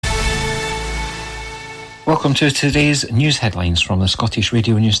Welcome to today's news headlines from the Scottish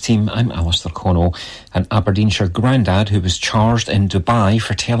Radio News team. I'm Alistair Connell. An Aberdeenshire grandad who was charged in Dubai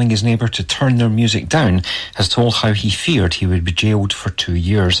for telling his neighbour to turn their music down has told how he feared he would be jailed for 2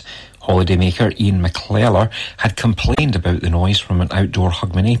 years. Holidaymaker Ian McClellar had complained about the noise from an outdoor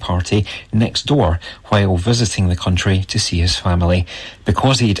Hogmanay party next door while visiting the country to see his family.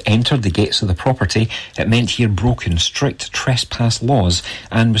 Because he had entered the gates of the property, it meant he had broken strict trespass laws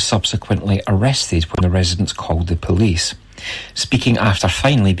and was subsequently arrested when the residents called the police. Speaking after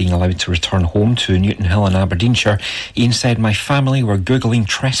finally being allowed to return home to Newton Hill in Aberdeenshire, Ian said, "My family were Googling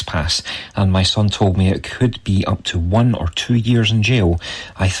trespass and my son told me it could be up to 1 or 2 years in jail.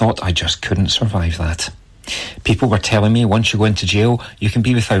 I thought I just couldn't survive that. People were telling me once you go into jail, you can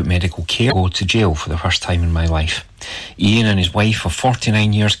be without medical care. Go to jail for the first time in my life." Ian and his wife of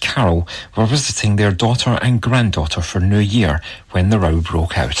 49 years, Carol, were visiting their daughter and granddaughter for New Year when the row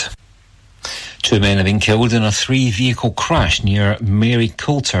broke out. 2 men have been killed in a 3-vehicle crash near Mary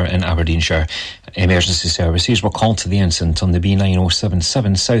Coulter in Aberdeenshire. Emergency services were called to the incident on the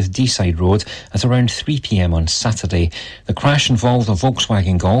B9077 South Deeside Road at around 3 p.m. on Saturday. The crash involved a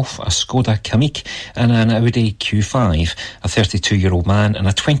Volkswagen Golf, a Skoda Kamiq and an Audi Q5. A 32-year-old man and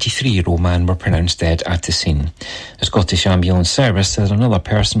a 23-year-old man were pronounced dead at the scene. The Scottish Ambulance Service said another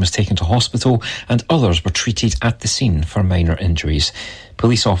person was taken to hospital and others were treated at the scene for minor injuries.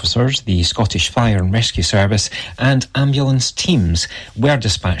 Police officers, the Scottish Fire and Rescue Service and ambulance teams were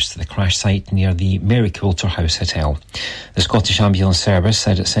dispatched to the crash site near the Mary Coulter House Hotel. The Scottish Ambulance Service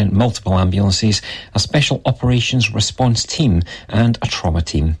said it sent multiple ambulances, a special operations response team and a trauma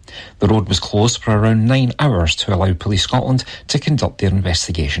team. The road was closed for around 9 hours to allow Police Scotland to conduct their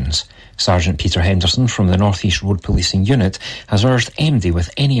investigations. Sergeant Peter Henderson from the North East Road Policing Unit has urged MD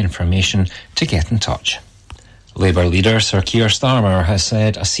with any information to get in touch. Labour leader Sir Keir Starmer has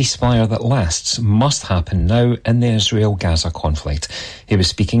said a ceasefire that lasts must happen now in the Israel-Gaza conflict. He was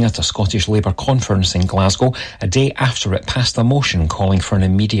speaking at a Scottish Labour conference in Glasgow a day after it passed a motion calling for an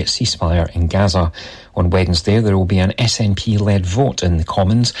immediate ceasefire in Gaza. On Wednesday, there will be an SNP-led vote in the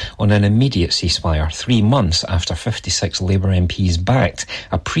Commons on an immediate ceasefire, 3 months after 56 Labour MPs backed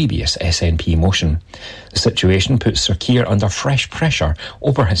a previous SNP motion. The situation puts Sir Keir under fresh pressure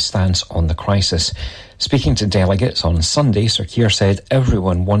over his stance on the crisis. Speaking to delegates on Sunday, Sir Keir said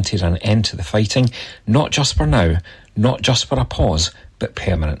everyone wanted an end to the fighting, not just for now, not just for a pause, but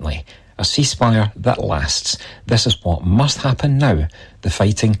permanently. A ceasefire that lasts. This is what must happen now. The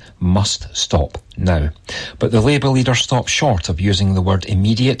fighting must stop now. But the Labour leader stopped short of using the word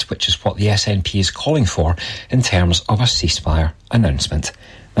immediate, which is what the SNP is calling for in terms of a ceasefire announcement.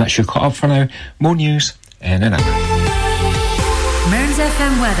 That's your cut up for now. More news in an hour. Mearns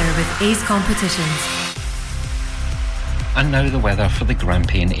FM weather with Ace Competitions. And now the weather for the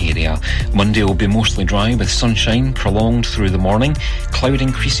Grampian area. Monday will be mostly dry with sunshine prolonged through the morning. Cloud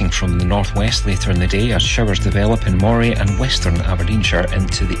increasing from the northwest later in the day as showers develop in Moray and western Aberdeenshire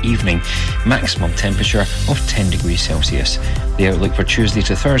into the evening. Maximum temperature of 10 degrees Celsius. The outlook for Tuesday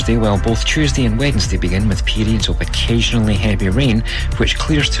to Thursday, well, both Tuesday and Wednesday begin with periods of occasionally heavy rain, which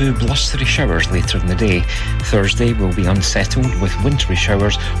clears to blustery showers later in the day. Thursday will be unsettled with wintry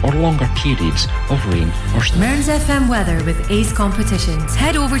showers or longer periods of rain or snow. Mearns FM weather with Ace Competitions.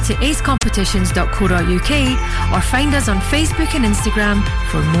 Head over to acecompetitions.co.uk or find us on Facebook and Instagram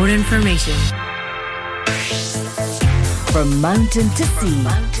for more information. From mountain to sea,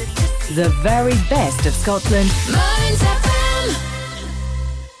 the very best of Scotland. Mearns FM.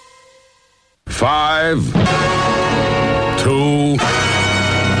 5, 2,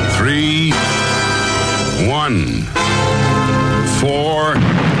 3, 1, 4,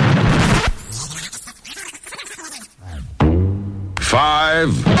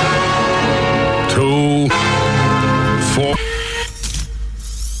 5, 2, 4.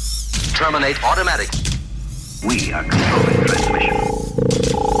 Terminate automatic. We are controlling transmission.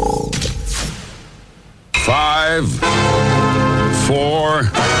 5, 4,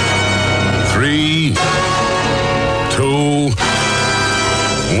 3, 2,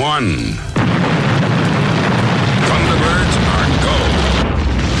 1. Thunderbirds are go.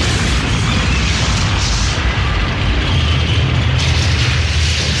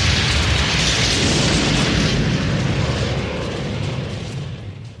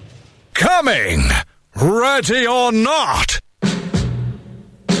 Coming! Ready or not!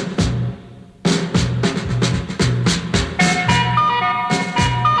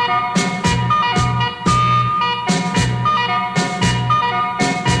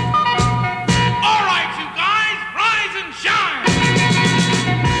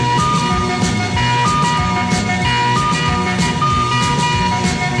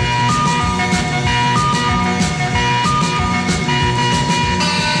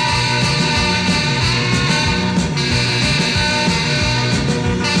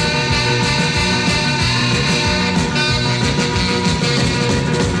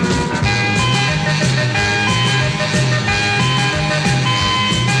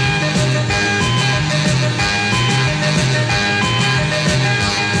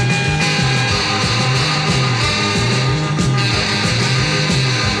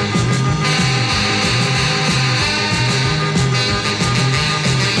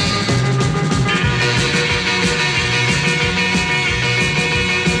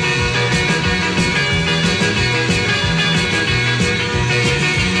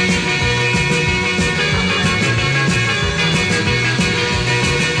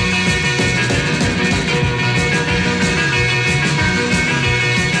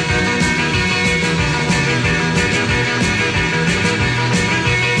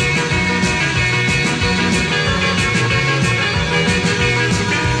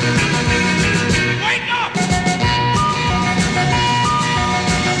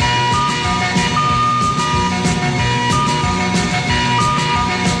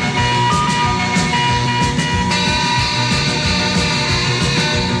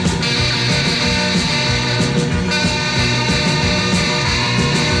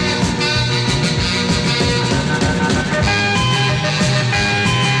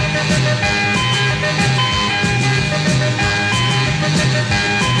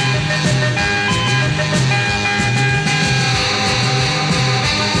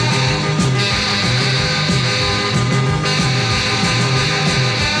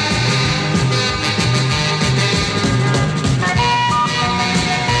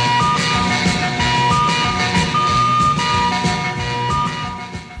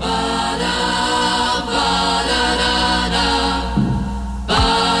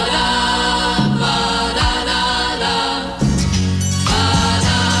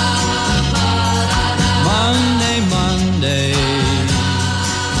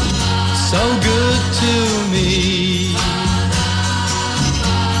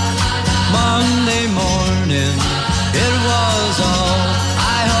 Monday morning, it was all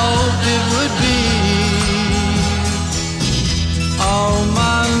I hoped it would be. Oh,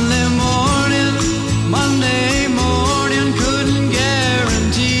 Monday morning, couldn't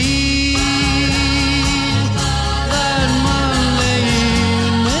guarantee that Monday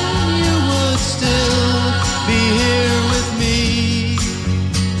evening you would still be here with me.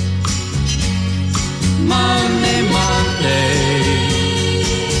 Monday,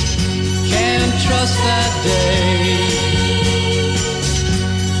 can't trust that day.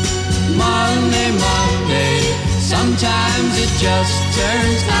 Monday, sometimes it just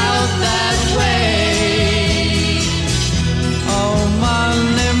turns out that way. Oh,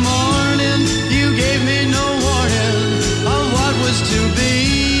 Monday morning, you gave me no warning of what was to be.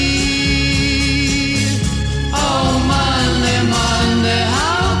 Oh, Monday,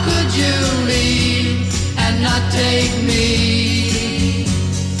 how could you leave and not take me?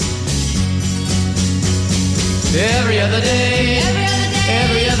 Every other day,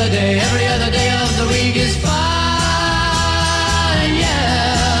 every other day of the week is fine,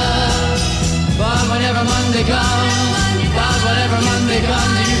 yeah. But whenever Monday comes, you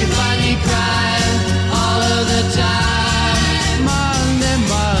can find me crying all of the time.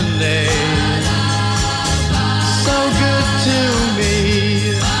 Monday, so good to me.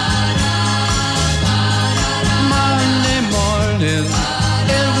 Monday morning,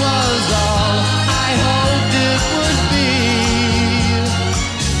 it was all I hoped it would be.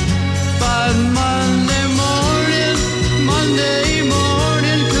 But Monday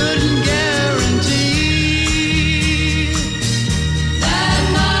morning couldn't guarantee that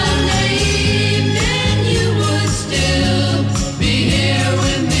Monday evening you would still be here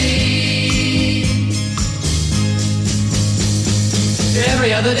with me.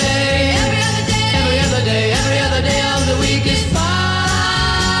 Every other day of the week is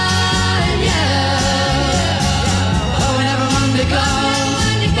fine, yeah. But whenever Monday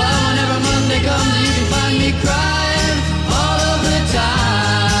comes, you can find me crying all of the time.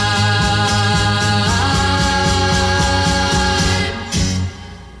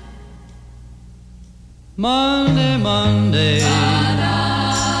 Monday,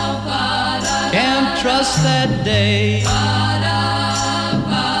 can't trust that day.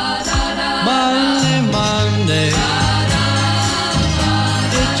 Monday,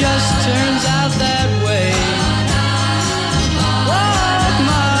 it just turns out that way. Oh,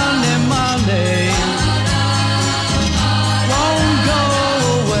 Monday, won't go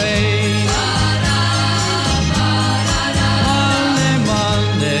away.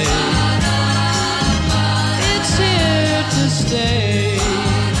 Monday, it's here to stay.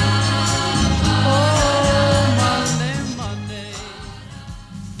 Oh, Monday.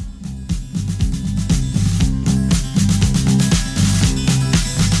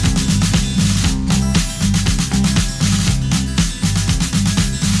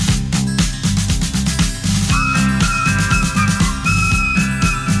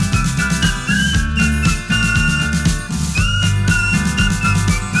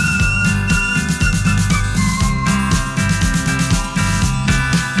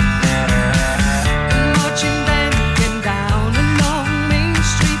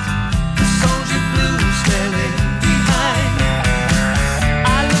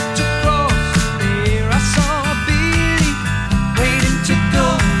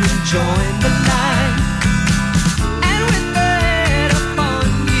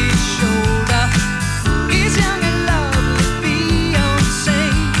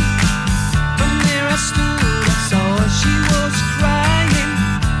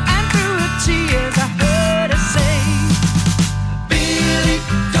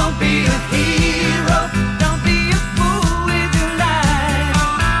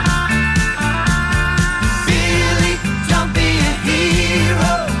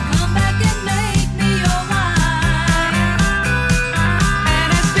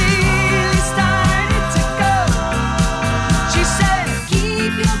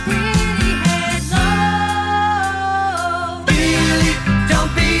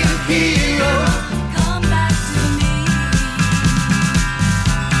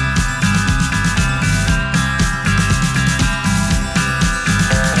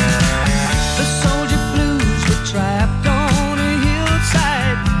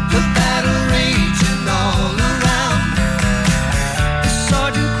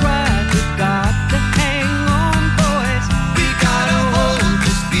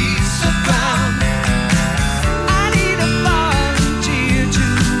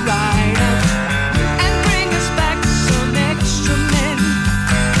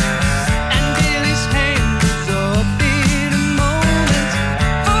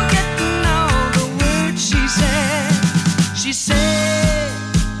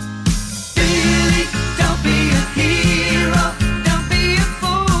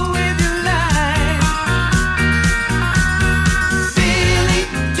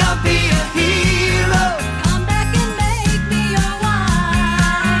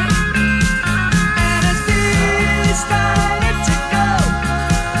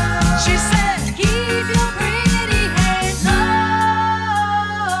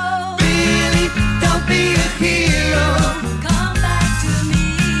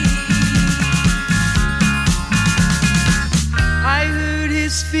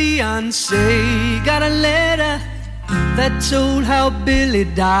 didn't say. Got a letter that told how Billy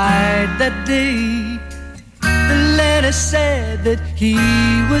died that day. The letter said that he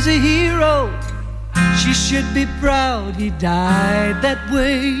was a hero. She should be proud he died that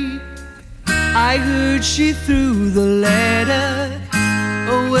way. I heard she threw the letter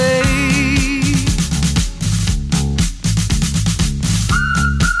away.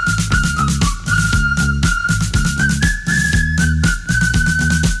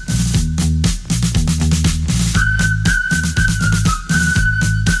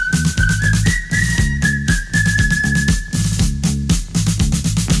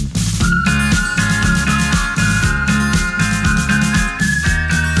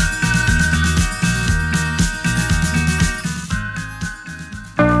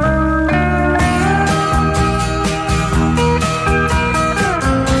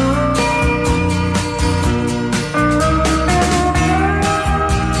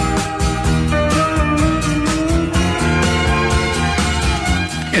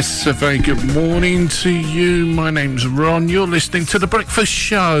 Yes, a very good morning to you. My name's Ron. You're listening to The Breakfast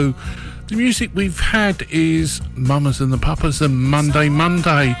Show. The music we've had is Mamas and the Papas and Monday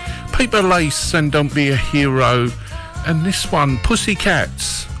Monday, Paper Lace and Don't Be a Hero, and this one,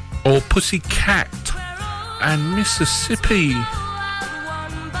 Pussycats, or Pussycat and Mississippi.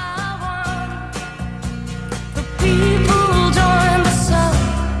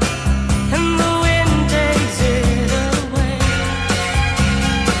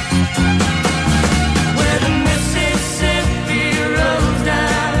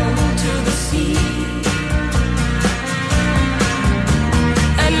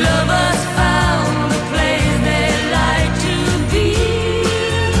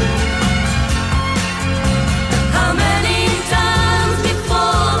 How many times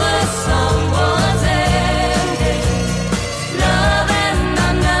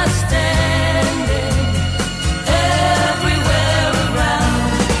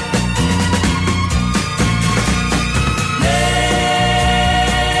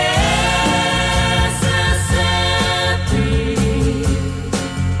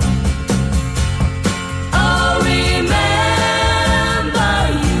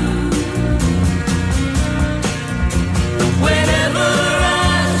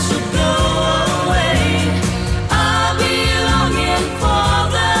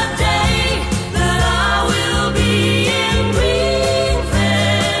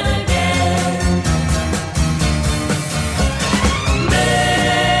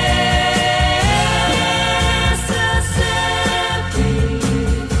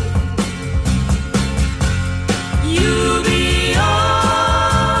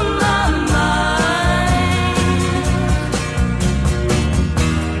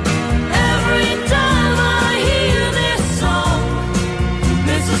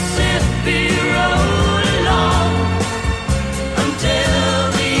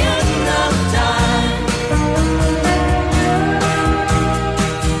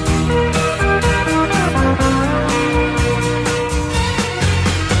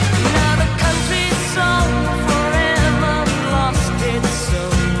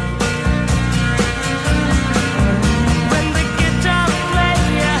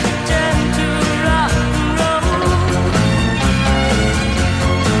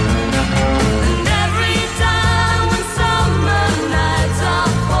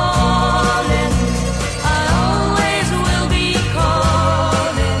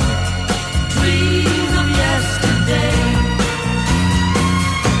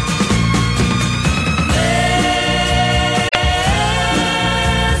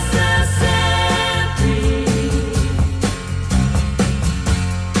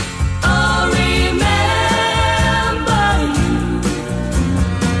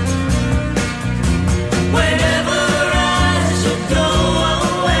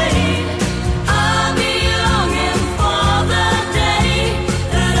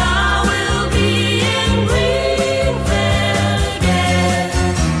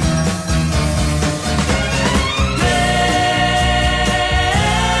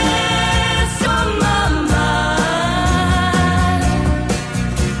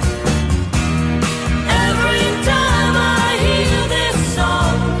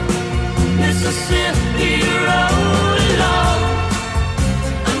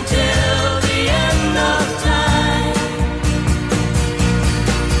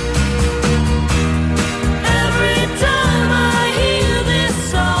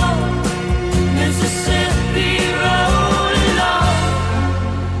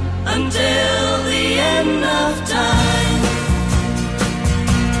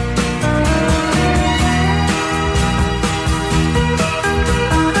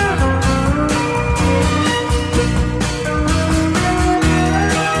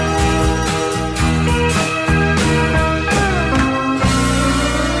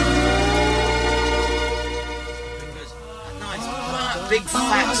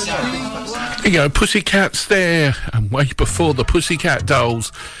You go, Pussycat's there, and way before the Pussycat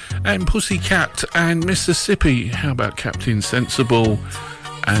Dolls, and Pussycat and Mississippi. How about Captain Sensible?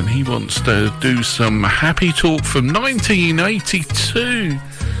 And he wants to do some Happy Talk from 1982,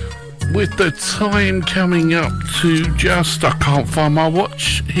 with the time coming up to just, I can't find my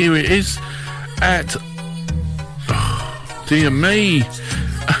watch, here it is, at, oh, dear me,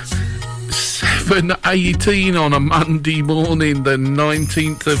 7:18 on a Monday morning, the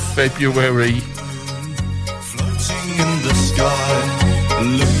 19th of February. Floating in the sky,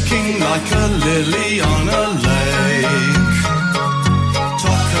 looking like a lily on a lake.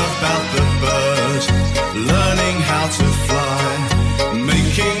 Talk about the bird, learning how to fly,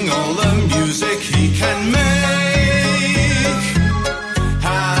 making all the music he can make.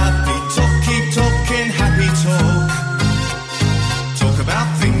 Happy talk, keep talking, happy talk. Talk about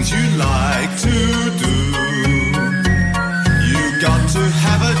things you like to do. You got to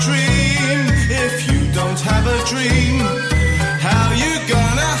have a dream. If you don't have a dream, how you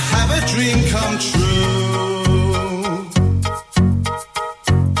gonna have a dream come true?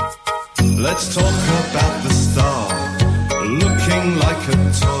 Let's talk about the star, looking like a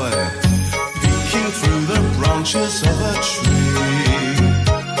toy, peeking through the branches of a tree.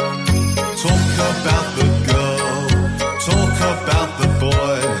 Talk about the girl, talk about the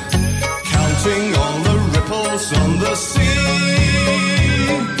boy, counting all the ripples on the sea.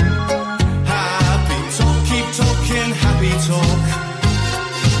 Happy talk, keep talking, happy talk.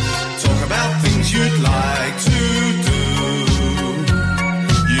 Talk about things you'd like to do.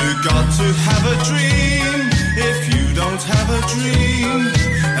 You got to have a dream. If you don't have a dream,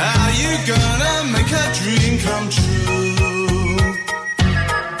 how you gonna make a dream come true?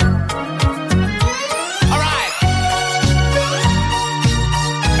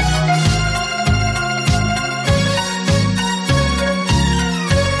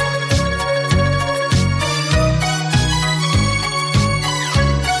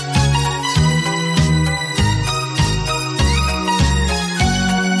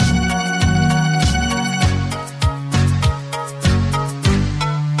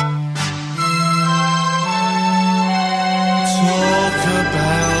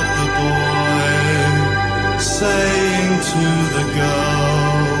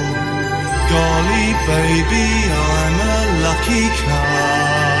 Baby, I'm a lucky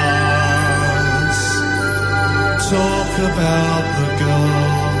cuss. Talk about the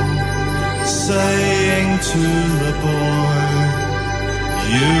girl saying to the boy,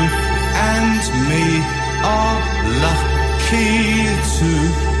 you and me are lucky to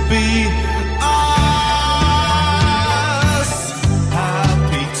be us.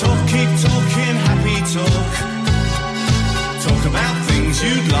 Happy talk, keep talking, happy talk. Talk about things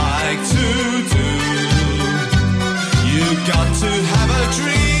you'd like to do. You got to have a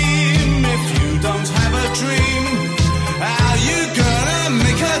dream. If you don't have a dream, how you gonna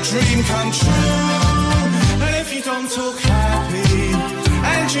make a dream come true? And if you don't talk happy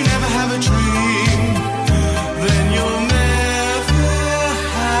and you never have a dream, then you'll never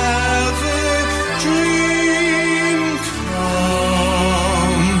have a dream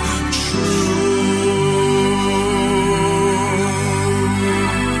come true.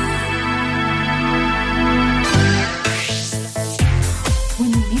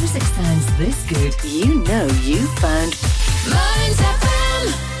 When the music sounds this good, you know you found Mearns FM.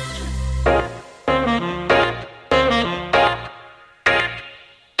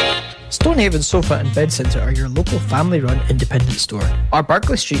 Stonehaven Sofa and Bed Centre are your local family-run independent store. Our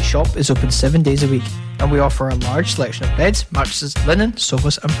Barclay Street shop is open 7 days a week, and we offer a large selection of beds, mattresses, linen,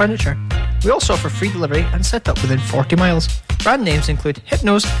 sofas and furniture. We also offer free delivery and set up within 40 miles. Brand names include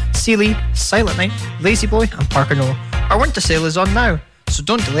Hypnose, Sealy, Silent Night, Lazy Boy and Parker Knoll. Our winter sale is on now, so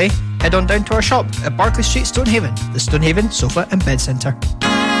don't delay. Head on down to our shop at Barclay Street, Stonehaven, the Stonehaven Sofa and Bed Centre.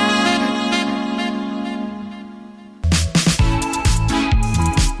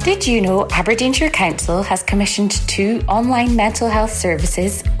 Did you know Aberdeenshire Council has commissioned 2 online mental health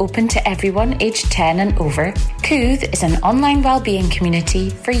services open to everyone aged 10 and over? Cooth is an online wellbeing community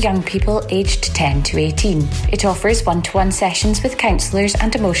for young people aged 10 to 18. It offers one-to-one sessions with counsellors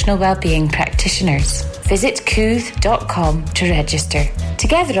and emotional wellbeing practitioners. Visit cooth.com to register.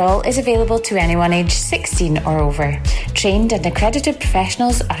 Togetherall is available to anyone aged 16 or over. Trained and accredited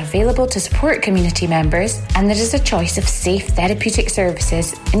professionals are available to support community members, and there is a choice of safe therapeutic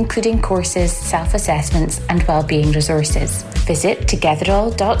services, including courses, self-assessments and wellbeing resources. Visit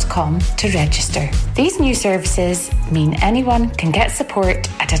togetherall.com to register. These new services mean anyone can get support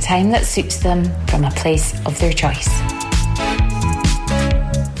at a time that suits them from a place of their choice.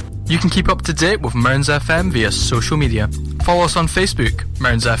 You can keep up to date with Mearns FM via social media. Follow us on Facebook,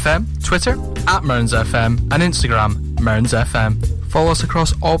 Mearns FM, Twitter at Mearns FM and Instagram, Mearns FM. Follow us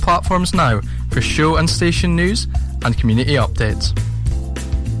across all platforms now for show and station news and community updates.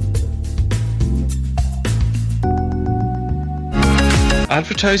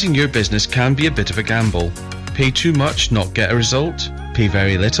 Advertising your business can be a bit of a gamble. Pay too much, not get a result. Pay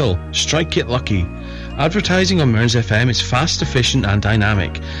very little, strike it lucky. Advertising on Mearns FM is fast, efficient and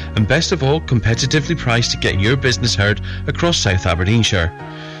dynamic, and best of all, competitively priced to get your business heard across South Aberdeenshire.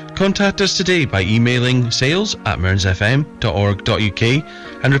 Contact us today by emailing sales@mearnsfm.org.uk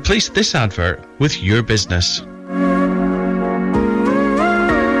and replace this advert with your business.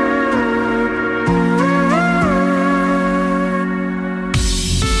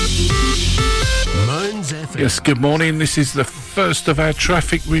 Yes, good morning. This is the first of our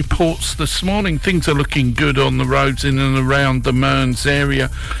traffic reports this morning. Things are looking good on the roads in and around the Mearns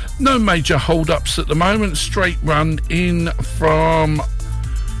area. No major hold-ups at the moment. Straight run in from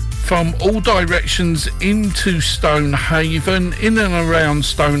all directions into Stonehaven. In and around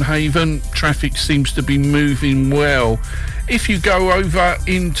Stonehaven, traffic seems to be moving well. If you go over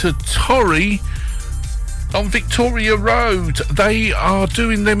into Torry, on Victoria Road, they are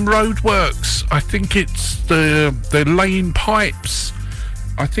doing them roadworks. I think it's they're laying pipes.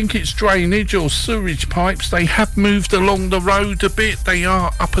 I think it's drainage or sewage pipes. They have moved along the road a bit. They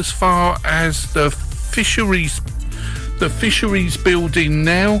are up as far as the fisheries building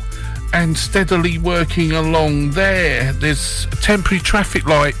now, and steadily working along there. There's temporary traffic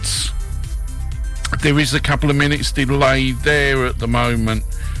lights. There is a couple of minutes delay there at the moment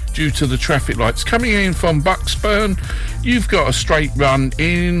due to the traffic lights. Coming in from Bucksburn, you've got a straight run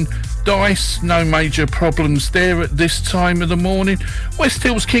in. Dice, no major problems there at this time of the morning. West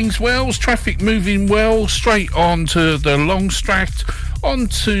Hills, Kings Wells, traffic moving well, straight on to the Longstract,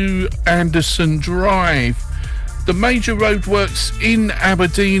 onto Anderson Drive. The major roadworks in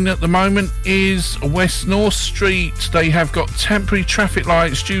Aberdeen at the moment is West North Street. They have got temporary traffic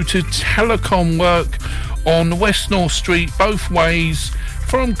lights due to telecom work on West North Street both ways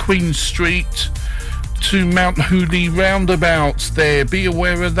from Queen Street to Mount Hooley roundabouts there. Be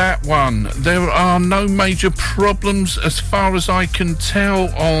aware of that one. There are no major problems as far as I can tell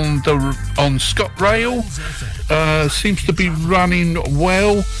on ScotRail. Seems to be running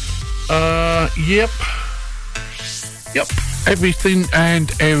well. Yep. Everything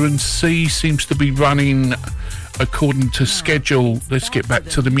and Air & Sea seems to be running according to schedule. Let's get back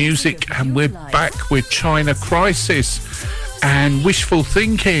to the music, and we're back with China Crisis and Wishful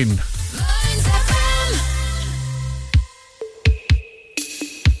Thinking.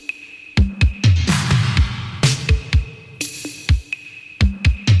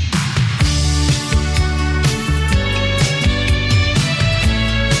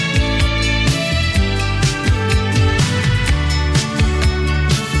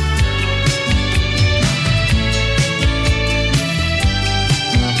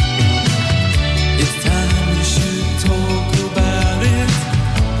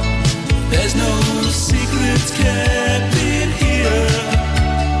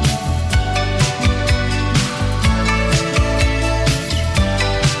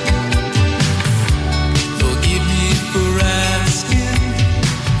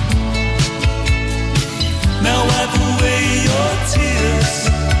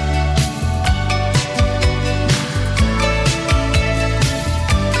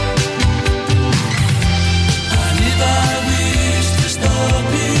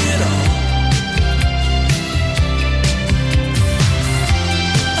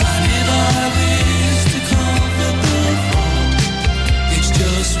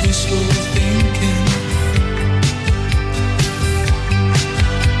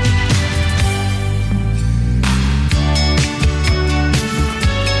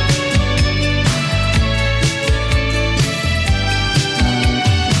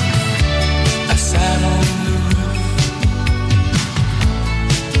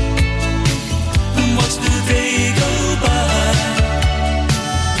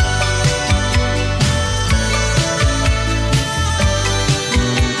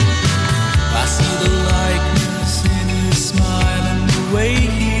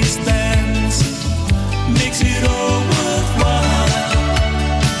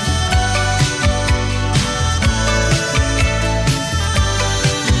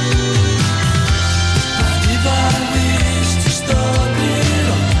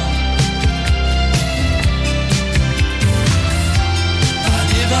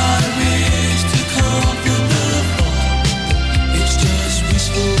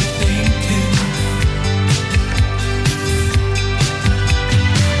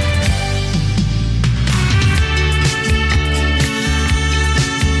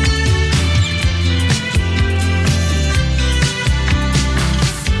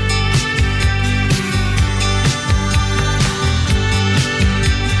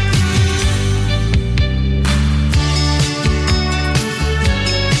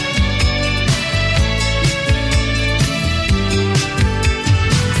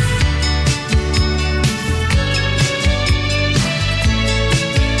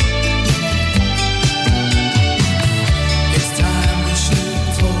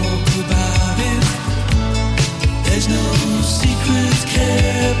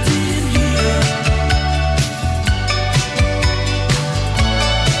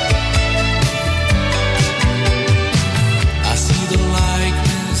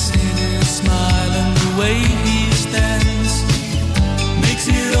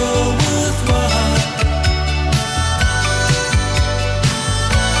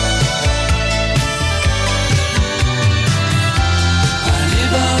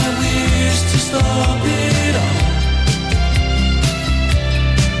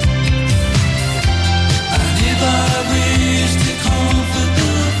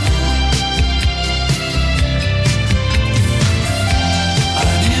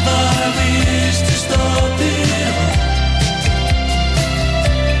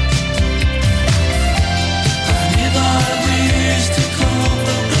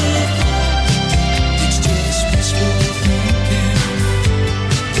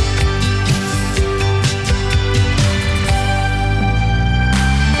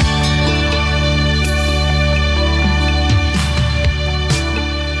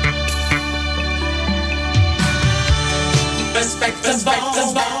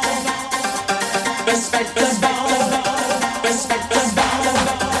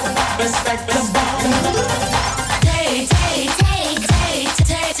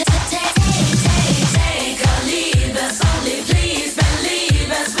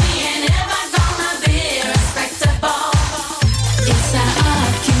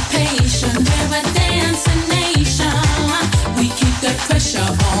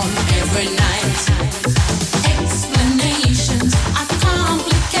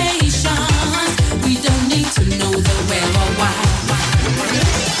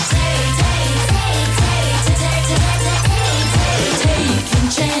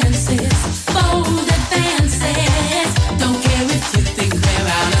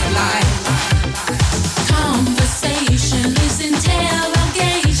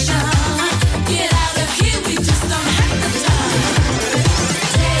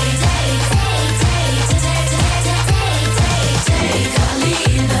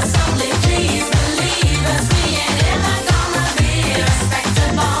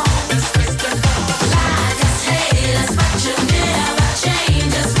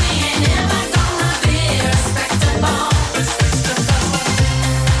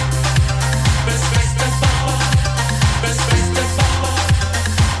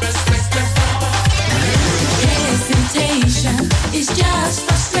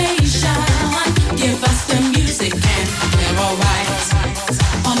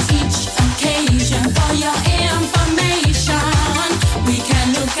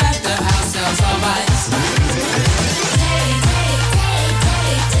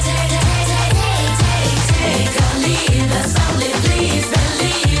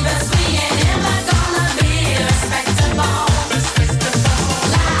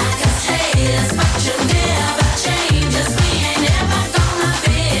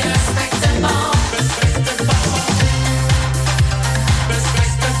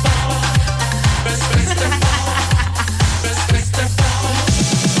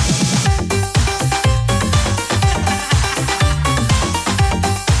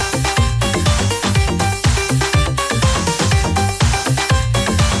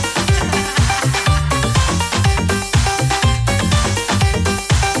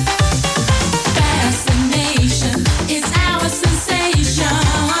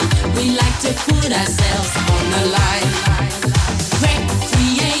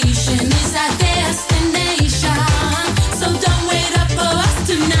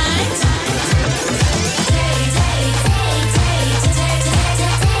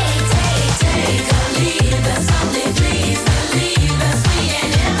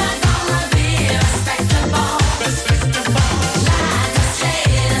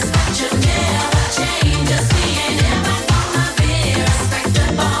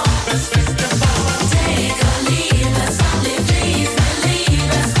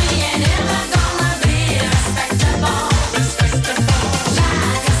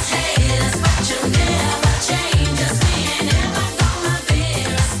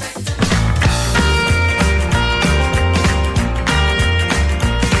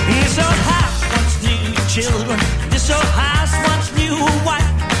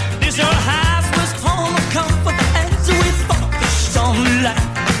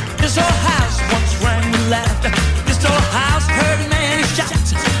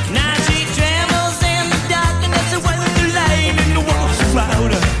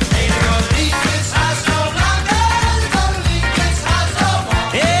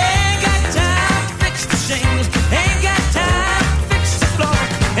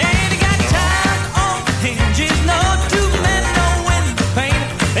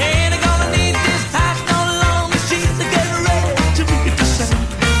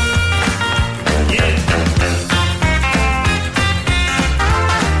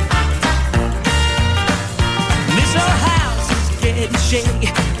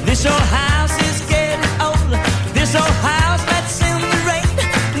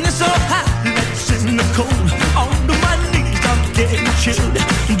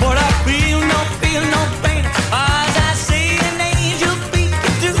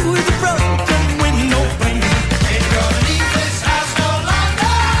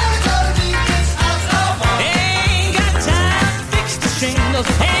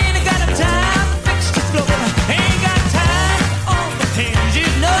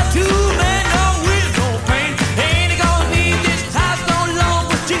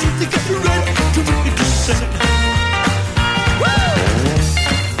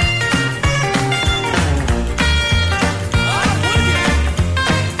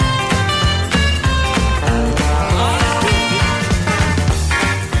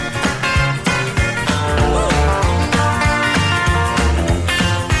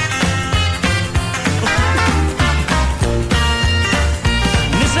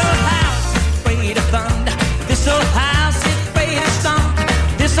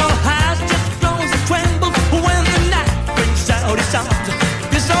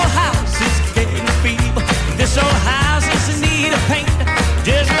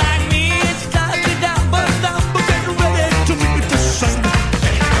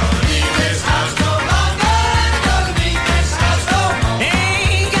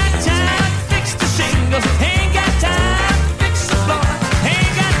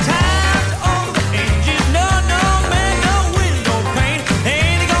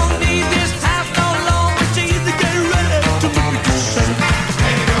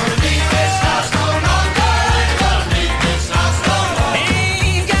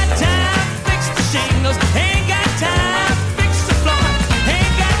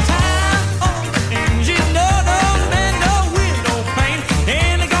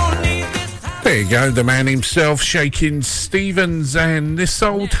 go, the man himself, Shakin' Stevens and This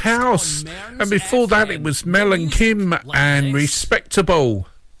Old House. And before that it was Mel and Kim and Respectable.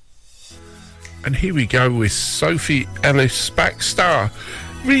 And here we go with Sophie Ellis-Bextor,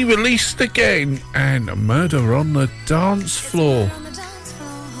 re-released again, and Murder on the Dance Floor.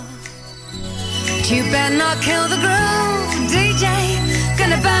 You better not kill the groove, DJ.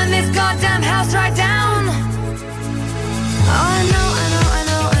 Gonna burn this goddamn house right down. Oh, I know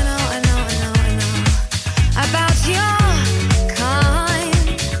about your kind.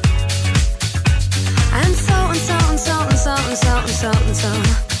 And so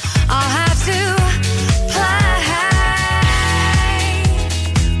I'll have to play.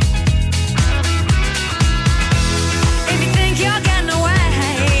 If you think you're getting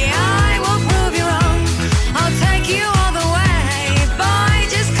away, I will prove you wrong. I'll take you all the way. Boy,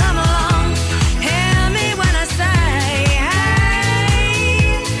 just come along. Hear me when I say, hey.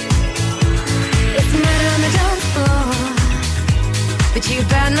 It's murder on the dance floor, but you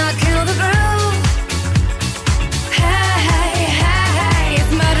better not kill the groove. Hey,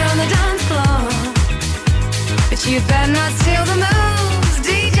 it's murder on the dance floor, but you better not steal the moves,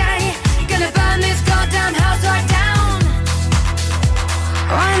 DJ. Gonna burn this goddamn house right down.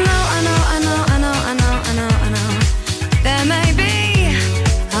 Oh, I know. There may be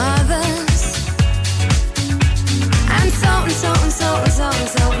others, and so.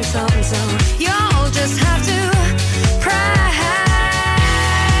 You'll just have to pray.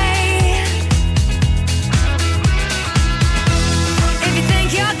 If you think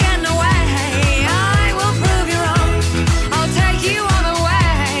you're getting away, I will prove you wrong. I'll take you all the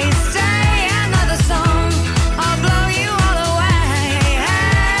way. Stay another song, I'll blow you all away.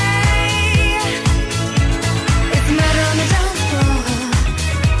 Hey, it's murder on the dance floor,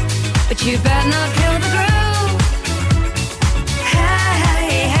 but you better not kill the groove.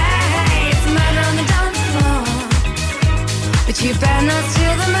 Hey, it's murder on the dance floor, but you better not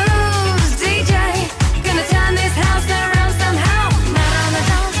steal the moves, DJ. Gonna turn this house around somehow. Murder on the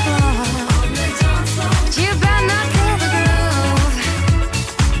dance floor, but you better not kill the groove.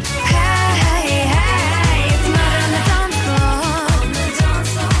 Hey, it's murder on the dance floor,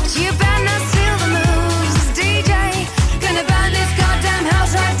 but you better not steal the moves, DJ. Gonna burn this goddamn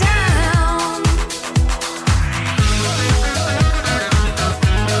house right down.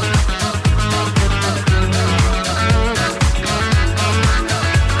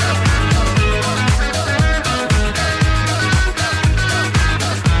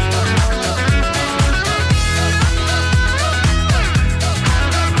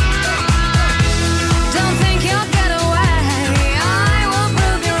 Don't think you'll get away, I will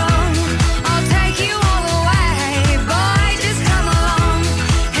prove you wrong. I'll take you all the way. Boy, just come along.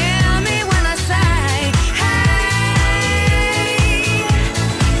 Hear me when I say, hey.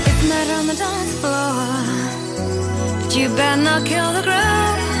 It's murder on the dance floor, but you better not kill the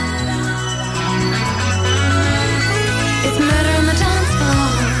groove. It's murder on the dance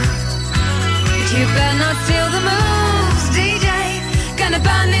floor, but you better not steal the moves, DJ. Gonna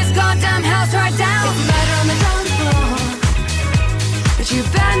burn this goddamn house right down. It's murder on the dance floor, but you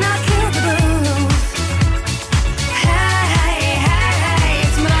better not kill the groove. Hey,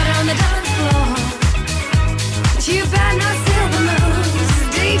 it's murder on the dance floor, but you better not steal the moves,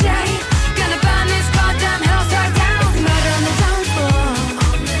 DJ. Gonna burn this goddamn house right down. It's murder on the dance floor,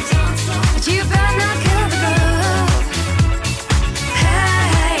 but you better not kill the groove.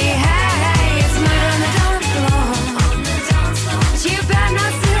 Hey, it's murder on the dance floor, but you better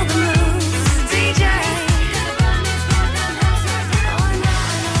not steal the moves, DJ. Gonna burn this goddamn house right down.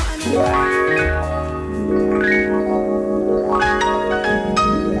 Oh,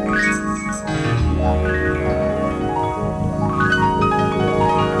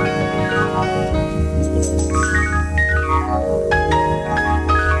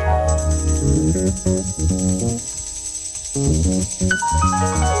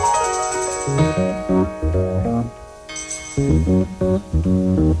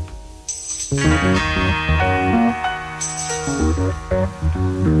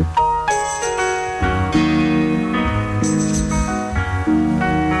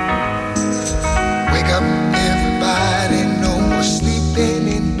 Wake up, everybody, no more sleeping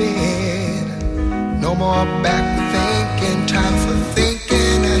in bed. No more backward thinking, time for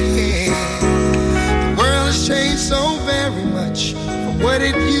thinking ahead. The world has changed so very much from what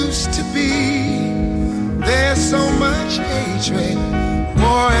it used to be. There's so much hatred,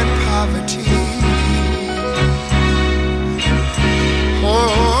 war and poverty.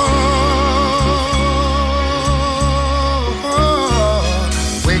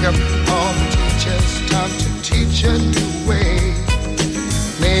 Wake up, all the teachers, time to teach a new way.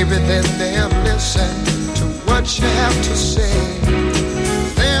 Maybe then they'll listen what you have to say.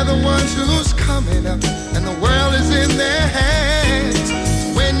 They're the ones who's coming up, and the world is in their hands.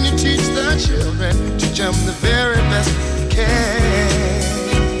 So when you teach the children, teach them the very best you can.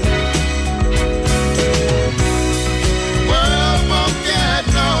 The world won't get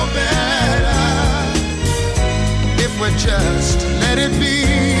no better if we just let it be.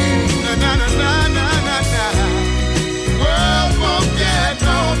 Na na na na na na na. The world won't get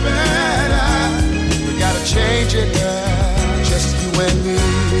no better. We gotta change it now, just you and me.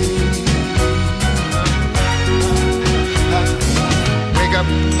 Wake up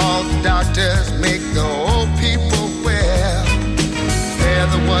all the doctors, make the old people well. They're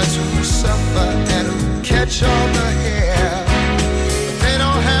the ones who suffer and who catch all the hair. But they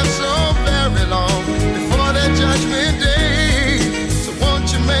don't have so very long before their judgment day. So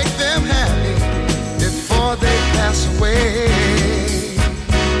won't you make them happy before they pass away?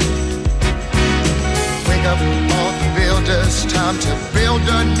 Wake up all the builders, time to build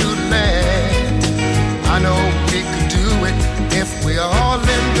a new land. I know we could do it if we all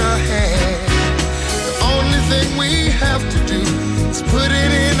lend a hand. The only thing we have to do is put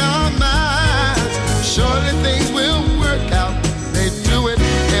it in our minds. Surely things will work out. They do it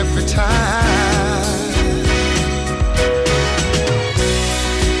every time.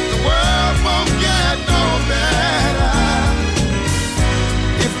 The world won't get no better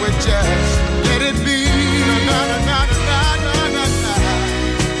if we just let it be. Na, na, na, na, na, na, na.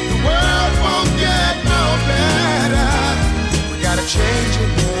 The world won't get no better. We gotta change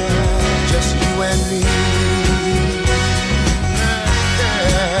it now, just you and me. Yeah.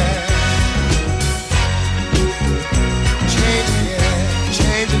 Change it, yeah,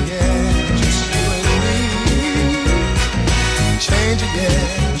 change it, yeah, just you and me. Change it, yeah,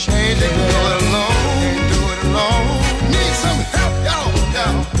 change it, yeah. Do it alone, can't do it alone. Need some help, y'all,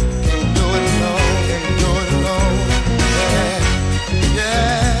 y'all. Can't do it alone, can't do it alone. Yeah,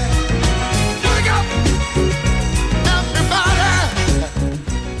 yeah. Wake up, everybody.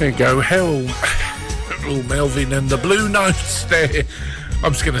 There you go, Hell, Melvin and the Blue Notes there.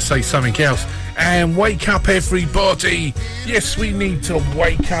 I'm just going to say something else. And wake up, everybody. Yes, we need to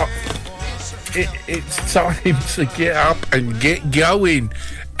wake up. It's time to get up and get going.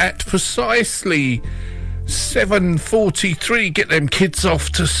 At precisely 7:43, get them kids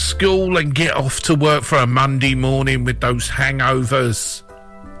off to school and get off to work for a Monday morning with those hangovers.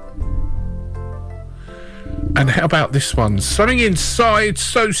 And how about this one? Something inside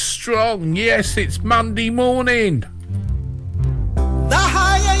so strong. Yes, it's Monday morning. The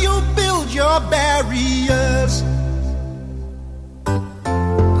higher you build your barriers,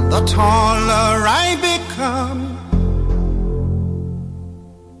 the taller I become.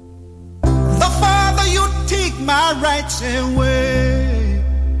 The farther you take my rights away,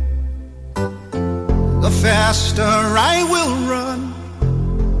 the faster I will run.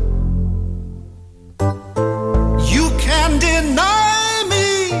 You can deny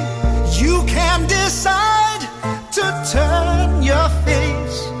me, you can decide to turn your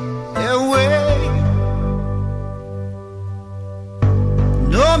face away.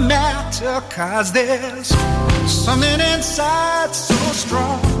 No matter, 'cause there's something inside so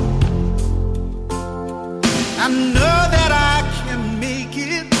strong. I know that I can make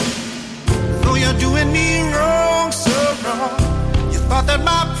it, though you're doing me wrong, so wrong. You thought that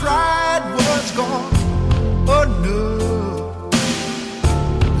my pride was gone. Oh no,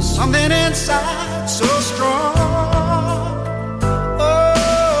 something inside so strong.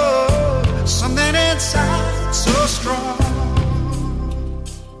 Oh, something inside so strong.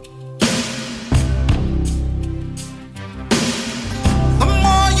 The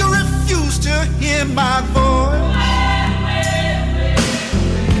more you refuse to hear my voice,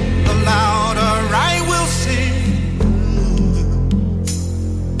 the louder I will sing.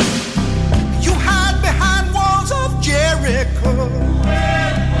 You hide behind walls of Jericho.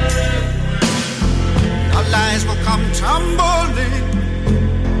 Our lies will come tumbling.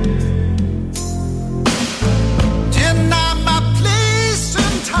 Deny my place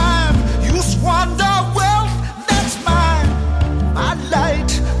in time. You squander wealth that's mine. My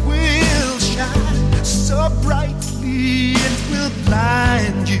light will shine so brightly it will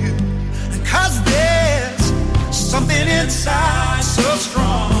blind you. 'Cause there's something inside so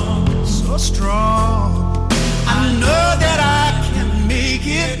strong, so strong. I know that I can make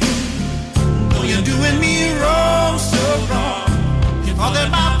it, though you're doing me wrong, so wrong. You thought that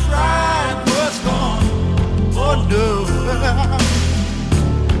my pride was gone. Oh no,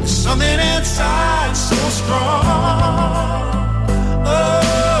 there's something inside so strong.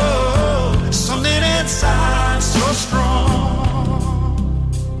 Oh, something inside so strong.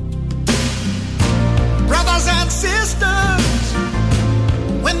 Brothers and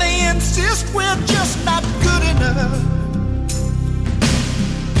insist we're just not good enough.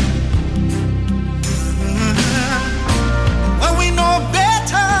 When we know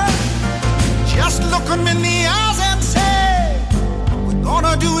better, just look them in the eyes and say, we're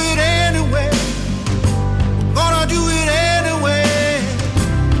gonna do it anyway. We're gonna do it anyway.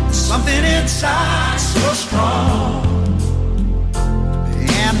 There's something inside so strong,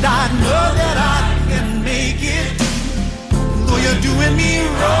 and I know that I can make it. Though you're doing me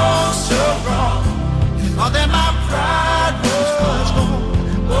wrong, so wrong. You thought that my pride was gone.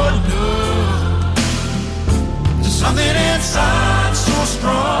 Oh no, there's something inside so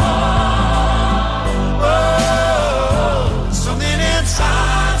strong. Oh, something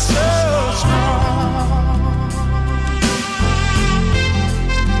inside so strong.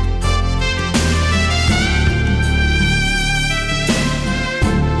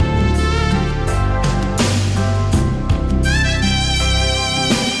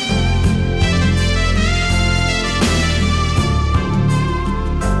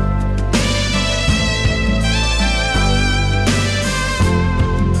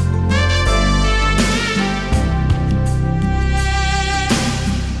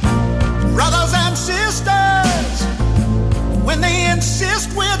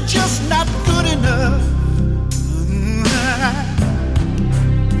 Insist we're just not good enough.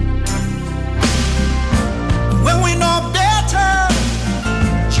 When we know better,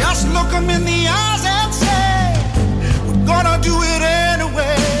 just look them in the eyes and say, we're gonna do it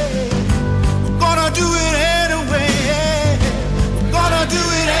anyway. We're gonna do it anyway. We're gonna do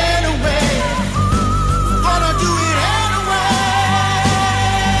it anyway. We're gonna do it anyway.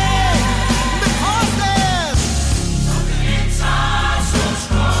 Because there's something inside so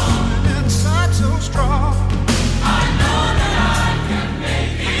strong. Inside so strong. I know that I can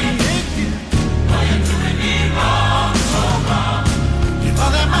make it. Though you're doing me wrong, so wrong. You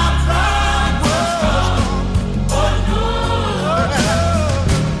thought that my pride was gone. Oh no.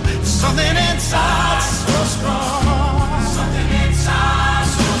 Something inside so strong. Something inside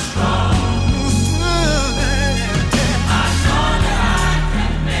so strong. I know that I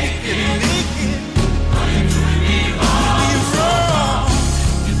can make it. Though you're doing me wrong, so wrong.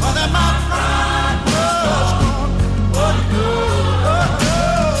 You thought that my pride was gone. Oh no.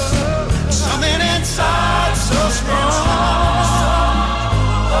 Something inside so strong.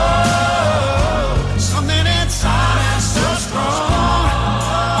 Oh, something inside so strong.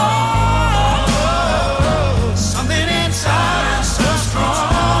 Oh, something inside so strong.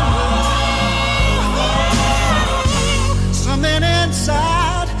 Something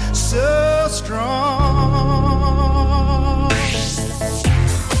inside so strong.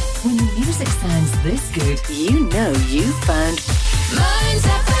 When the music sounds this good, you know you found Mearns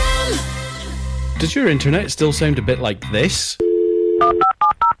FM. Does your internet still sound a bit like this?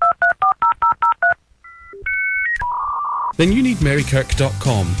 Then you need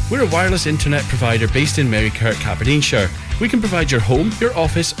Merrykirk.com. We're a wireless internet provider based in Merrykirk, Aberdeenshire. We can provide your home, your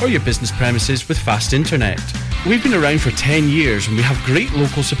office or your business premises with fast internet. We've been around for 10 years and we have great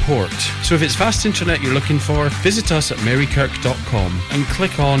local support. So if it's fast internet you're looking for, visit us at Merrykirk.com and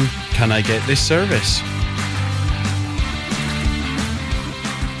click on Can I Get This Service?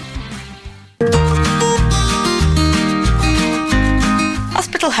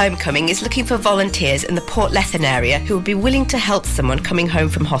 Hospital Homecoming is looking for volunteers in the Portlethen area who will be willing to help someone coming home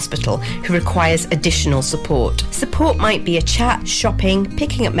from hospital who requires additional support. Support might be a chat, shopping,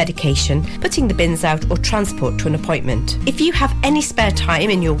 picking up medication, putting the bins out or transport to an appointment. If you have any spare time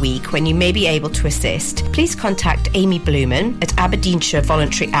in your week when you may be able to assist, please contact Amy Blumen at Aberdeenshire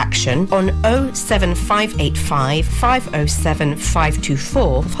Voluntary Action on 07585 507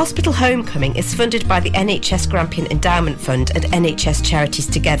 524. Hospital Homecoming is funded by the NHS Grampian Endowment Fund and NHS Charities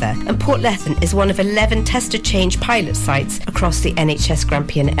Together, and Portlethen is one of 11 tester change pilot sites across the NHS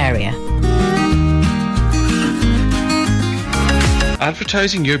Grampian area.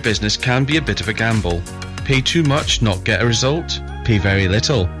 Advertising your business can be a bit of a gamble. Pay too much, not get a result. Pay very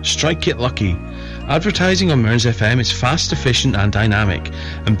little, strike it lucky. Advertising on Mearns FM is fast, efficient and dynamic,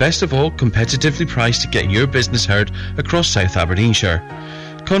 and best of all, competitively priced to get your business heard across South Aberdeenshire.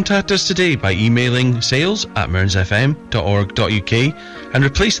 Contact us today by emailing sales@mearnsfm.org.uk and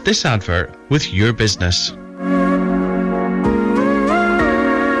replace this advert with your business.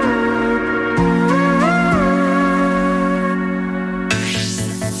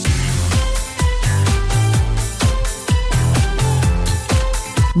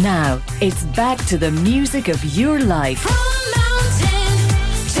 Now, it's back to the music of your life.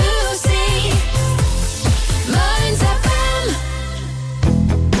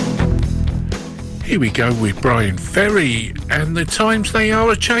 Here we go with Brian Ferry and the times they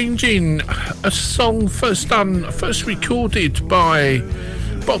are a-changing. A song first recorded by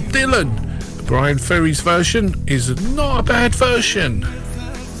Bob Dylan. Brian Ferry's version is not a bad version.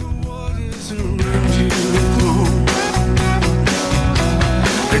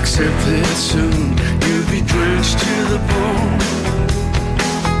 Except that soon you'll be drenched to the bone.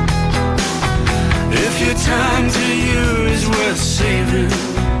 If your time to you is worth saving,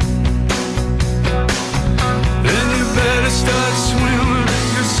 then you better start swimming.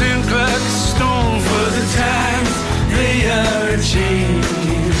 You sink like a stone, for the times they are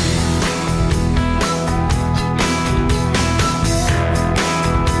changing.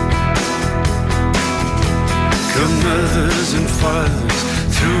 Come mothers and fathers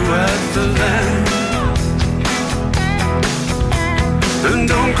throughout the land, and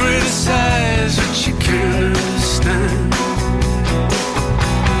don't criticize what you can't understand.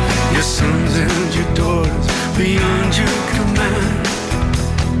 Your sons and your daughters beyond your command.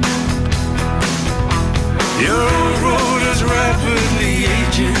 Your old road is rapidly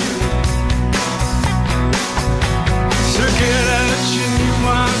aging, so get out your new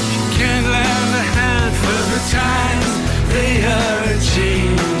one. You can't lend a hand, for the times they are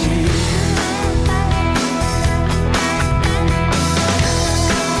changing.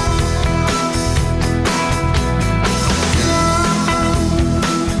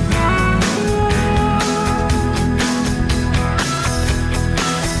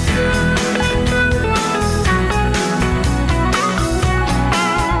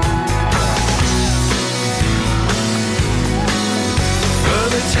 For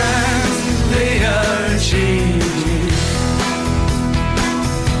the times they are changing.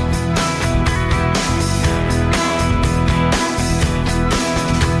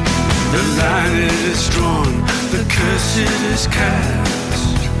 The line is drawn, the curse is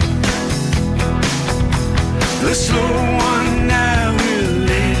cast. The slow one now will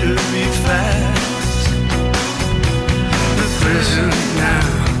later be fast. The present now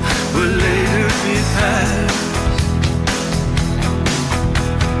will later be past.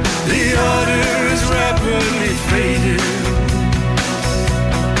 The order is rapidly fading,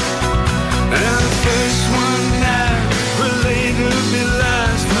 and the first one now will later be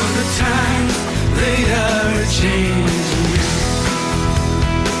last. For the times they are changing.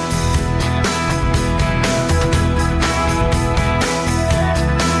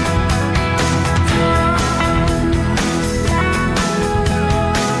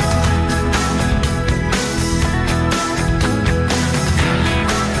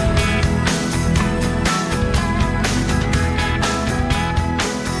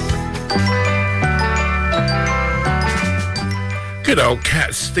 Good old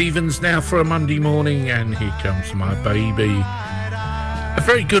Cat Stevens now for a Monday morning, and Here Comes My Baby. A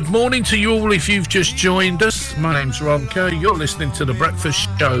very good morning to you all if you've just joined us. My name's Ron Kerr. You're listening to The Breakfast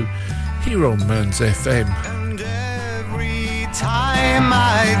Show here on Mearns FM. And every time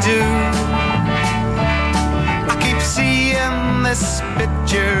I do, I keep seeing this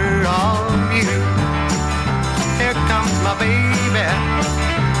picture of you. Here comes my baby,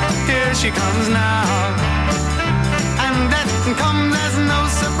 here she comes now. And that comes as no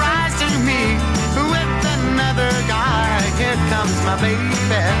surprise to me. With another guy, here comes my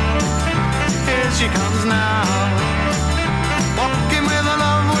baby, here she comes now. Walking with a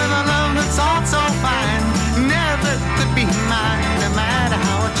love that's all so fine, never could be mine, no matter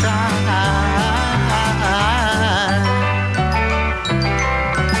how I try.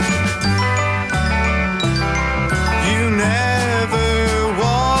 You never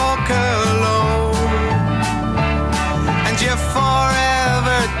walk alone, and you're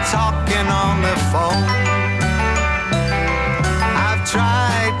forever talking on the phone. I've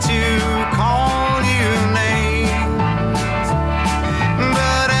tried to call you names,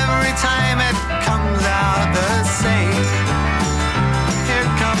 but every time it comes out the same. Here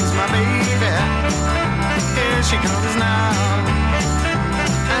comes my baby, here she comes now.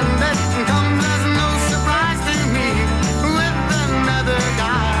 And that comes as no surprise to me. With another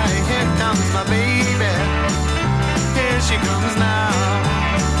guy, here comes my baby, here she comes now.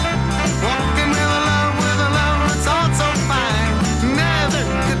 Walking with a love that's all so fine, never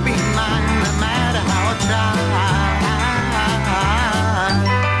could be mine, no matter how I try.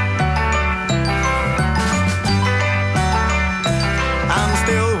 I'm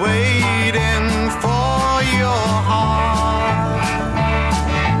still waiting for your heart,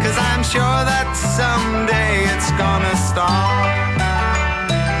 'cause I'm sure that someday it's gonna start.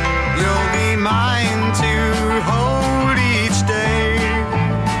 You'll be mine to hold each day,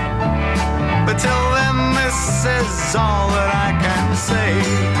 but till then this is all that I can say.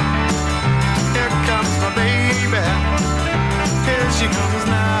 Here comes my baby, she comes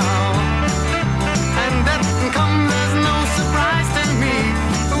now. And that comes as no surprise to me.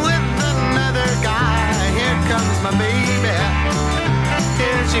 With another guy, here comes my baby.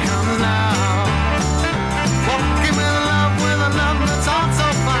 Here she comes now. Walking with a love that's all so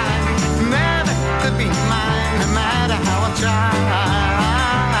fine. Never could be mine, no matter how I try.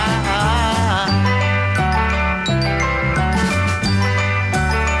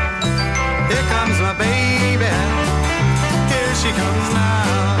 Here comes my baby. Here she comes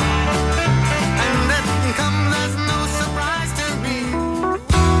now. And that comes as no surprise to me.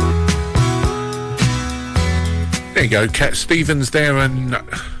 There you go, Cat Stevens there, and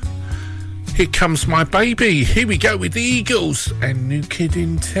Here Comes My Baby. Here we go with the Eagles and New Kid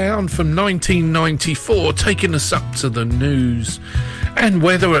in Town from 1994, taking us up to the news and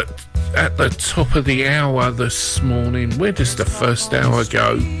weather at the top of the hour this morning. Where does the first hour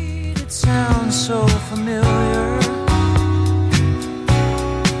go? It sounds so familiar.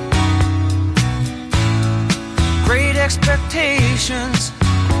 Great expectations,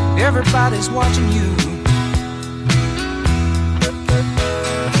 everybody's watching you.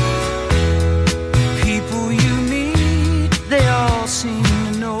 People you meet, they all seem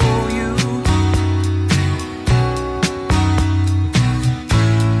to know you.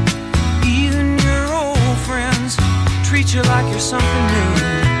 Even your old friends treat you like you're something new.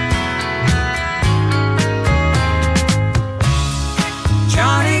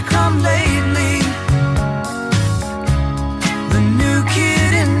 Johnny come lately, the new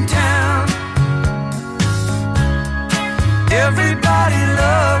kid in town. Everybody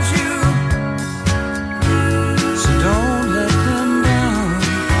loves you, so don't let them down.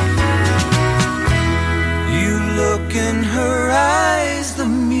 You look in her eyes, the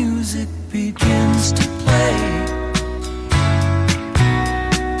music begins to play.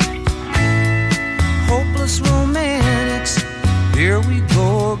 Hopeless romantics, here we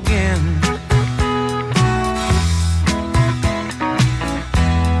go again.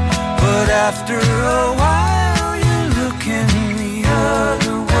 But after a while you're looking the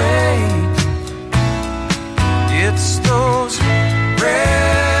other way. It's those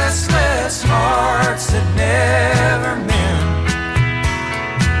restless hearts that never mend.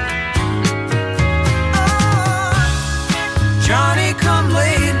 Johnny come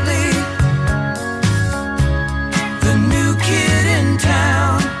lately, the new kid in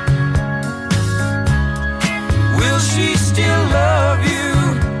town. Will she still love you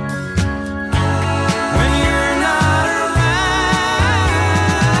when you're not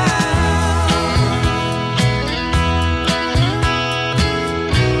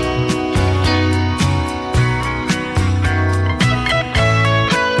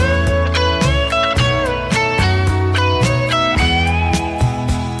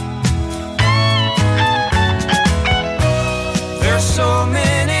There's so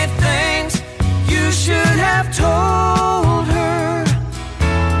many things you should have told her,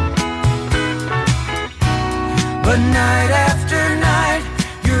 but night after night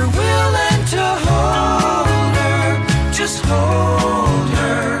you're willing to hold her. Just hold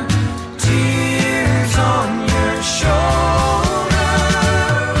her, tears on your shoulder.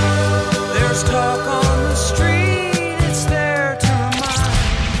 There's talk on the street, it's there to remind.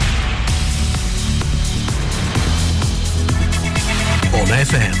 On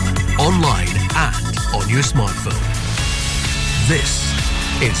FM, online and on your smartphone. This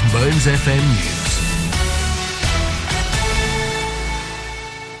is Mearns FM News.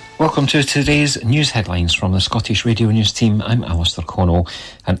 Welcome to today's news headlines from the Scottish Radio News team. I'm Alistair Connell.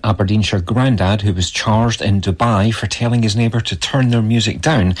 An Aberdeenshire grandad who was charged in Dubai for telling his neighbour to turn their music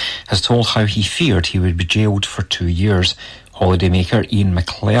down has told how he feared he would be jailed for 2 years. Holidaymaker Ian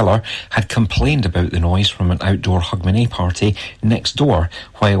McClellar had complained about the noise from an outdoor Hogmanay party next door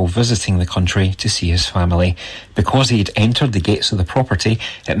while visiting the country to see his family. Because he had entered the gates of the property,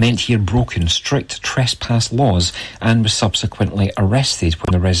 it meant he had broken strict trespass laws and was subsequently arrested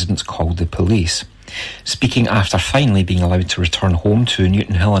when the residents called the police. Speaking after finally being allowed to return home to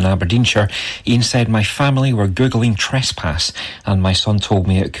Newton Hill in Aberdeenshire, Ian said, "My family were Googling trespass and my son told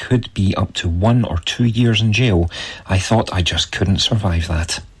me it could be up to 1 or 2 years in jail. I thought I just couldn't survive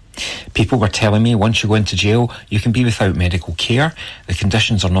that." People were telling me once you go into jail, you can be without medical care, the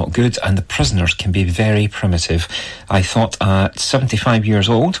conditions are not good, and the prisoners can be very primitive. I thought at 75 years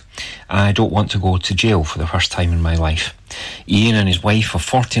old, I don't want to go to jail for the first time in my life. Ian and his wife of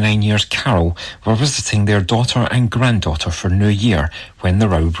 49 years, Carol, were visiting their daughter and granddaughter for New Year when the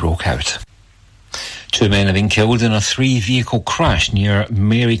row broke out. Two men have been killed in a three-vehicle crash near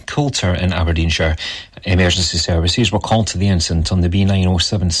Mary Coulter in Aberdeenshire. Emergency services were called to the incident on the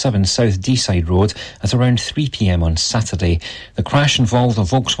B9077 South Deeside Road at around 3 p.m. on Saturday. The crash involved a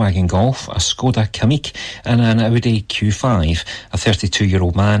Volkswagen Golf, a Skoda Kamiq and an Audi Q5. A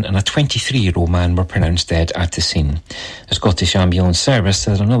 32-year-old man and a 23-year-old man were pronounced dead at the scene. The Scottish Ambulance Service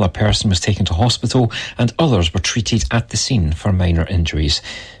said another person was taken to hospital and others were treated at the scene for minor injuries.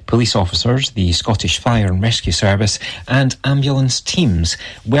 Police officers, the Scottish Fire and Rescue Service and ambulance teams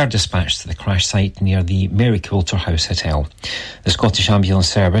were dispatched to the crash site near the Mary Coulter House Hotel. The Scottish Ambulance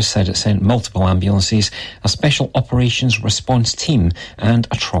Service said it sent multiple ambulances, a special operations response team and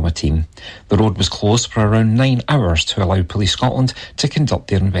a trauma team. The road was closed for around 9 hours to allow Police Scotland to conduct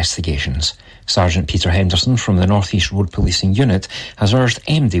their investigations. Sergeant Peter Henderson from the North East Road Policing Unit has urged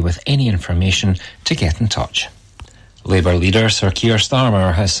MD with any information to get in touch. Labour leader Sir Keir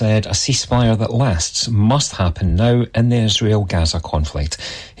Starmer has said a ceasefire that lasts must happen now in the Israel-Gaza conflict.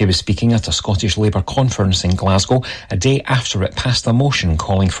 He was speaking at a Scottish Labour conference in Glasgow a day after it passed a motion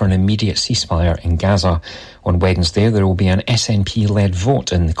calling for an immediate ceasefire in Gaza. On Wednesday, there will be an SNP-led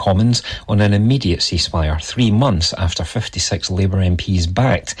vote in the Commons on an immediate ceasefire, 3 months after 56 Labour MPs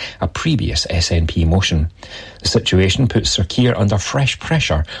backed a previous SNP motion. The situation puts Sir Keir under fresh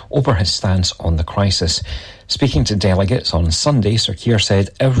pressure over his stance on the crisis. Speaking to delegates on Sunday, Sir Keir said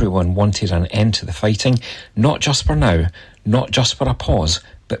everyone wanted an end to the fighting, not just for now, not just for a pause,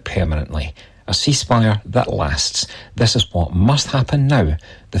 but permanently. A ceasefire that lasts. This is what must happen now.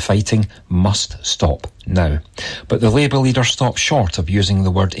 The fighting must stop now. But the Labour leader stopped short of using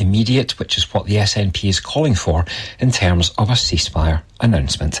the word immediate, which is what the SNP is calling for in terms of a ceasefire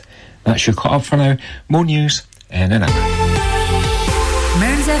announcement. That's your cut up for now. More news in an hour.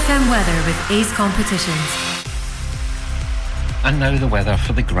 Mearns FM weather with Ace Competitions. And now the weather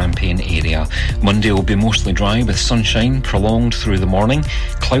for the Grampian area. Monday will be mostly dry with sunshine prolonged through the morning.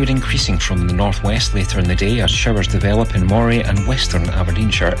 Cloud increasing from the northwest later in the day as showers develop in Moray and western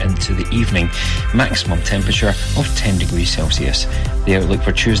Aberdeenshire into the evening. Maximum temperature of 10 degrees Celsius. The outlook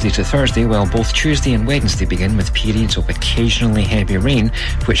for Tuesday to Thursday, well, both Tuesday and Wednesday begin with periods of occasionally heavy rain,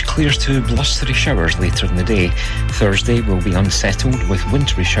 which clears to blustery showers later in the day. Thursday will be unsettled with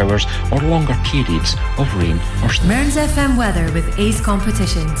wintry showers or longer periods of rain or snow. Mearns FM weather with Ace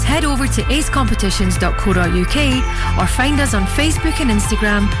Competitions. Head over to acecompetitions.co.uk or find us on Facebook and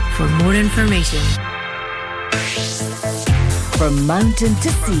Instagram for more information. From mountain to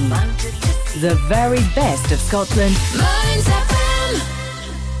sea, the very best of Scotland. Mearns FM.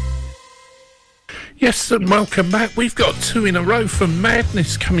 Yes, and welcome back. We've got 2 in a row for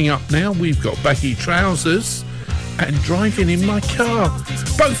Madness coming up now. We've got Baggy Trousers and Driving in My Car,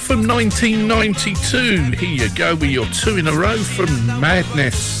 both from 1992. Here you go with your 2 in a row from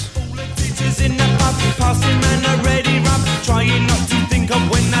Madness. Teachers in the pub, passing man a ready rub, trying not to think of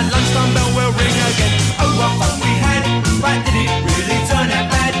when that lunchtime bell will ring again. Oh, what fun we had, but did it really turn out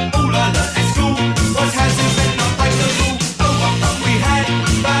bad? All I learnt at school was how to spend not break the rule. Oh, what fun we had,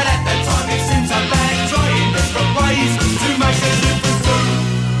 but at that time it seemed so bad, trying different ways to make a difference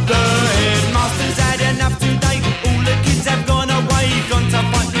too. The headmaster's had enough today. Have gone away, gone to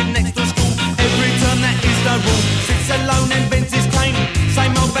fight with next to school. Every term that is the rule. Sits alone and bends his cane.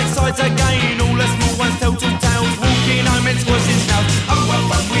 Same old backsides again. All the small ones tell two tales. Walking home and squashing snails. Oh, what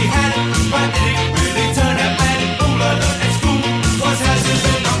fun we had, but did it really turn out bad? All I learnt at school was how to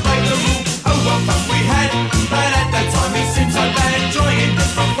bend not break the rule. Oh, what fun we had, but at that time it seemed so bad. Trying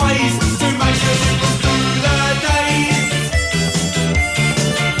different ways to make a difference through the days.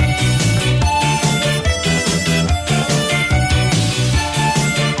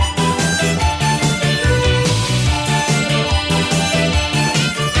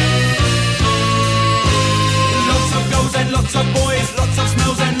 Lots of boys, lots of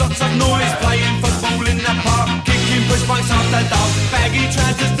smells and lots of noise. Playing football in the park, kicking push bikes after dark. Baggy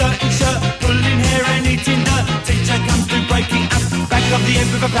trousers, dirty shirt, pulling hair and eating dirt. Teacher comes to break it up, back of the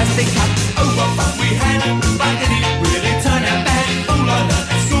end with a plastic cup. Oh, what fun we had, but did it really turn out bad? All I learnt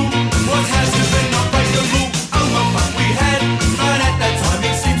at school was how to bend not break the rule. Oh, what fun we had, but at that time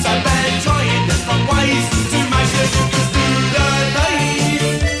it seemed so bad. Trying different ways to make a difference through the days.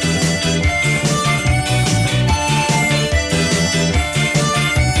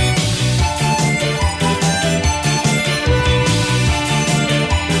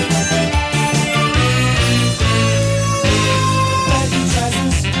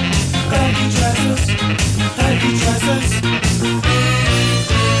 Baggy trousers,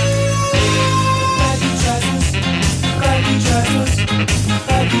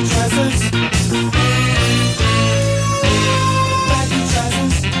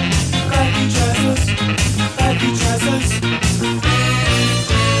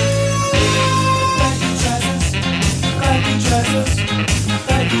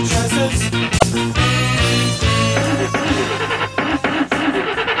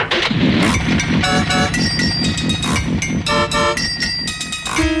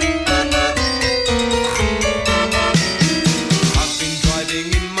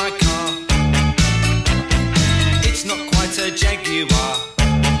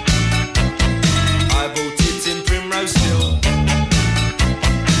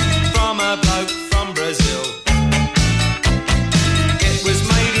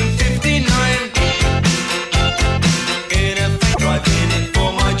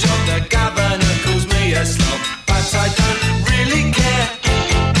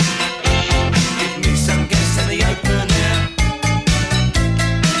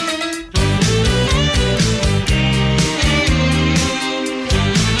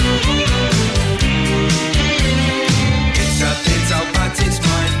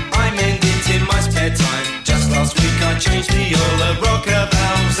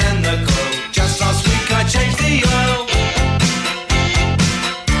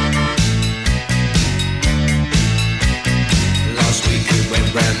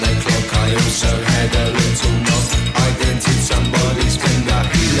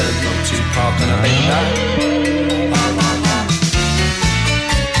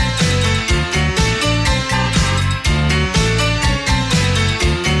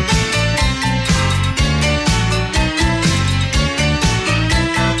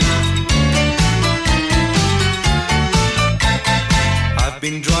 I've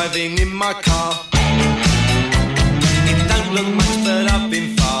been driving in my car. It don't look much, but I've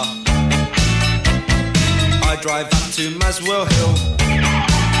been far. I drive up to Maswell Hill.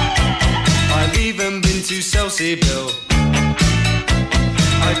 I've even been to Selseybill.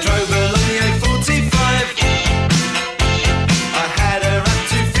 I drove along the A45. I had her up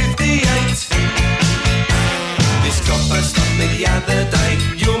to 58. This copper stopped me the other day.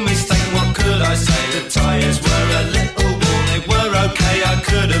 Your mistake, what could I say? The tyres were a little worn. They were okay, I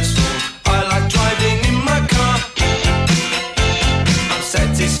could have sworn. I like driving in my car. I'm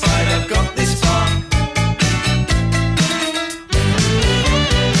satisfied I've got this far.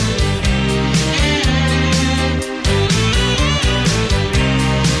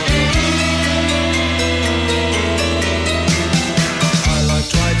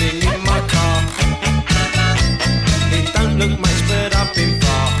 Look much, but I've been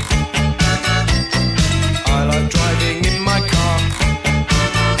far. I like driving in my car,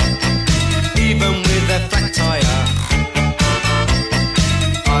 even with a flat tire.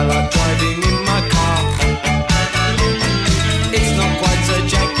 I like driving in my car. It's not quite a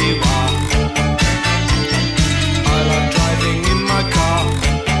Jaguar. I like driving in my car.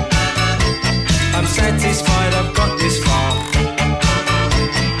 I'm satisfied I've got this far.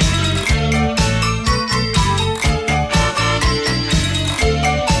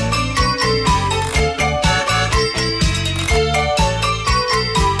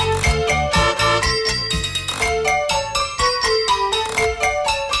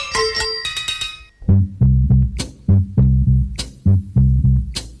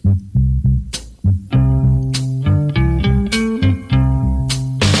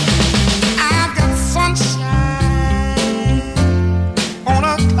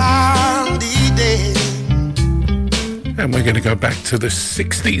 We're going to go back to the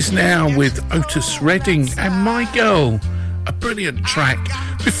 60s now with Otis Redding and My Girl, a brilliant track.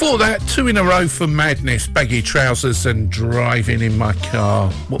 Before that, 2 in a row for Madness, Baggy Trousers and Driving in My Car.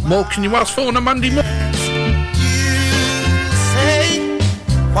 What more can you ask for on a Monday morning? Say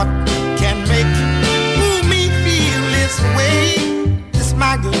what can make me feel this way. It's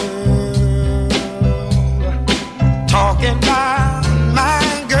my girl talking about my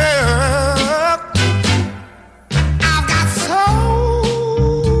girl. I've got so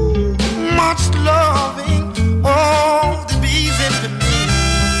much loving, oh, the bees into me.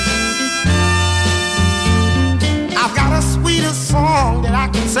 I've got a sweeter song that I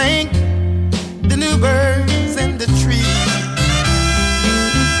can sing, the new birds in the tree.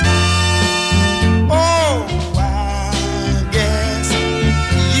 Oh, I guess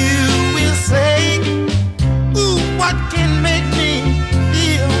you will say, ooh, what can make me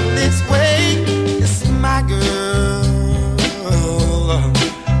feel this way? It's my girl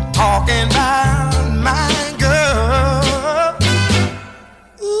talking about my girl.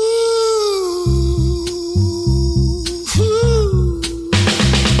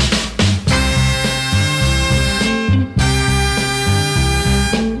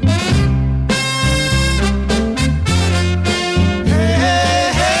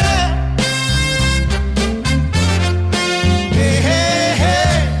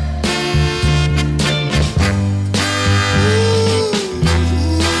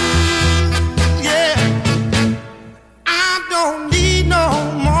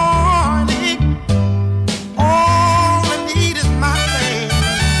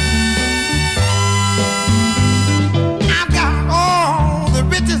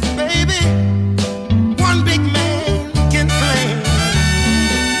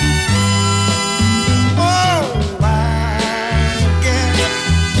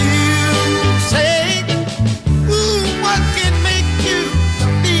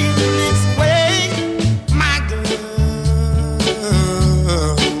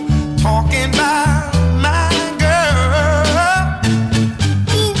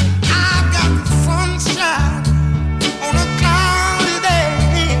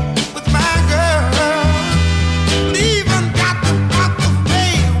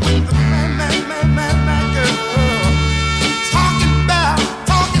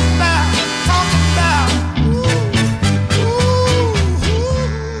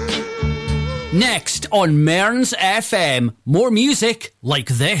 Next on Mearns FM, more music like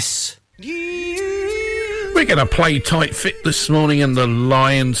this. We're going to play Tight Fit this morning and The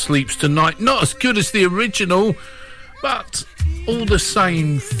Lion Sleeps Tonight. Not as good as the original, but all the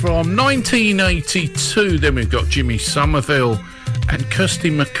same, from 1982. Then we've got Jimmy Somerville and Kirsty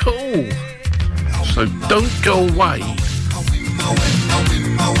MacColl. So don't go away.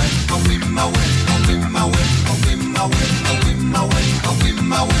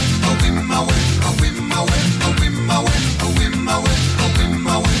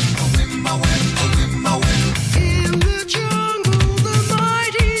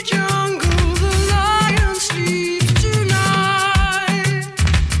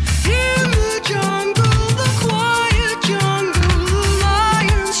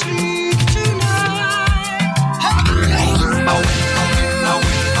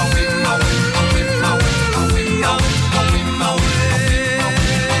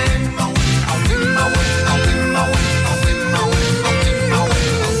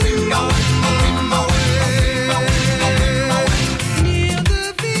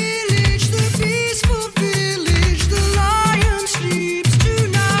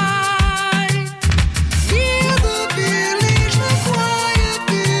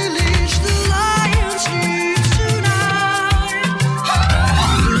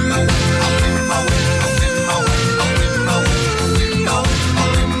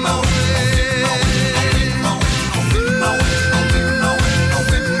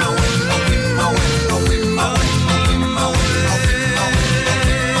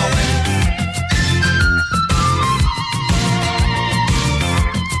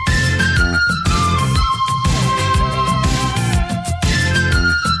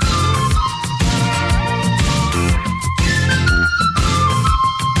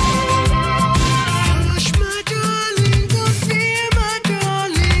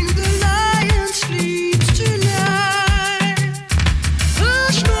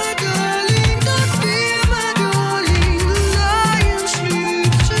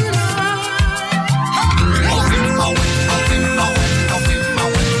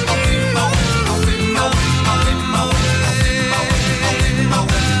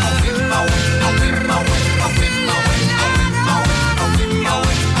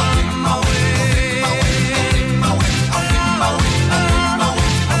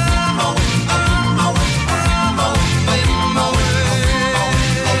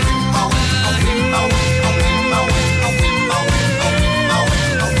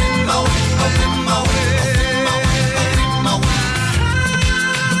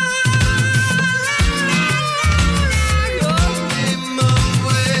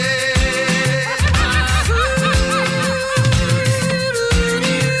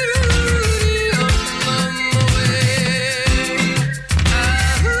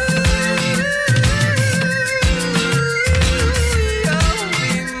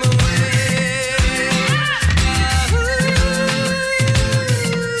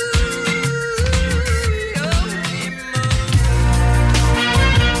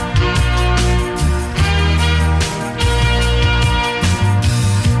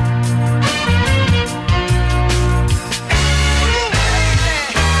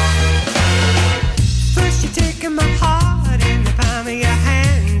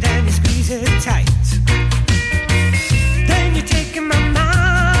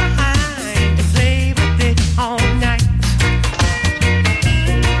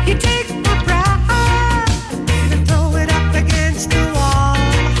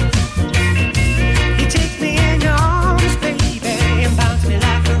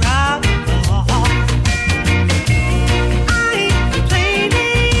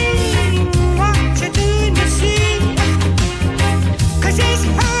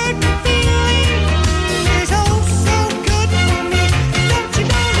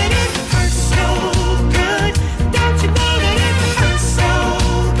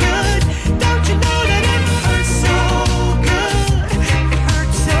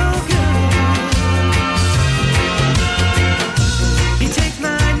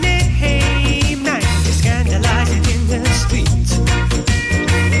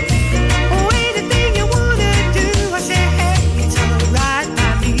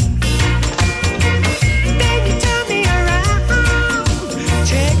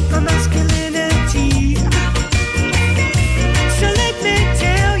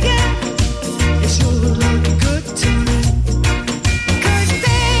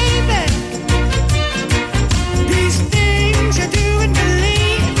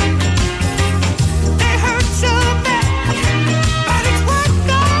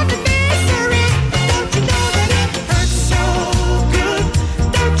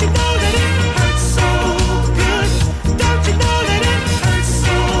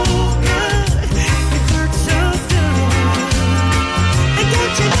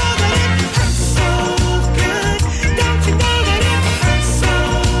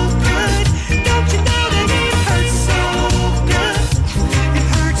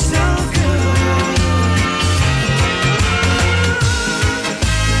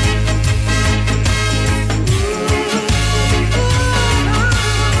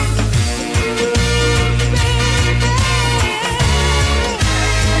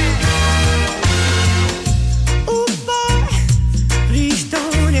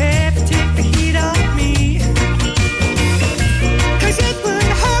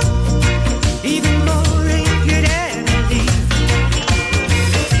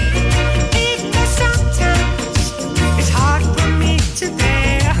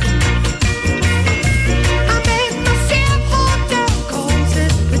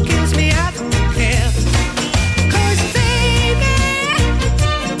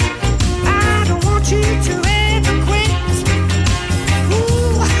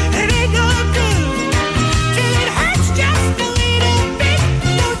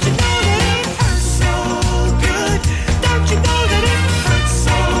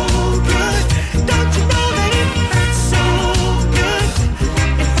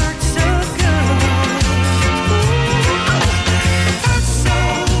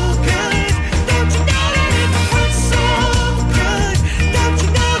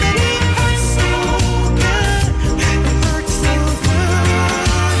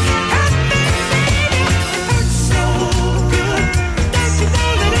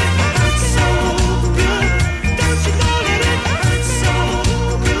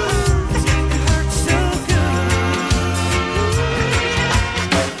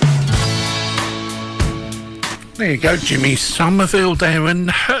 There you go, Jimmy Somerville there, and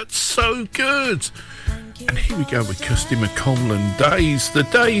Hurts So Good. And here we go with Kirsty MacColl and Days. The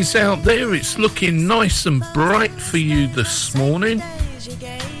day's out there, it's looking nice and bright for you this morning.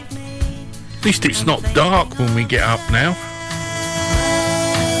 At least it's not dark when we get up now.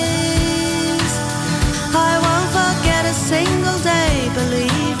 I won't forget a single day,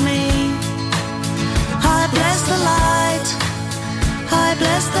 believe me. I bless the light, I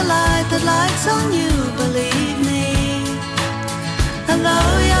bless the light that lights on you, believe me. And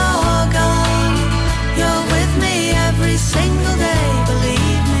though you're gone, you're with me every single day,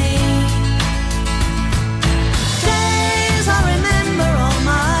 believe me. Days I remember all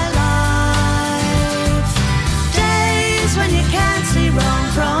my life, days when you can't see wrong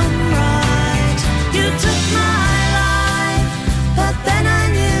from right. You took my life, but then I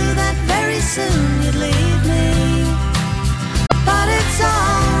knew that very soon you'd leave me. But it's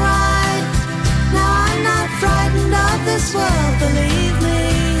alright, now I'm not frightened of this world, believe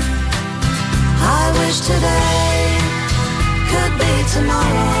me. I wish today could be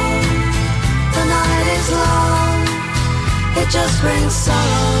tomorrow. The night is long, it just brings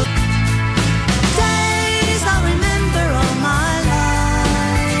sorrow. Days I remember all my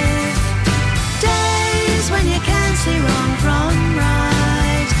life, days when you can't see wrong from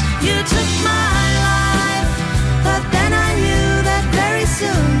right. You took my life, but then I knew that very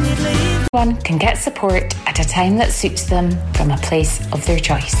soon you'd leave. Everyone can get support at a time that suits them from a place of their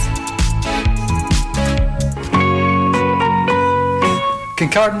choice.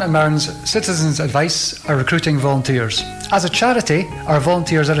 Kincardine and Mearns Citizens Advice are recruiting volunteers. As a charity, our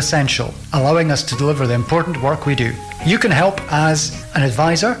volunteers are essential, allowing us to deliver the important work we do. You can help as an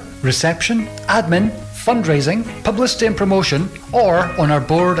advisor, reception, admin, fundraising, publicity and promotion, or on our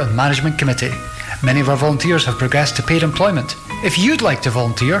board and management committee. Many of our volunteers have progressed to paid employment. If you'd like to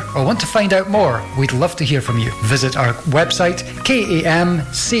volunteer or want to find out more, we'd love to hear from you. Visit our website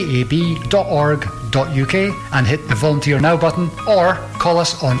kamcab.org.uk and hit the Volunteer Now button, or call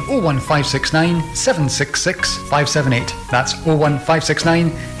us on 01569 766 578. That's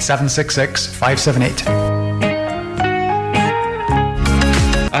 01569 766 578.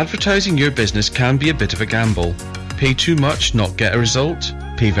 Advertising your business can be a bit of a gamble. Pay too much, not get a result.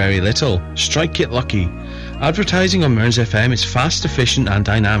 Pay very little, strike it lucky. Advertising on Mearns FM is fast, efficient and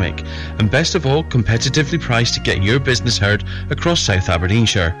dynamic, and best of all, competitively priced to get your business heard across South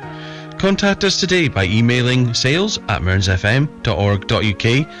Aberdeenshire. Contact us today by emailing sales@mearnsfm.org.uk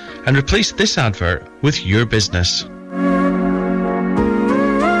and replace this advert with your business.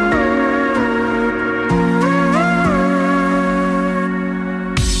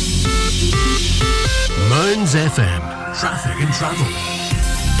 Mearns FM, traffic and travel.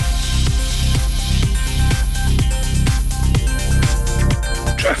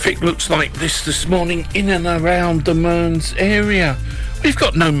 Traffic looks like this morning in and around the Mearns area. We've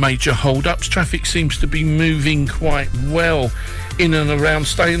got no major hold-ups. Traffic seems to be moving quite well in and around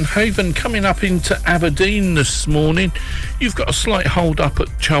Stainhaven. Coming up into Aberdeen this morning, you've got a slight hold-up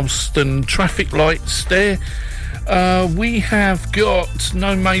at Charleston traffic lights there. We have got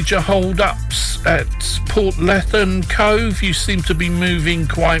no major hold-ups at Port Lethen Cove. You seem to be moving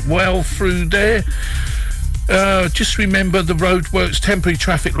quite well through there. Just remember the roadworks, temporary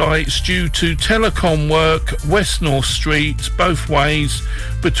traffic lights due to telecom work, West North Street, both ways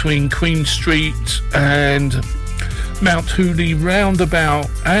between Queen Street and Mount Hooley roundabout,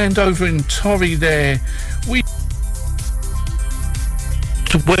 and over in Torry there,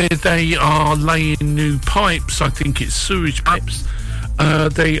 where they are laying new pipes, I think it's sewage pipes.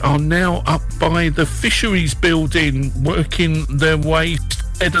 They are now up by the fisheries building, working their way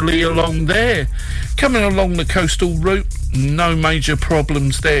steadily along there. Coming along the coastal route, no major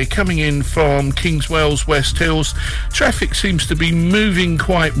problems there. Coming in from Kingswells, West Hills, traffic seems to be moving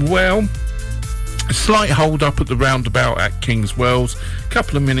quite well. A slight hold up at the roundabout at Kingswells,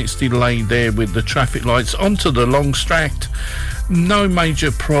 couple of minutes delay there with the traffic lights. Onto the Longstract, no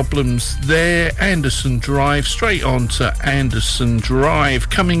major problems there. Anderson Drive, straight on to Anderson Drive.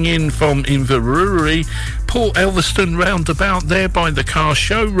 Coming in from Inverurie, Port Elveston roundabout there by the car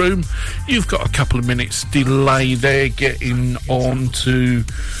showroom, you've got a couple of minutes delay there getting on to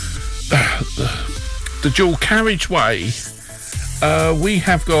the dual carriageway. We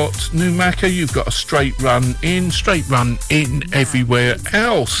have got Newmarket, you've got a straight run in everywhere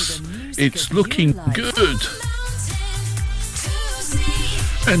else. It's looking good.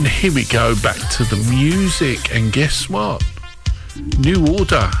 And here we go, back to the music, and guess what? New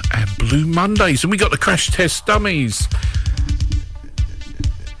Order and Blue Mondays, and we got the Crash Test Dummies.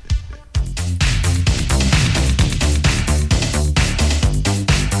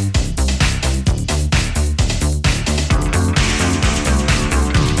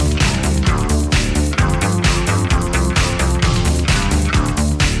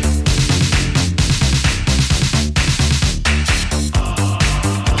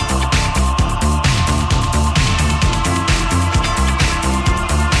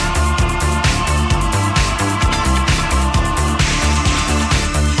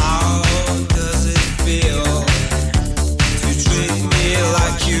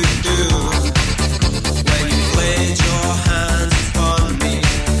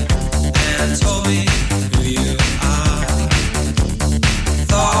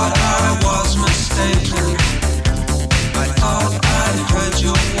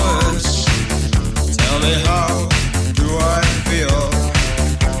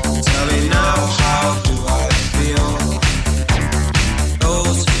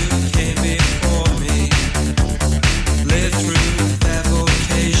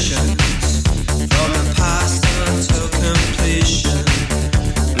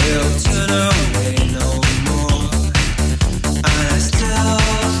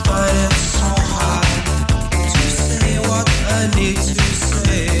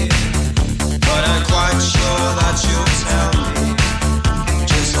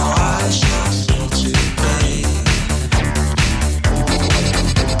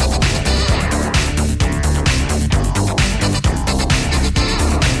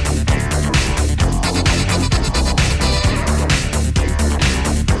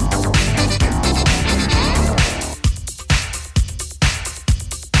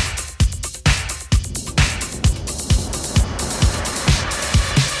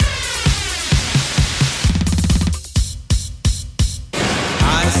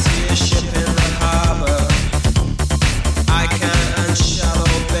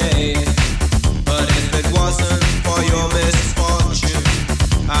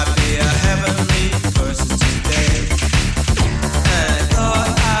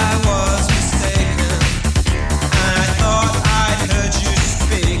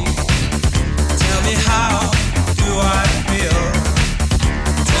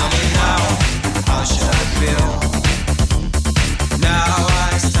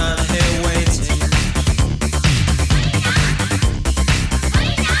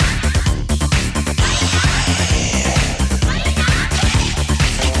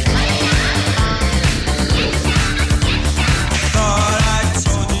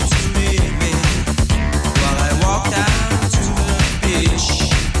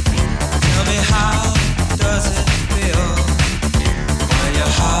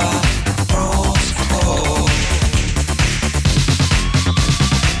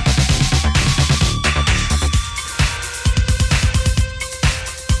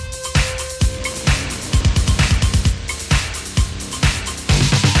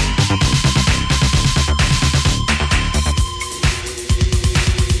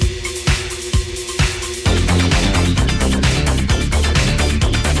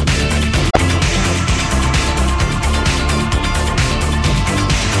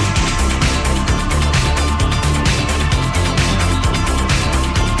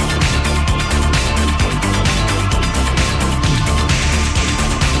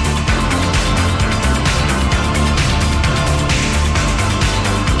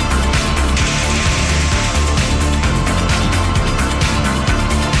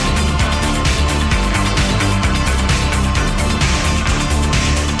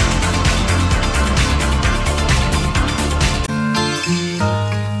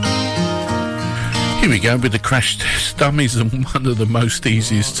 go with the Crash Test Dummies, and one of the most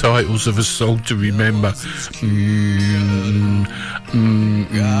easiest titles of a song to remember.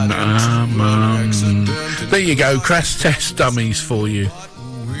 There you go, Crash Test Dummies for you.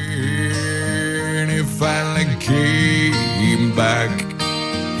 When he finally came back,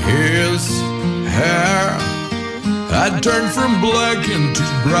 his hair had turned from black into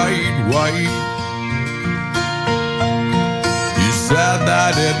bright white. He said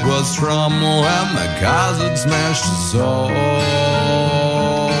that it was from when the cars had smashed so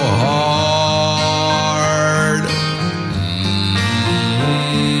hard.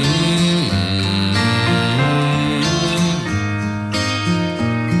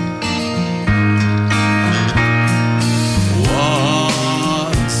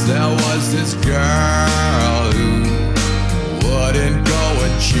 Once there was this girl who wouldn't go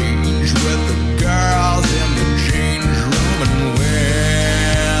and change with the girls in the change room, and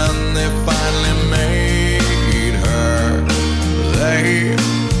when they finally made her, they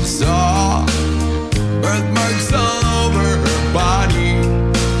saw birthmarks all over her body.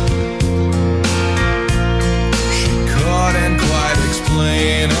 She couldn't quite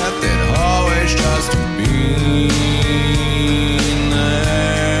explain it, they'd always just been there.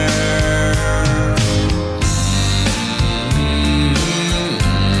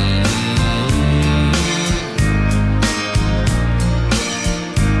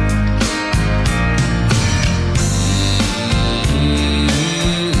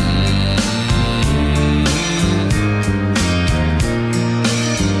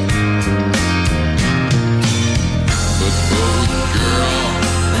 But both girl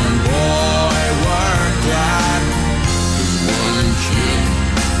and boy were glad, 'cause one kid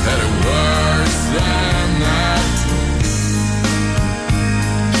had it worse than that.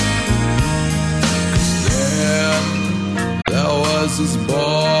 'Cause then there was this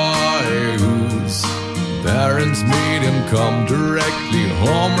boy whose parents made him come directly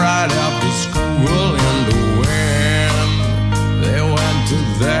home right after school, and when they went to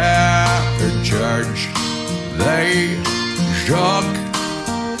their church, they shook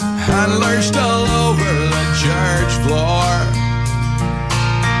and lurched all over the church floor.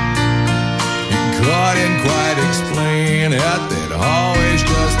 He couldn't quite explain it, they'd always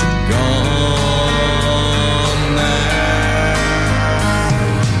just gone there.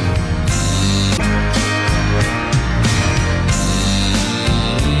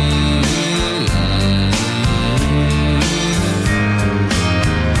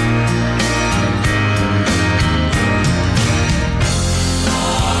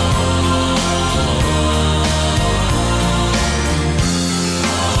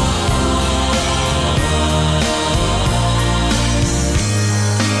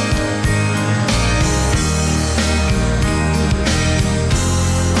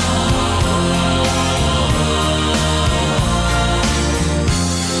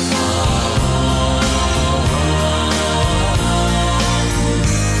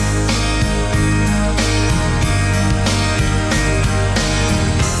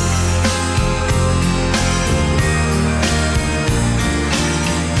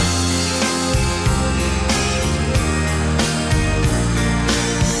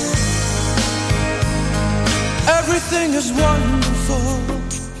 Everything is wonderful.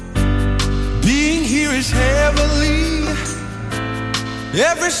 Being here is heavenly.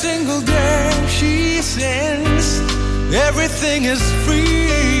 Every single day she sings. Everything is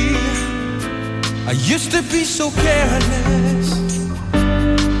free. I used to be so careless,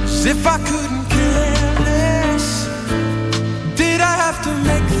 as if I couldn't care less. Did I have to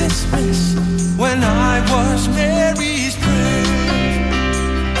make this mess when I was Mary's prayer?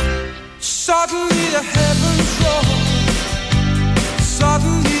 Suddenly the heavens roared.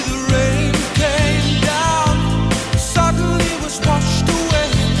 Suddenly the rain came down. Suddenly was washed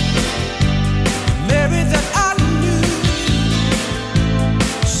away Mary that I knew.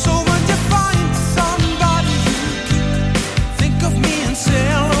 So when you find somebody you can think of me and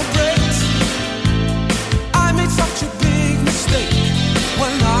celebrate. I made such a big mistake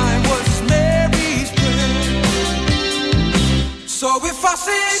when I was Mary's prayer. So if I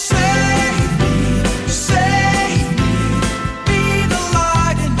say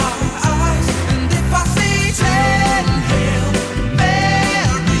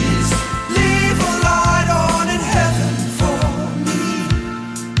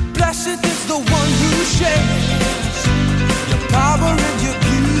your power and your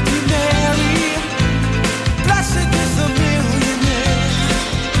beauty, Mary. Blessed is the millionaire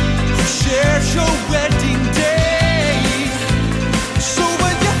who shares your wedding day. So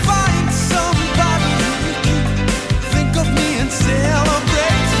when you find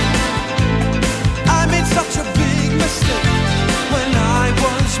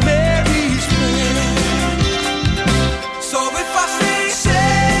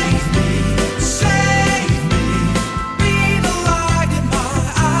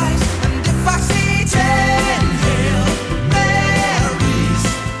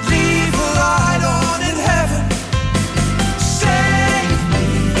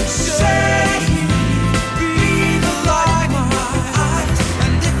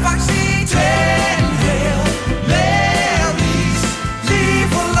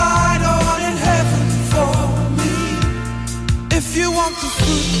want the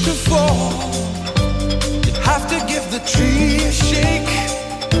fruit to fall, you have to give the tree a shake.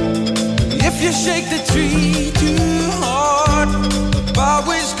 If you shake the tree too hard, the bough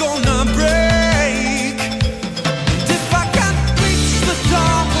is gonna break. And if I can't reach the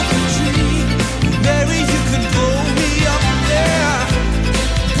top of the tree, Mary, you can pull me up there.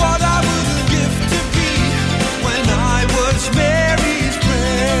 What I wouldn't give to be when I was Mary's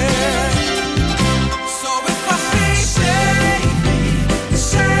prayer. So if I say,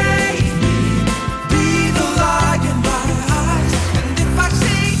 save me, be the light in my eyes. And if I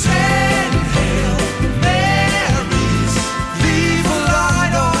say, ten Hail Marys, leave a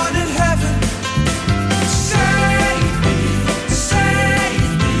light on in heaven. Save me,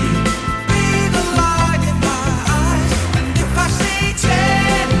 be the light in my eyes. And if I say,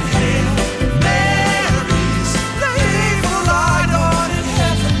 ten Hail Marys, leave a light on in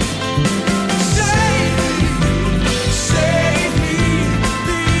heaven. Save me,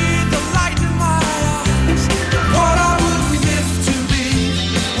 be the light in my eyes. What I wouldn't give to be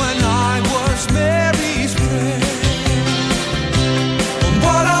when I was Mary's prayer.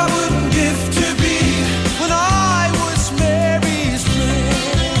 What I wouldn't give to be when I was Mary's prayer.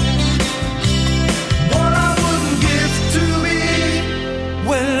 What I wouldn't give to be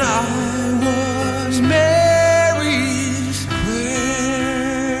when I was Mary's prayer.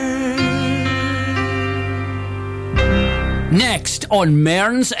 Next on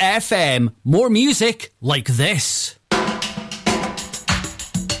Mearns FM, more music like this.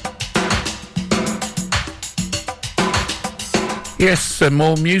 Yes, and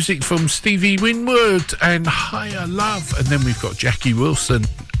more music from Stevie Winwood and Higher Love. And then we've got Jackie Wilson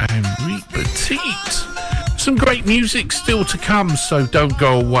and Reet Petite. Some great music still to come, so don't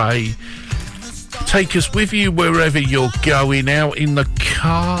go away. Take us with you wherever you're going, out in the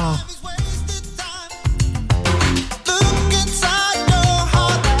car. Look inside your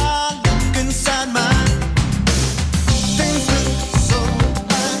heart, I look inside mine. Things look so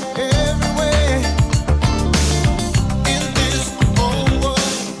bad everywhere. In this whole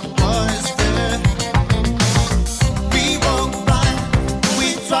world, what is fair? We walk blind, we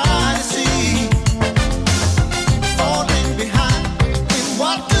try to see, falling behind in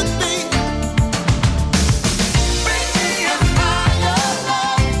what could be. Bring me a higher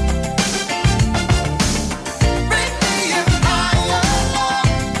love.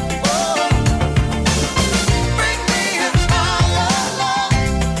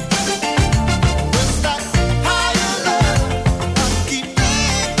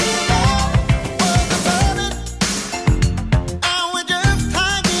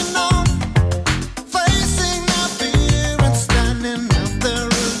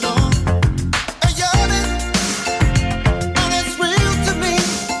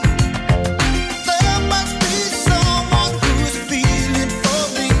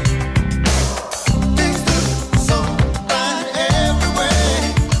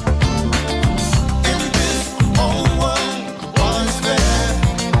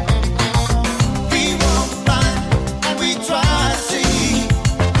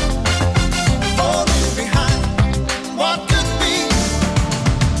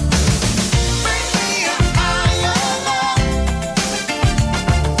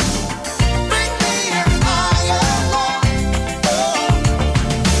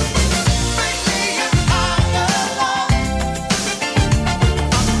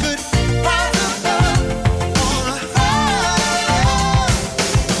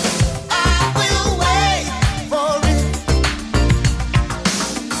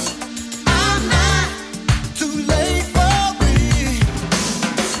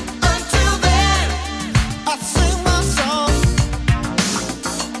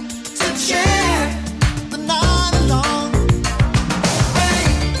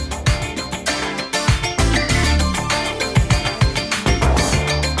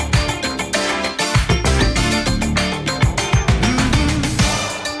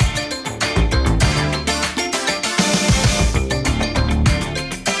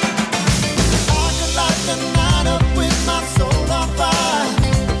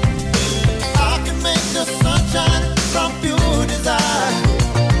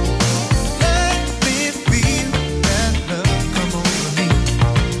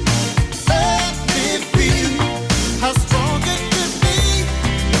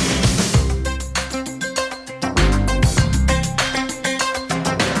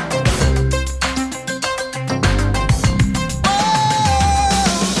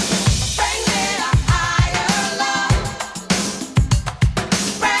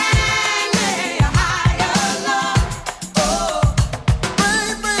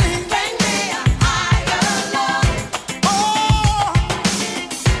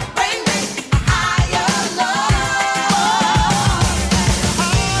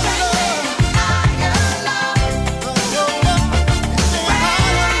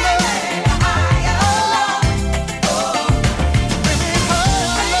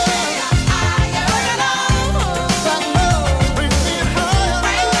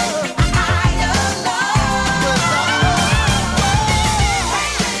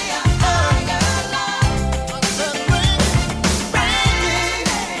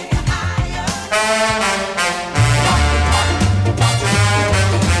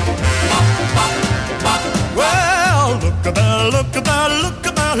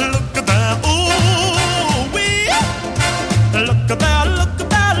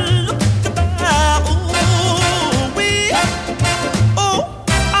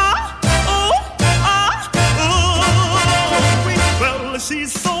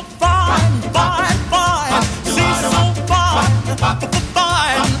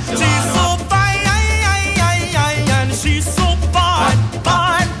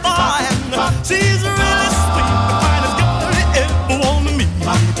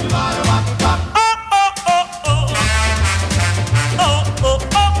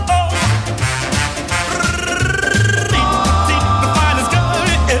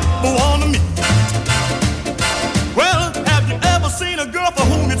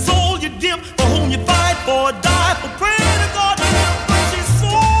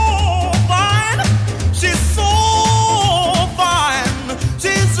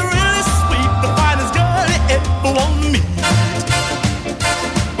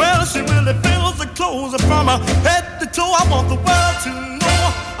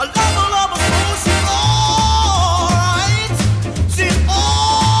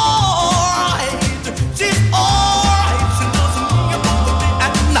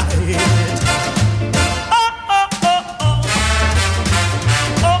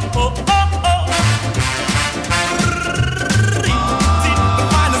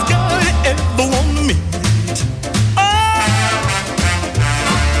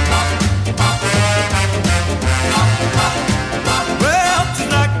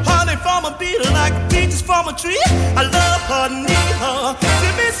 poetry. I love her, need her. To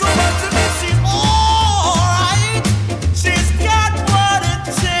me so much, to me she's alright. She's got what it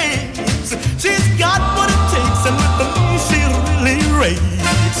takes. She's got what it takes, and with me she really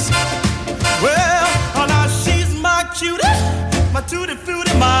rates. Well, now she's my cutie, my tutti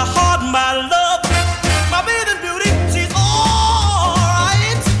frutti, my heart, my love, my bathing beauty. She's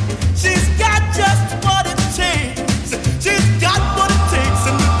alright. She's got just what it takes. She's got what it takes,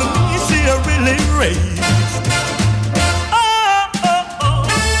 and with me she really rates.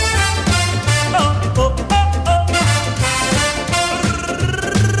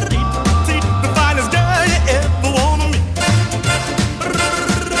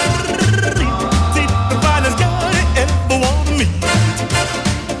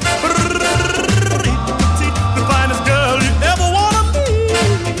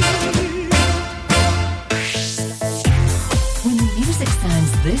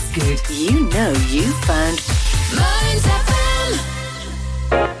 Good, you know you found Mearns FM.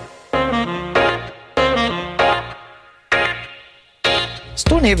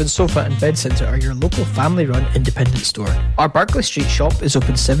 Stonehaven Sofa and Bed Centre are your local family-run independent store. Our Berkeley Street shop is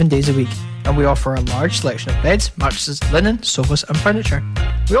open 7 days a week, and we offer a large selection of beds, mattresses, linen, sofas and furniture.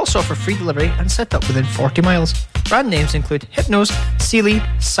 We also offer free delivery and set up within 40 miles. Brand names include Hypnose, Sealy,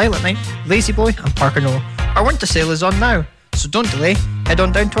 Silent Night, Lazy Boy and Parker Knoll. Our winter sale is on now, so don't delay. Head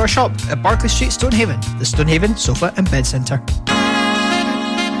on down to our shop at Berkeley Street, Stonehaven, the Stonehaven Sofa and Bed Centre.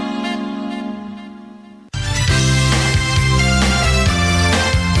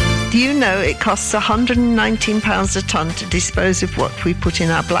 Do you know it costs £119 a tonne to dispose of what we put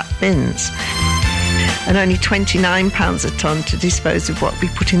in our black bins? And only £29 a tonne to dispose of what we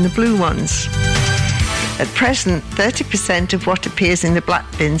put in the blue ones. At present, 30% of what appears in the black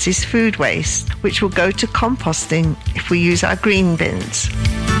bins is food waste, which will go to composting if we use our green bins.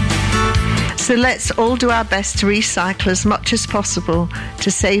 So let's all do our best to recycle as much as possible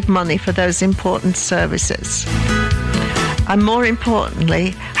to save money for those important services. And more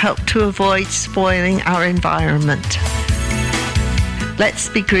importantly, help to avoid spoiling our environment. Let's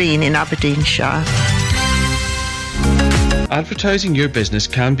be green in Aberdeenshire. Advertising your business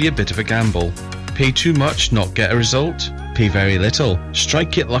can be a bit of a gamble. Pay too much, not get a result. Pay very little,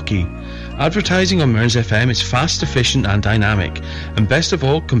 strike it lucky. Advertising on Mearns FM is fast, efficient and dynamic, and best of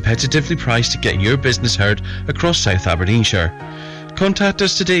all, competitively priced to get your business heard across South Aberdeenshire. Contact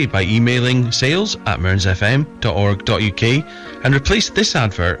us today by emailing sales@mearnsfm.org.uk and replace this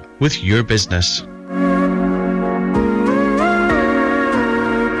advert with your business.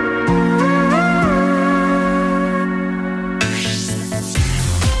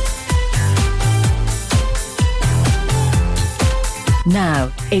 Now,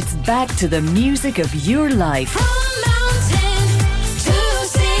 it's back to the music of your life. From mountain to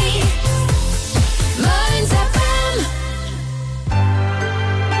sea, Mearns FM.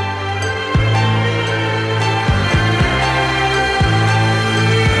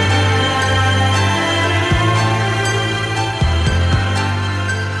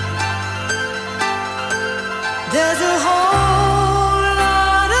 There's a whole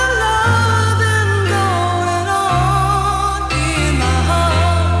lot of loving going on in my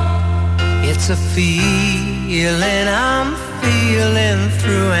heart. It's a feeling I'm feeling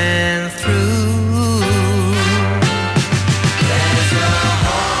through and through. There's a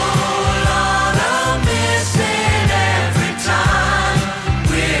whole lot of missing every time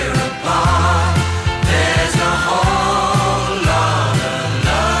we're apart. There's a whole lot of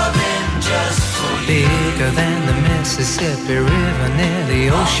loving just for you. Bigger than the Mississippi River near the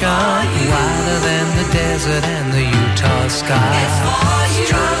ocean, wider than the desert and the Utah sky. It's for you.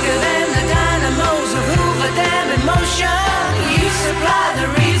 Stronger than the dynamos of Hoover Dam in motion. You supply the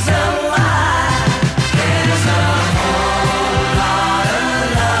reason why. There's a whole lot of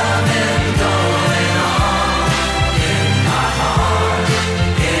loving going on in my heart.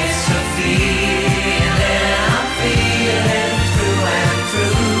 It's a feeling I'm feeling through and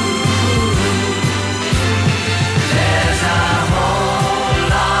through. There's a whole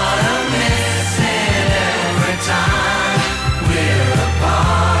lot of missing every time we're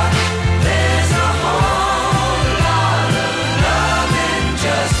apart. There's a whole lot of loving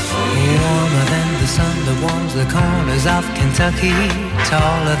just for you. Warmer than the sun that warms the corners of Kentucky,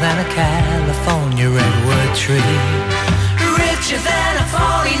 taller than a California redwood tree. Richer than a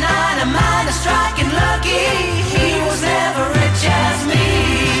 49er, mine is striking lucky. He was never rich as me.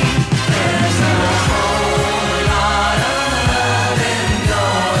 There's a whole lot of loving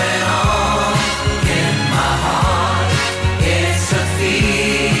going on in my heart. It's a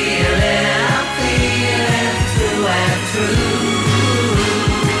feeling I'm feeling through and through.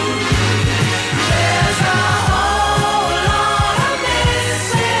 There's a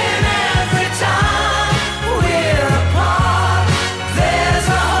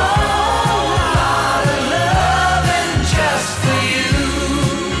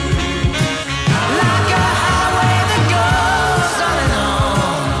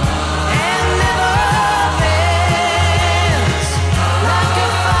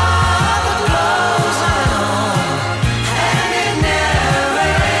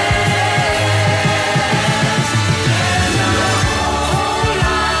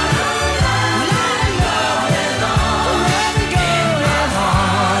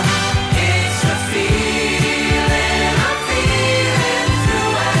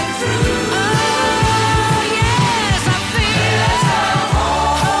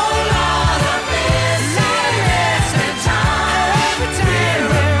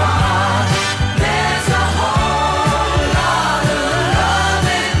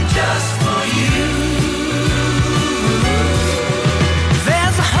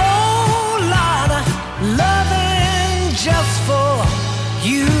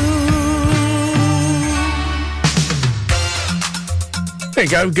There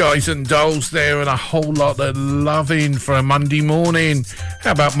you go, guys and dolls there, and a whole lot of loving for a Monday morning.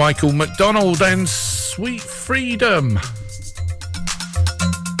 How about Michael McDonald and Sweet Freedom?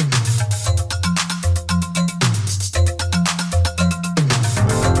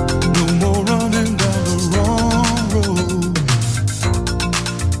 No more running down the wrong road,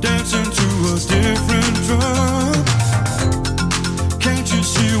 dancing to a different drum. Can't you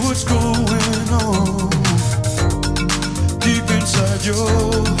see what's going on deep inside your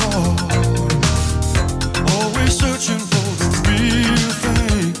heart? Always searching for the real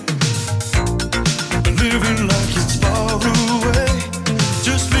thing, living like it's far away.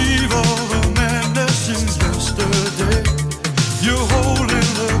 Just leave all the madness since yesterday. You're holding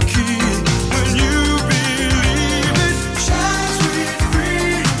the key when you believe it. Shine, sweet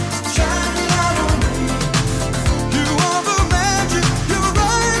freedom, shine a light on me. You are the magic, you're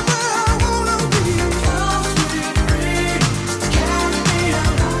right where I wanna be. Come, sweet freedom, carry me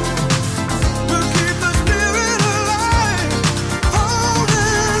along. We'll keep the spirit alive,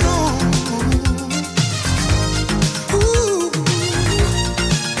 holding on. Ooh.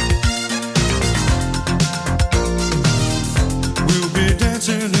 We'll be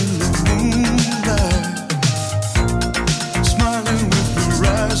dancing in the moonlight, smiling with the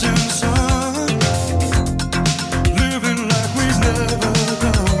rising sun, living like we've never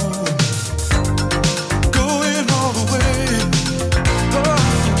done, going all the way,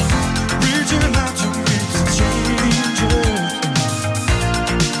 reaching out to make the changes,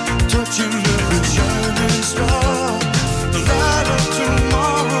 touching every shining star. The light of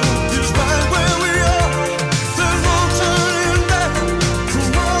tomorrow is right where we are. There's no turning back from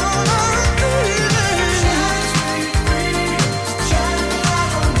all I'm feeling. Shine, sweet freedom, shine a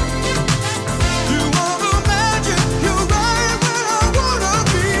light on me. You are the magic, you're right where I wanna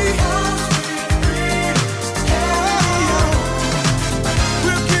be. Come, sweet freedom, carry on.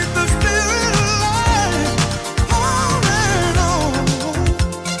 We'll keep the spirit alive, holding on.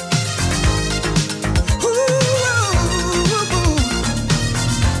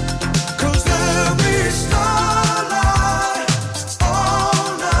 Cause there'll be starlight all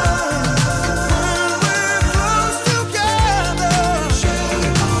night when we're close together. Share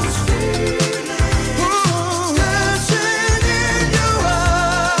those feelings, dancing in your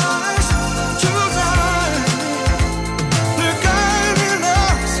eyes tonight. They're guiding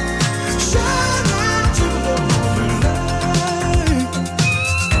us, shining to the morning light.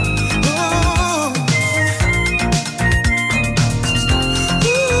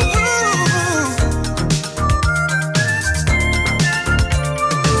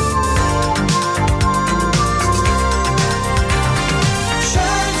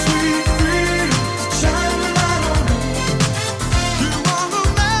 Shine, sweet freedom, shine a light on me. You are the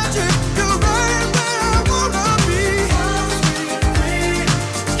magic, you're right where I wanna be. Sweet freedom,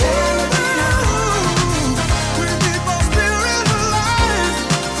 carry me on. We keep our spirit alive,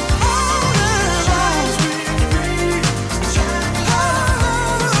 holding on. Sweet freedom, shine a light.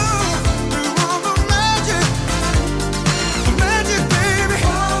 You are the magic, baby.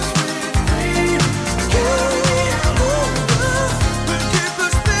 Sweet freedom, carry me on. We keep the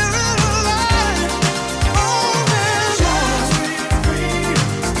spirit alive, holding on. Sweet freedom,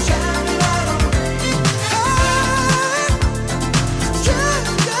 shine a light on me. Yeah,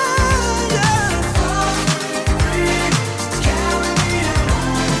 yeah, yeah. Sweet freedom, carry me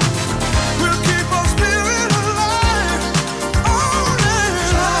along. We'll keep our spirit alive, holding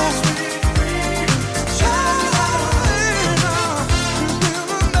on. Sweet freedom, shine a light on me.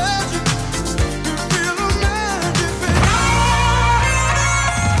 You feel the magic,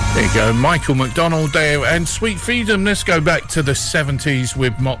 There you go, Michael McDonald there and Sweet Freedom. Let's go back to the 70s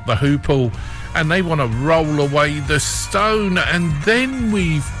with Mott the Hoople, and they want to roll away the stone. And then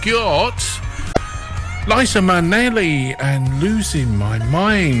we've got Liza Minnelli and Losing My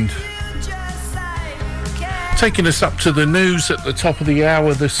Mind. Taking us up to the news at the top of the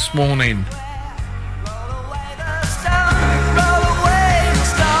hour this morning.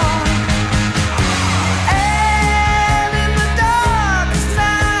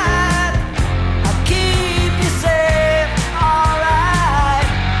 Keep you safe, alright.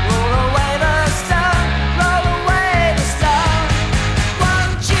 Roll away the stone, roll away the stone.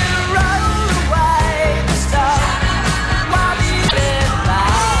 Won't you roll away the stone while we live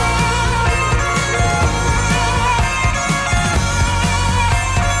life?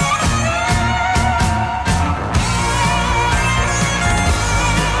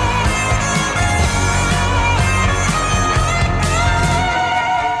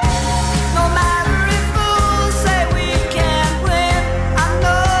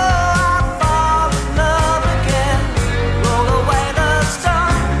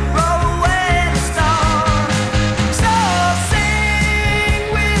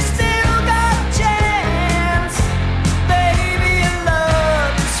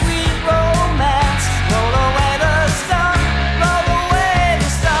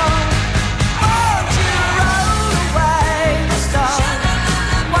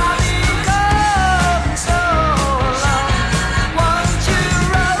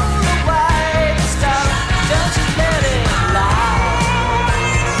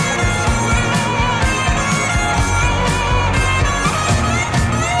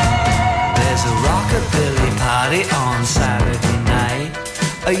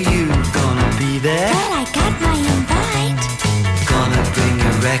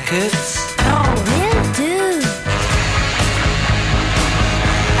 records? Oh, will do.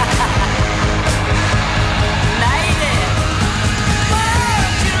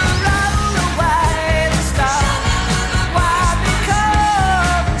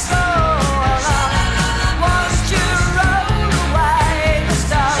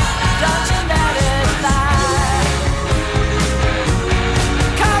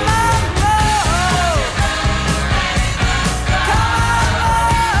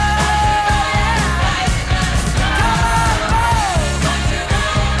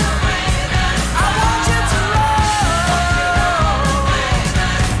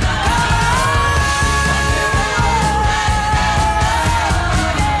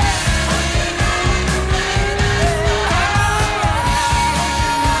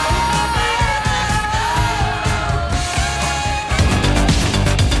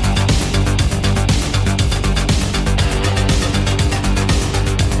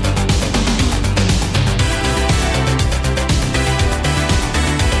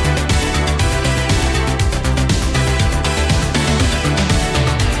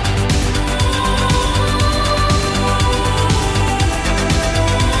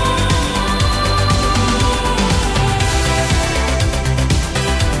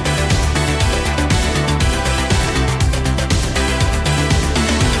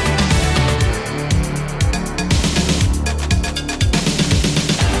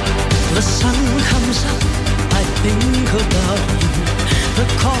 The sun comes up, I think about you. The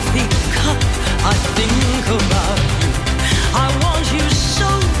coffee cup, I think about you. I want you so,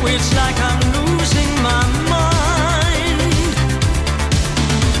 it's like I'm losing my mind.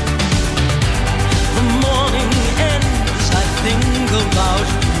 The morning ends, I think about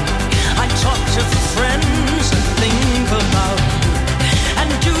you. I talk to friends and think about you. And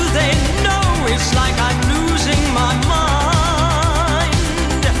do they know it's like I'm losing my mind?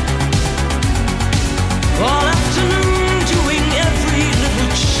 All afternoon doing every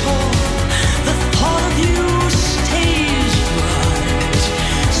little chore. The thought of you stays right.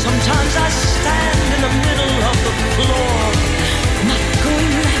 Sometimes I stand in the middle of the floor, not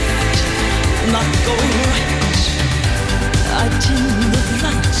going left, not going right. I dim the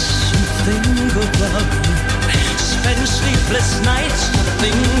lights and think about you. Spend sleepless nights to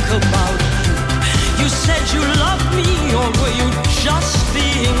think about you. You said you loved me, or were you just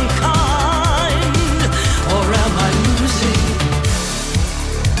being kind? Or am I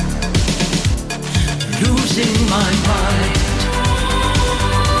losing my mind?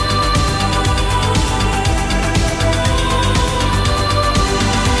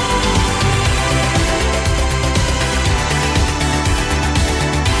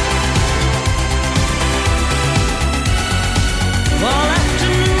 All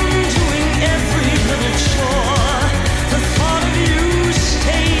afternoon doing every little chore. The thought of you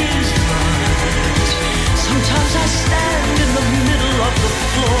stays right. Sometimes I stand in the middle of the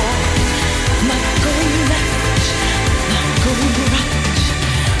floor, not going left, not going right.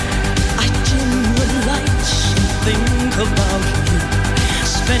 I dim the lights and think about you.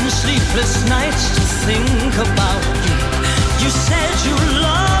 Spend sleepless nights to think about you. You said you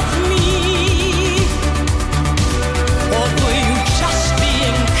loved me, or were you just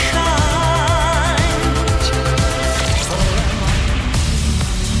being kind?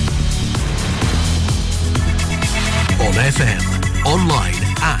 On FM, online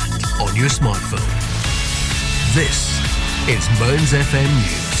and on your smartphone. This is Mearns FM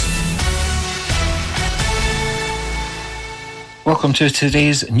News. Welcome to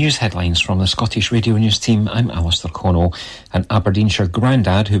today's news headlines from the Scottish Radio News team. I'm Alistair Connell. An Aberdeenshire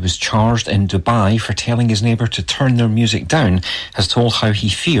grandad who was charged in Dubai for telling his neighbour to turn their music down has told how he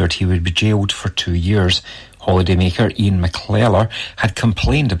feared he would be jailed for 2 years. Holidaymaker Ian McClellar had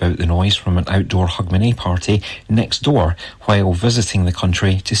complained about the noise from an outdoor Hogmanay party next door while visiting the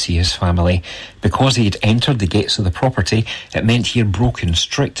country to see his family. Because he had entered the gates of the property, it meant he had broken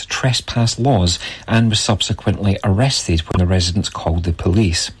strict trespass laws and was subsequently arrested when the residents called the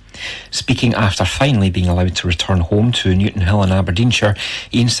police. Speaking after finally being allowed to return home to Newton Hill in Aberdeenshire,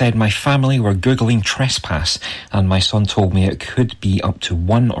 Ian said, "My family were Googling trespass and my son told me it could be up to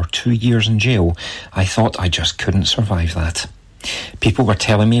 1 or 2 years in jail. I thought I just couldn't survive that." People were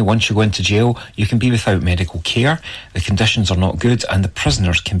telling me once you go into jail, you can be without medical care, the conditions are not good, and the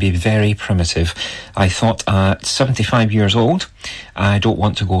prisoners can be very primitive. I thought at 75 years old, I don't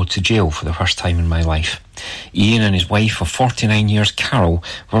want to go to jail for the first time in my life. Ian and his wife of 49 years, Carol,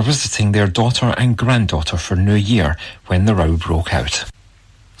 were visiting their daughter and granddaughter for New Year when the row broke out.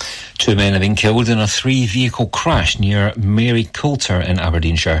 2 men have been killed in a 3-vehicle crash near Mary Coulter in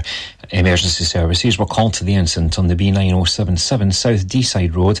Aberdeenshire. Emergency services were called to the incident on the B9077 South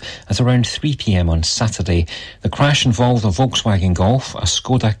Deeside Road at around 3 p.m. on Saturday. The crash involved a Volkswagen Golf, a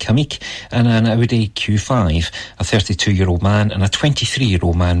Skoda Kamiq and an Audi Q5. A 32-year-old man and a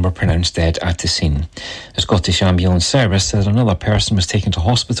 23-year-old man were pronounced dead at the scene. The Scottish Ambulance Service said another person was taken to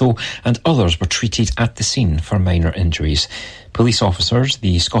hospital and others were treated at the scene for minor injuries. Police officers,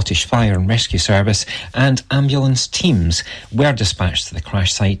 the Scottish Fire and Rescue Service and ambulance teams were dispatched to the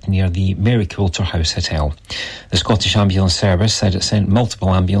crash site near the Mary Coulter House Hotel. The Scottish Ambulance Service said it sent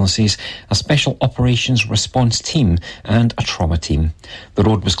multiple ambulances, a special operations response team and a trauma team. The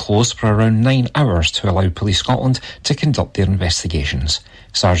road was closed for around 9 hours to allow Police Scotland to conduct their investigations.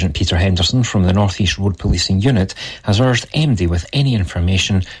 Sergeant Peter Henderson from the North East Road Policing Unit has urged MD with any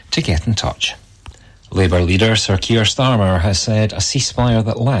information to get in touch. Labour leader Sir Keir Starmer has said a ceasefire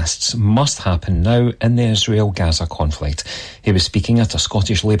that lasts must happen now in the Israel-Gaza conflict. He was speaking at a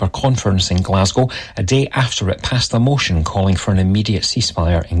Scottish Labour conference in Glasgow a day after it passed a motion calling for an immediate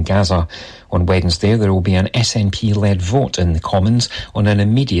ceasefire in Gaza. On Wednesday, there will be an SNP-led vote in the Commons on an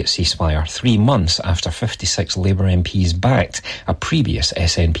immediate ceasefire, 3 months after 56 Labour MPs backed a previous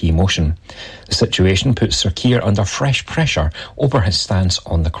SNP motion. The situation puts Sir Keir under fresh pressure over his stance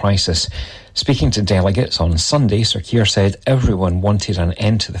on the crisis. Speaking to delegates on Sunday, Sir Keir said everyone wanted an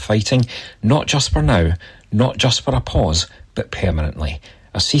end to the fighting, not just for now, not just for a pause, but permanently.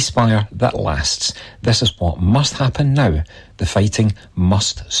 A ceasefire that lasts. This is what must happen now. The fighting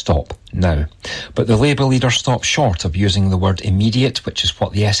must stop now. But the Labour leader stopped short of using the word immediate, which is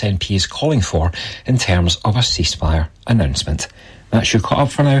what the SNP is calling for in terms of a ceasefire announcement. That's your cut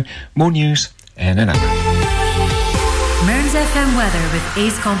up for now. More news in an hour. Mearns FM weather with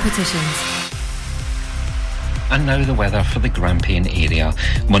Ace Competitions. And now the weather for the Grampian area.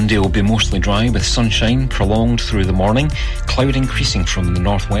 Monday will be mostly dry with sunshine prolonged through the morning. Cloud increasing from the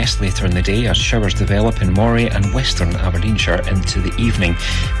northwest later in the day as showers develop in Moray and western Aberdeenshire into the evening.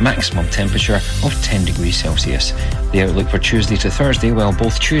 Maximum temperature of 10 degrees Celsius. The outlook for Tuesday to Thursday, well,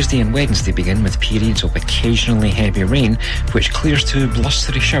 both Tuesday and Wednesday begin with periods of occasionally heavy rain, which clears to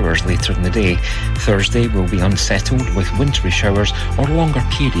blustery showers later in the day. Thursday will be unsettled with wintry showers or longer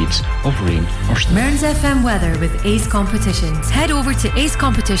periods of rain or snow. Mearns FM weather with Ace Competitions. Head over to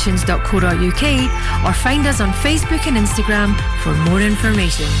acecompetitions.co.uk or find us on Facebook and Instagram for more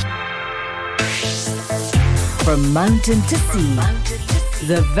information. From mountain to sea,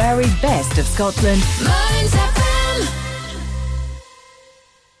 the very best of Scotland. Mearns FM.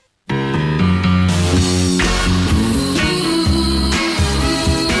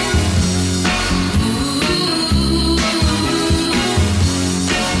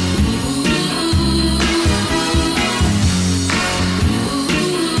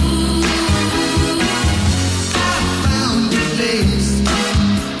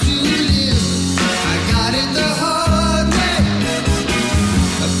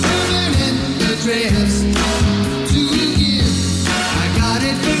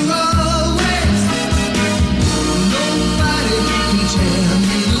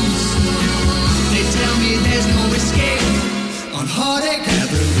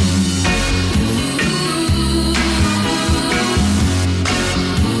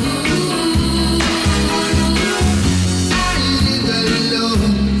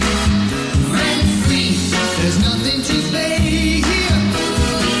 There's nothing to play here.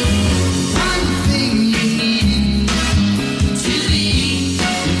 One thing you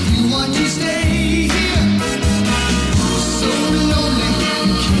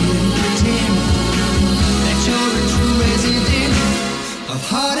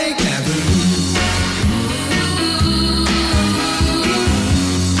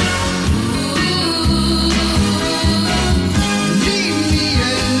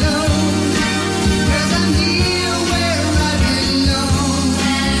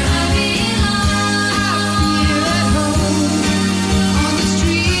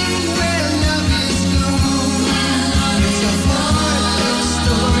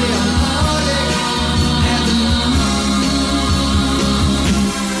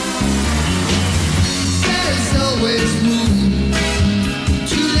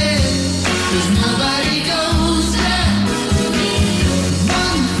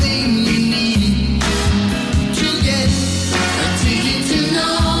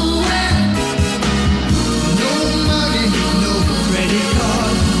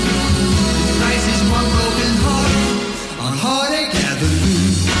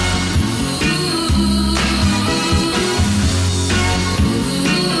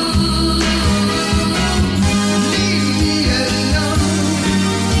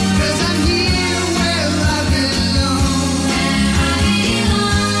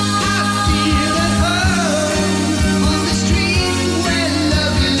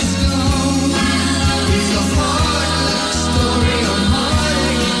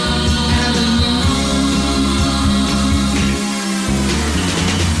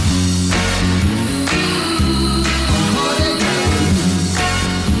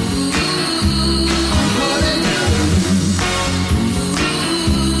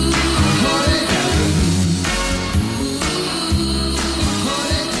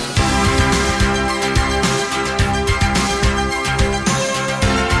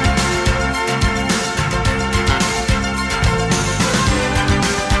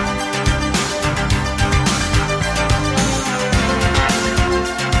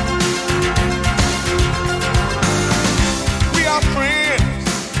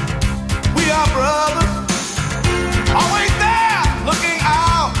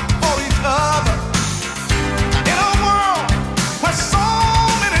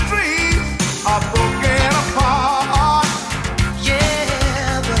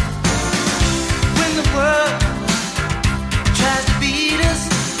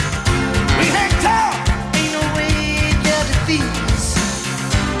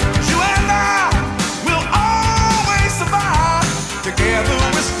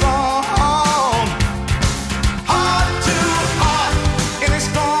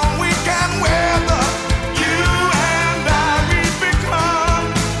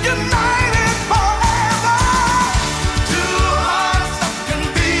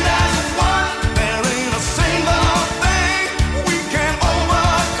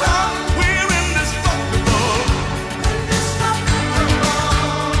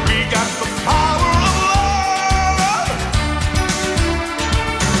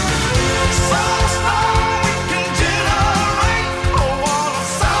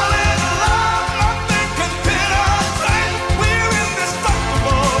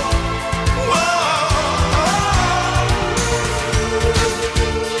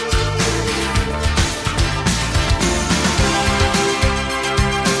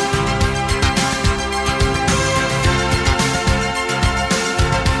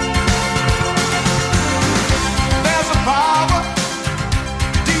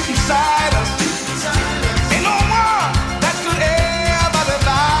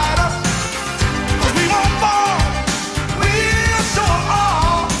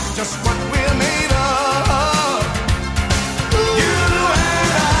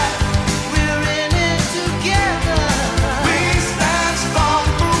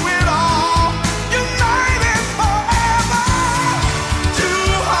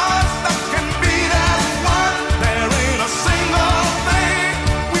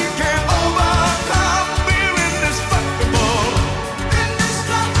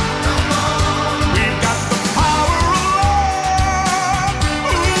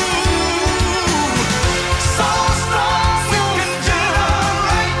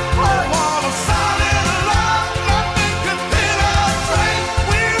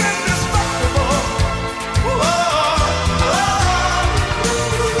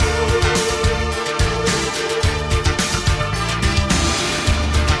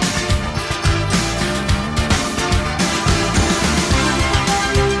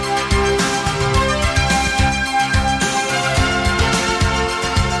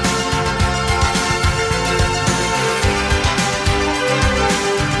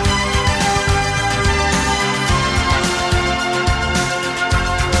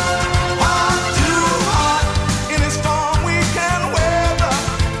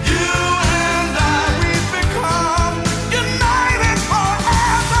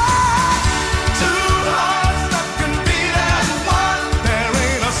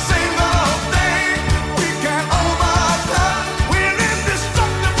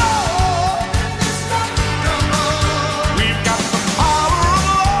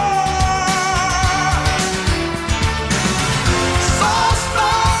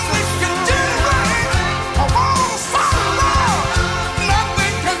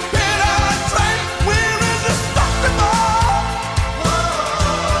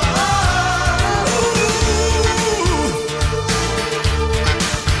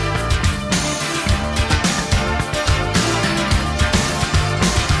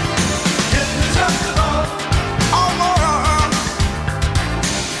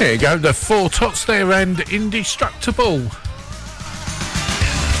There you go, the Four Tots there and Indestructible.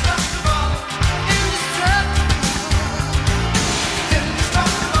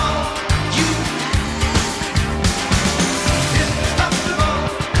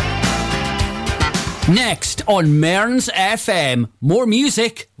 Next on Mearns FM, more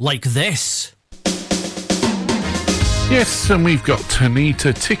music like this. Yes, and we've got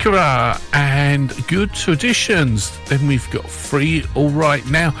Tanita Tikaram and Good Traditions. Then we've got Free All Right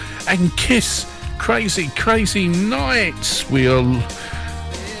Now and Kiss, Crazy Crazy Nights. We'll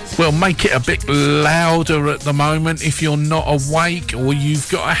make it a bit louder at the moment if you're not awake or you've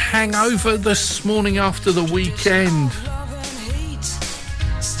got a hangover this morning after the weekend.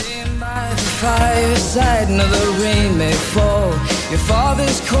 By the fireside, another rain may fall. Your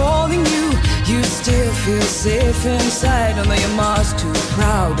father's calling you, you still feel safe inside. Although your mom's too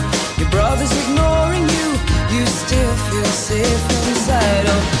proud, your brother's ignoring you, you still feel safe inside.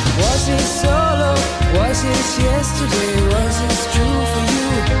 Oh, was it solo? Was it yesterday? Was it true for you?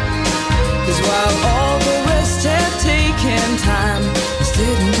 'Cause while all the rest have taken time, this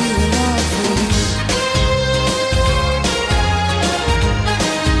didn't do a lot for you.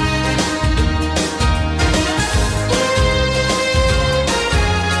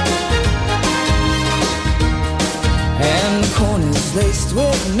 And corners laced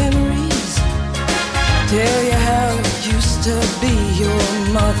with memories tell you how it used to be. Your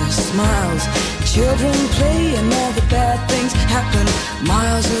mother smiles, children play, and all the bad things happen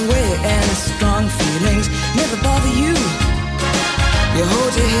miles away. And strong feelings never bother you. You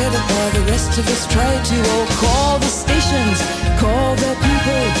hold your head up while the rest of us try to. Oh, call the stations, call the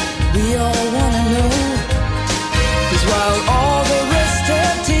people, we all wanna know. 'Cause while all the rest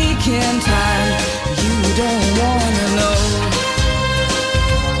are taking time, you don't wanna know.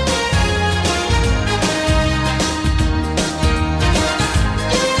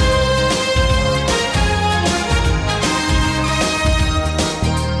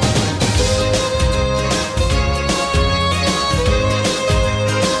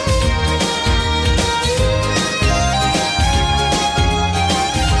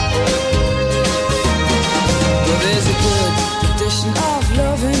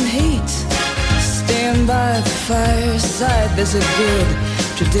 Fireside, there's a good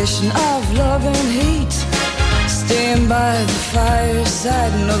tradition of love and hate. Staying by the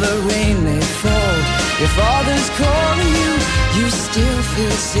fireside, know the rain may fall. Your father's calling you, you still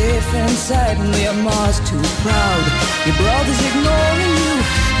feel safe inside. And your mom's too proud, your brother's ignoring you,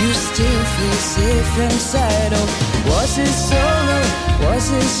 you still feel safe inside. Oh, was this sorrow, was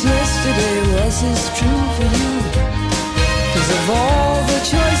this yesterday, was this true for you? 'Cause of all the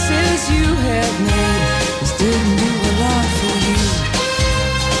choices you have made, this didn't do a lot for you.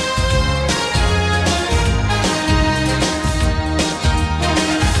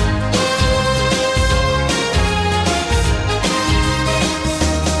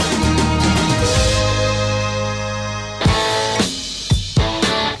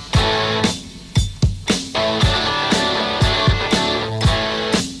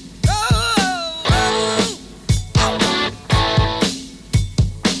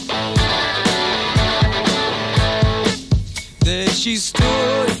 She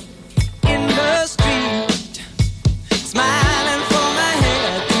stood in the street, smiling from her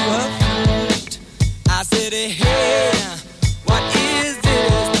head to her feet. I said, hey, what is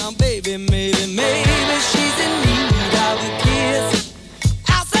this? Now, baby, maybe she's in need of a kiss.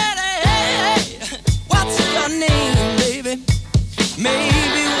 I said, hey, what's your name, baby?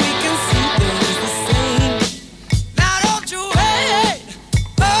 Maybe we can see things the same. Now, don't you wait,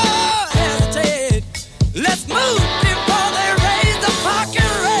 oh, hesitate. Let's move.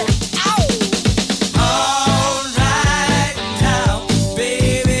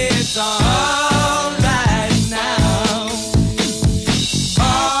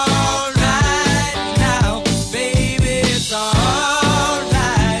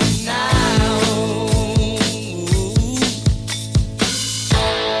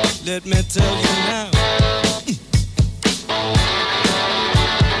 Let me tell you now.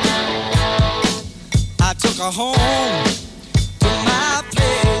 I took her home to my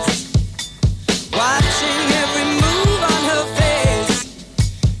place, watching every move on her face.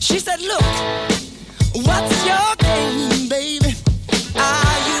 She said, look, what's your game, baby?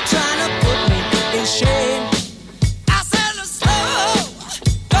 Are you trying to put me in shame? I said, slow,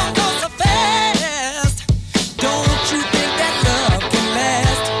 don't go so fast. Don't you think that love can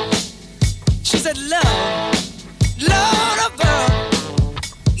last? She said, love, Lord above.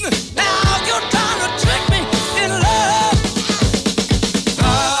 Now you're trying to trick me in love.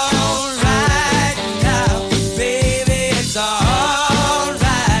 All right now, baby, it's all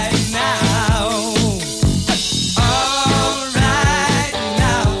right now.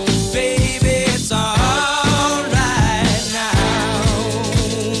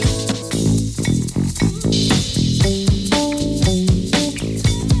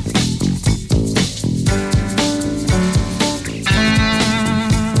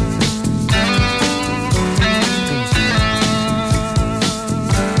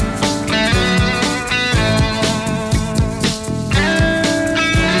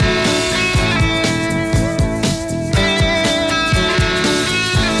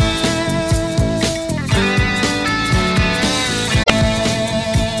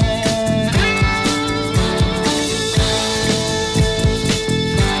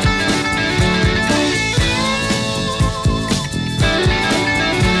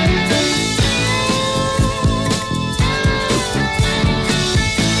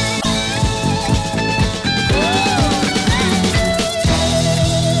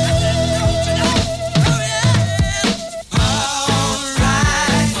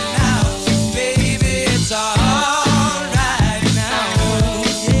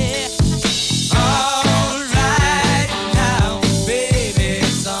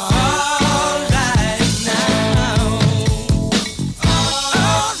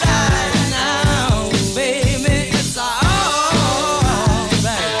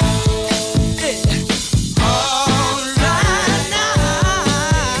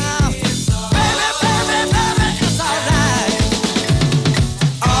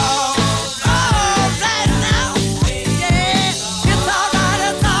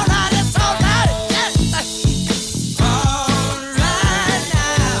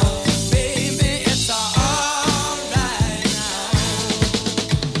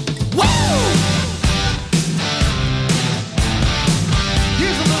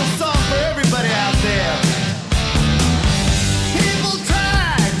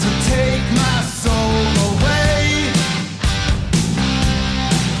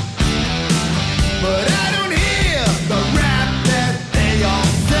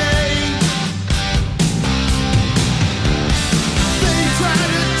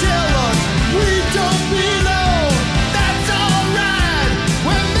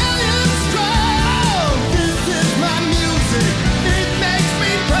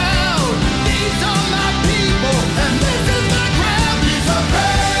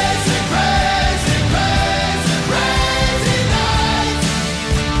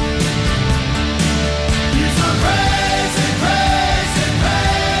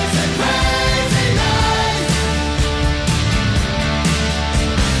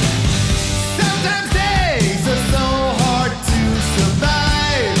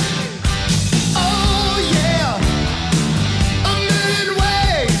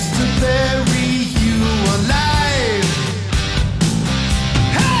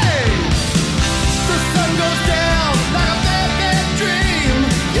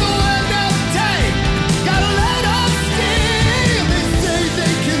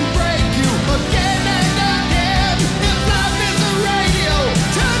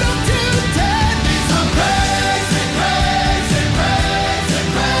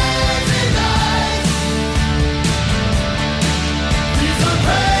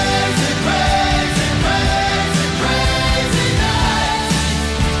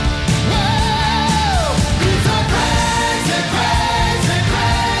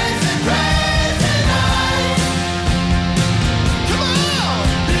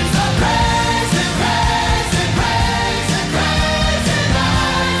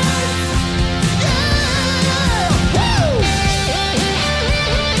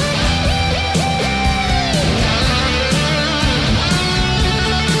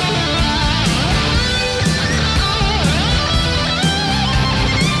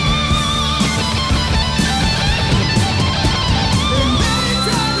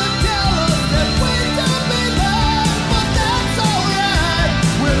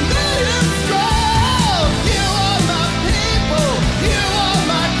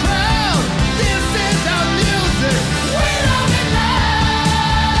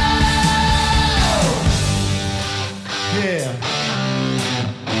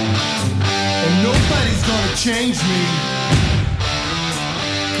 change me,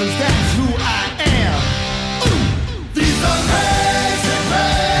 'cause that's who I am. Ooh. These are crazy,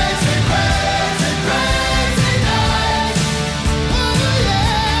 crazy, crazy, crazy nights. Oh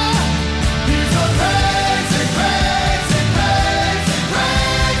yeah. These are crazy, crazy, crazy,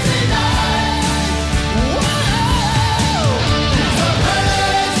 crazy nights. Whoa. These are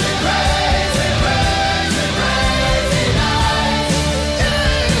crazy, crazy, crazy, crazy nights.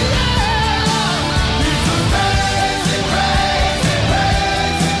 These are crazy, crazy,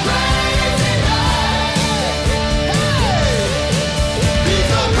 crazy, crazy nights.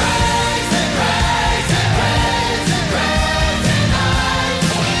 These are crazy, crazy, crazy, crazy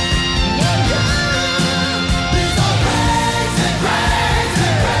nights. These are crazy, crazy,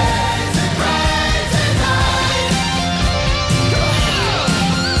 crazy, crazy nights.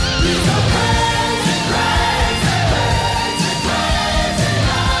 These are crazy, crazy, crazy,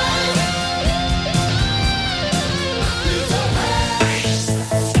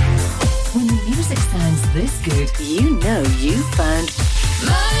 crazy When the music sounds this good, you know you found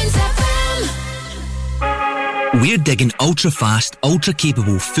Mearns FM. We're digging ultra-fast,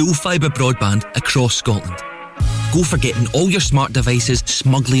 ultra-capable, full-fibre broadband across Scotland. Go for getting all your smart devices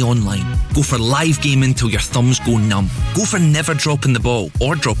smugly online. Go for live gaming till your thumbs go numb. Go for never dropping the ball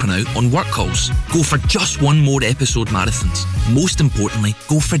or dropping out on work calls. Go for just one more episode marathons. Most importantly,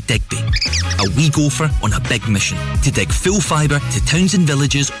 go for Digby. A wee gopher on a big mission to dig full fibre to towns and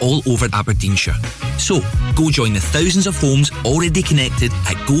villages all over Aberdeenshire. So, go join the thousands of homes already connected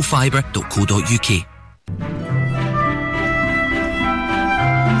at gofibre.co.uk.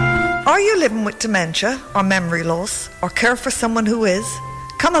 Are you living with dementia or memory loss or care for someone who is?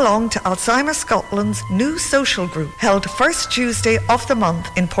 Come along to Alzheimer's Scotland's new social group held first Tuesday of the month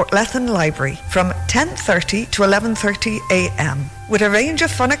in Portlethen Library from 10:30 to 11:30 a.m. With a range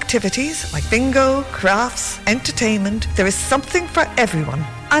of fun activities like bingo, crafts, entertainment, there is something for everyone.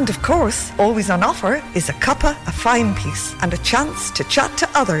 And of course, always on offer is a cuppa, a fine piece, and a chance to chat to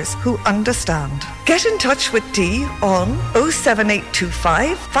others who understand. Get in touch with Dee on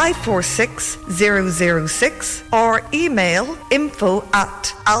 07825 546 006 or email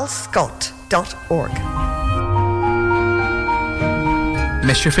info@alscott.org.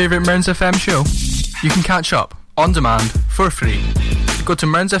 Miss your favourite Mearns FM show? You can catch up on demand for free. Go to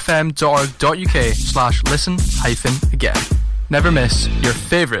mearnsfm.org.uk/listen-again. Never miss your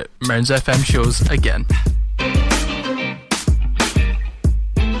favourite Mearns FM shows again.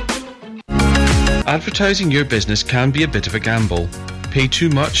 Advertising your business can be a bit of a gamble. Pay too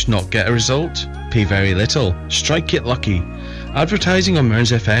much, not get a result. Pay very little, strike get lucky. Advertising on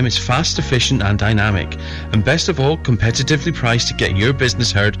Mearns FM is fast, efficient and dynamic, and best of all, competitively priced to get your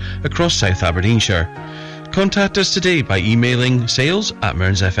business heard across South Aberdeenshire. Contact us today by emailing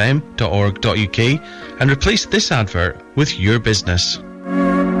sales@mearnsfm.org.uk and replace this advert with your business.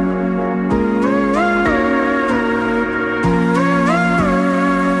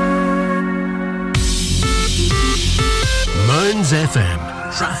 Mearns FM,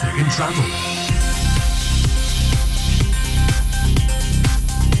 traffic and travel.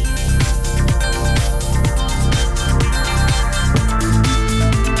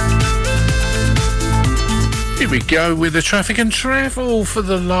 Here we go with the traffic and travel for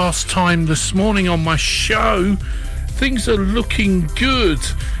the last time this morning on my show. Things are looking good.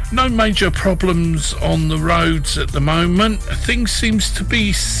 No major problems on the roads at the moment. Things seems to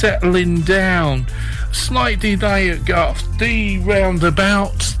be settling down. Slight delay at Garth-D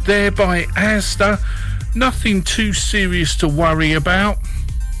roundabout there by Asda. Nothing too serious to worry about.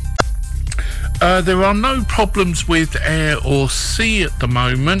 There are no problems with air or sea at the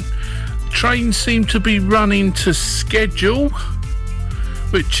moment. Trains seem to be running to schedule,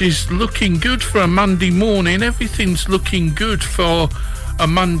 which is looking good for a Monday morning. Everything's looking good for a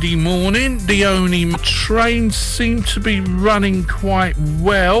Monday morning. The only trains seem to be running quite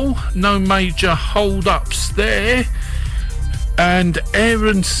well. No major hold-ups there. And air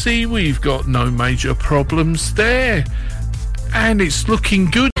and sea, we've got no major problems there. And it's looking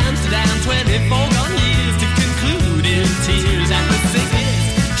good. Amsterdam, 24 gone years to conclude in tears at the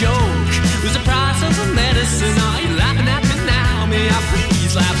sickest joke. Was the price of the medicine? Are you laughing at me now? May I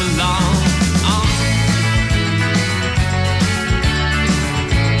please laugh along?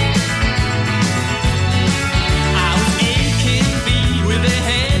 I was AKB with a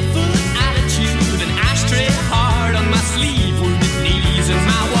head full of attitude, an ashtray hard on my sleeve, wounded knees, and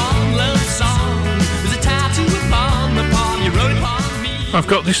my one love song was a tattoo upon my palm. You wrote it upon me. I've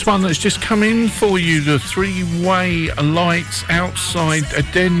got this one that's just come in for you. The three-way lights outside a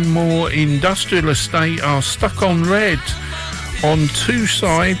Denmore Industrial Estate are stuck on red on two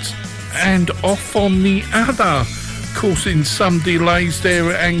sides and off on the other, causing some delays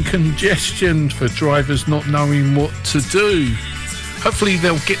there and congestion for drivers not knowing what to do. Hopefully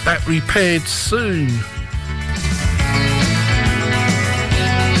they'll get that repaired soon.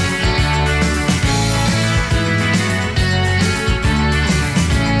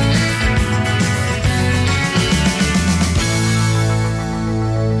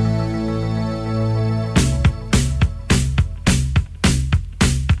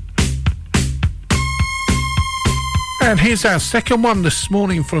 And here's our second one this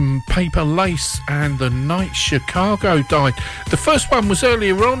morning from Paper Lace and The Night Chicago Died. The first one was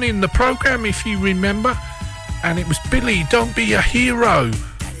earlier on in the programme, if you remember, and it was Billy, Don't Be a Hero.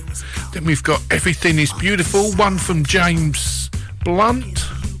 Then we've got Everything Is Beautiful, one from James Blunt,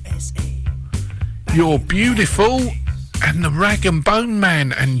 You're Beautiful, and The Rag and Bone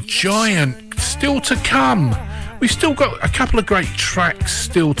Man and Giant still to come. We've still got a couple of great tracks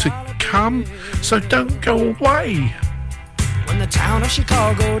still to come, so don't go away. When the town of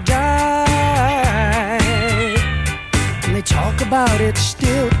Chicago died, and they talk about it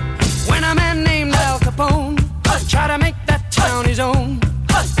still. When a man named Al Capone tried to make that town his own,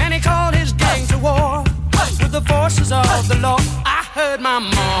 and he called his gang to war with the forces of the law. I heard my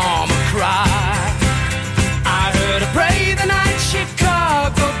mama cry, I heard her pray the night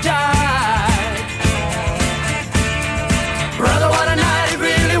Chicago died. Brother, what a night it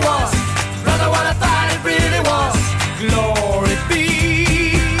really was. Brother, what I thought it really was. Glory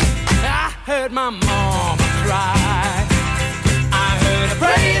be. I heard my mama cry, I heard her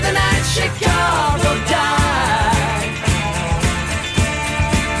pray the night Chicago died.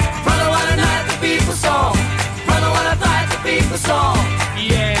 Brother, what a night the people saw. Brother, what a night the people saw.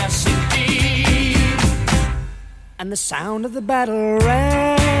 Yes, indeed. And the sound of the battle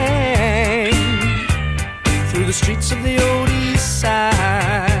rang through the streets of the old east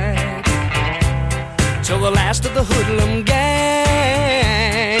side, till the last of the hoodlum gang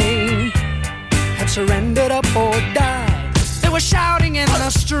had surrendered up or died. They were shouting in the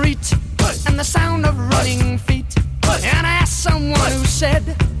street, and the sound of running feet. And I asked someone who said,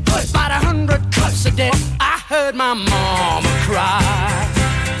 about 100 cops are dead. I heard my mama cry,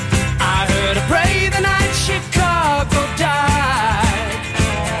 I heard her pray the night Chicago died.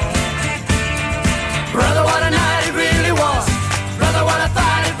 Brother, what a night it really was. Brother, what I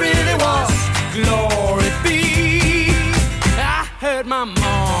thought it really was. Glory be. I heard my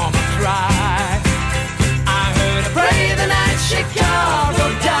mama cry, I heard her pray the night Chicago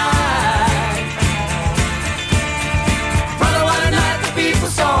died. Brother, what a night the people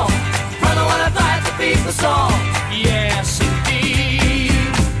saw. Brother, what I thought the people saw. Yes, indeed.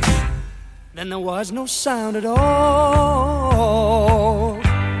 Then there was no sound at all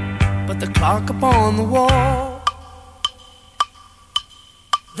but the clock upon the wall.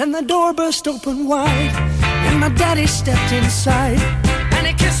 Then the door burst open wide, and my daddy stepped inside, and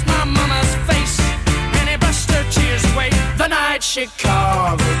he kissed my mama's face, and he brushed her tears away. The night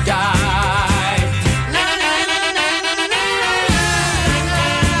Chicago died.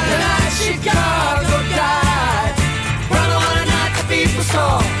 The night Chicago died. Brother, what a night the people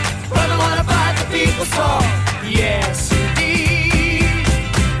saw. Brother, what a fight the people saw. Yes, indeed.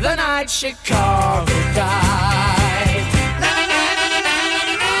 The night Chicago died.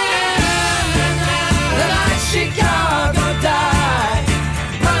 Chicago died.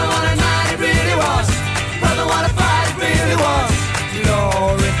 Brother, what a night it really was. Brother, what a fight it really was.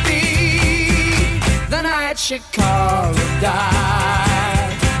 Glory be. The night Chicago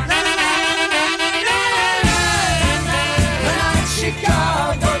died. The night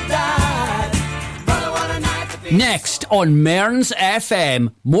Chicago died. Brother, what a night the people. Next on Mearns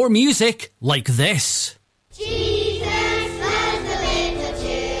FM, more music like this.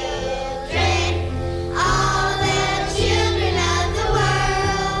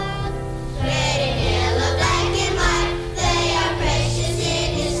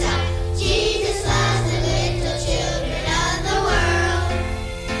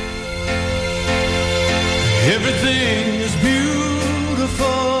 Everything is beautiful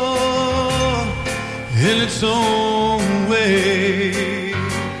in its own way,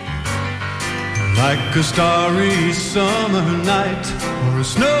 like a starry summer night or a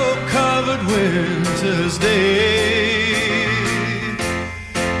snow-covered winter's day.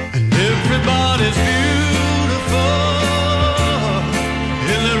 And everybody's beautiful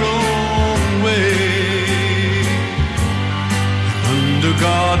in their own way. Under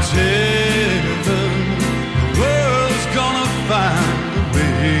God's heaven, world's gonna find a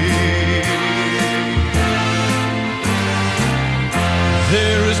way.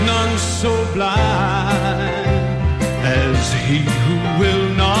 There is none so blind as he who will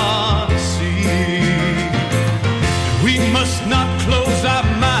not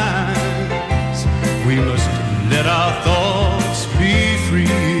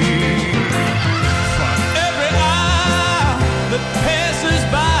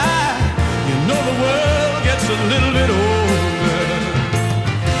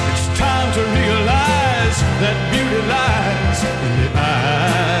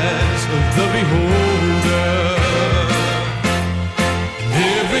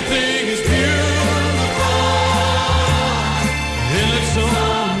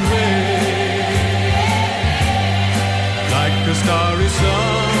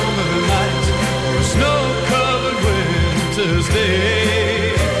this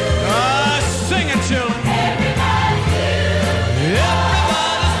day. Ah, sing it, children. Everybody's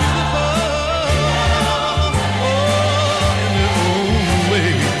beautiful. Oh, in their own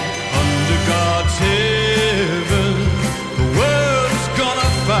way. Under God's heaven, the world's gonna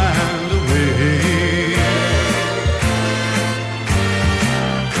find a way.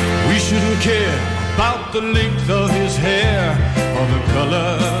 We shouldn't care about the length of his hair or the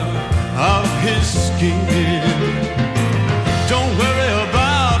color of his skin. Don't worry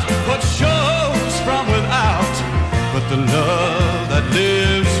about what shows from without, but the love that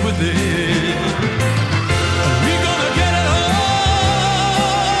lives within. We're gonna get it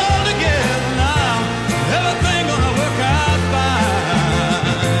all together now. Everything gonna work out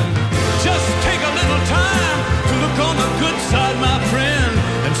fine. Just take a little time to look on the good side, my friend,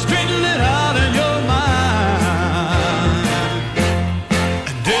 and straighten it out in your mind.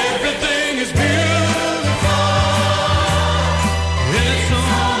 And everything is beautiful in its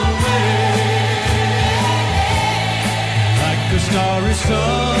own way. Like a starry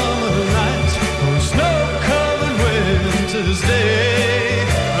summer night or a snow-covered winter's day.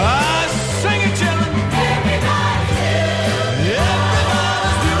 I sing it, children. Everybody's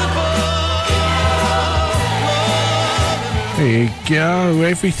beautiful. There you go.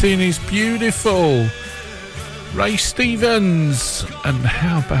 Everything is beautiful. Ray Stevens. And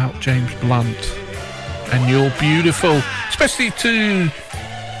how about James Blunt? And You're Beautiful. Especially to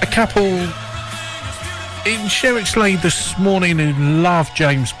a couple in Sherrickslade this morning who love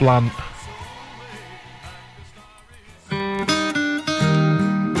James Blunt.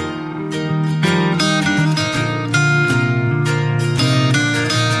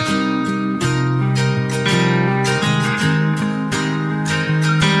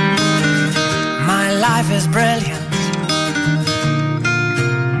 My life is brilliant.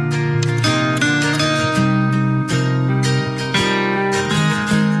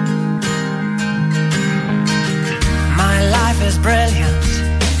 My life is brilliant.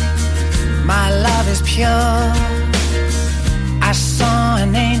 My love is pure. I saw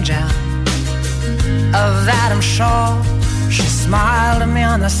an angel, of that I'm sure. She smiled at me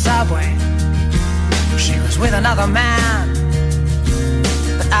on the subway. She was with another man,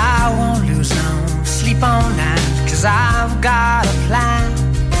 but I won't lose no sleep on that, 'cause I've got a plan.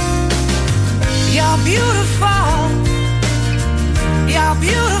 You're beautiful. You're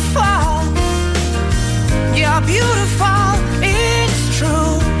beautiful. You're beautiful. It's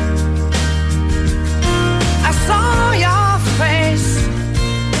true. I saw your face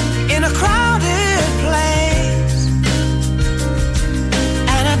in a crowded place,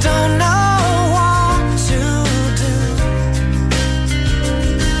 and I don't know what to do,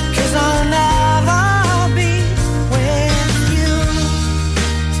 'cause I'll never be with you.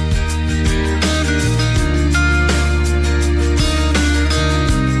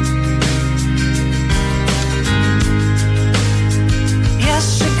 Yes,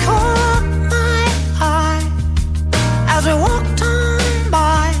 she caught my eye as we walked on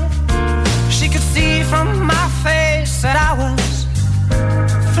by. She could see from my face that I was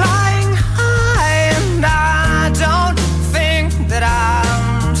flying high, and I don't think that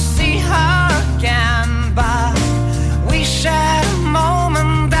I'll see her again, but we shared a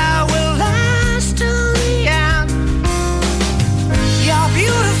moment that will last till the end. You're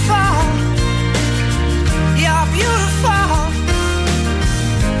beautiful. You're beautiful.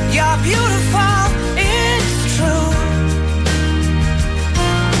 You're beautiful. It's true.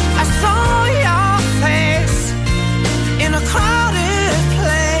 I saw your face in a crowded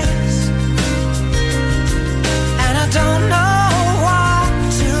place, and I don't know what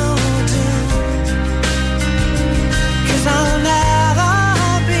to do, 'cause I'll never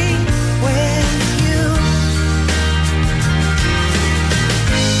be with you.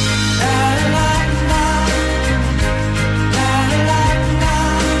 La la la, la la la,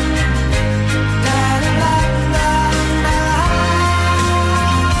 la la la la.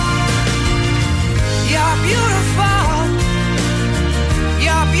 You're beautiful.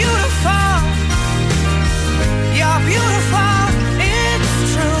 You're beautiful. You're beautiful. It's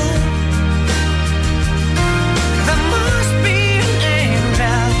true. There must be an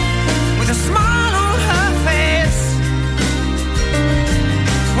angel with a smile on her face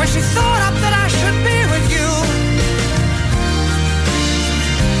when she thought up that I should be with you.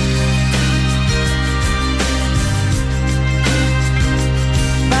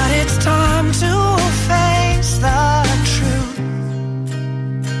 But it's time to face the truth.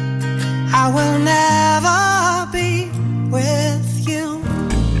 I will never be with you.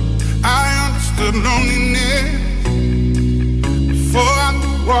 I understood loneliness before I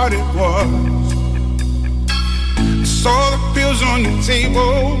knew what it was. I saw the roses on your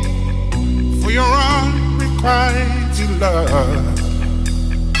table for your unrequited love.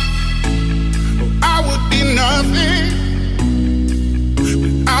 I would be nothing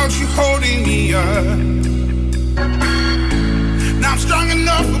without you holding me up. Now I'm strong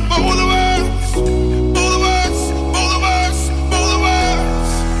enough for both of us, both of us, both of us, both of us.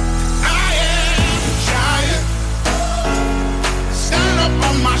 I am a giant. Stand up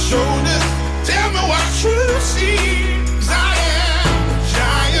on my shoulders. Tell me what you see. 'Cause I am a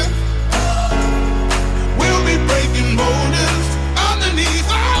giant. We'll be breaking boulders underneath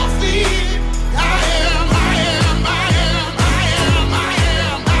our feet. I am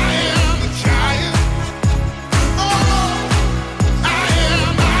the giant. Oh, I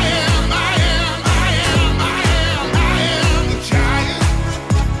am the giant.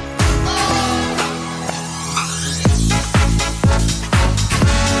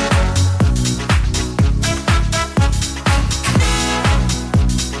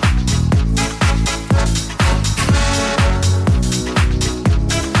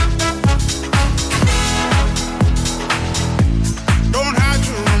 Don't hide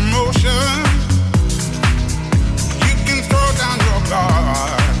your emotions. You can throw down your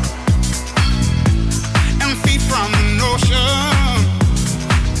guard and feed from the notion.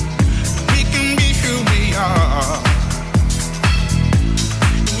 We can be who we are.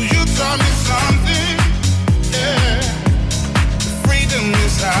 You taught me something, yeah. Freedom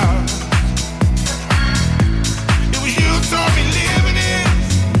is ours. It was you taught me living it.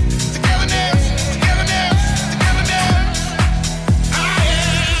 Togetherness, togetherness, togetherness. I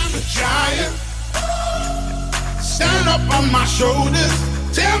am a giant. Stand up on my shoulders.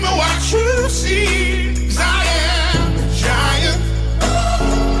 Tell me what you see. 'Cause I am a giant.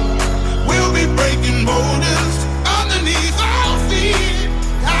 We'll be breaking boulders underneath our feet.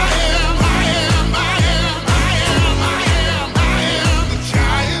 I am the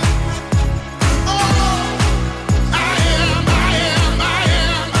giant. Oh, I am the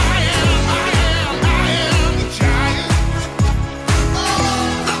giant.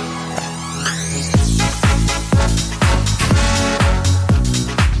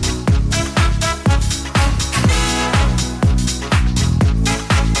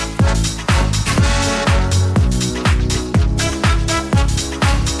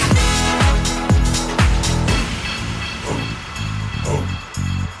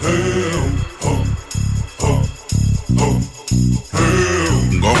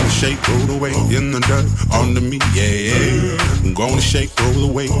 I'm gonna shake, roll the weight in the dirt under me, yeah. I'm gonna shake, roll the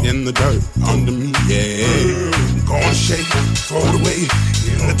weight in the dirt under me, yeah. I'm gonna shake, throw the weight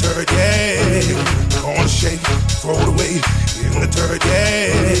in the dirt, yeah. I'm gonna shake, throw the weight in the dirt,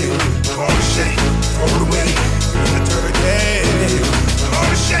 yeah. I'm gonna shake, throw the weight in the dirt, yeah. I'm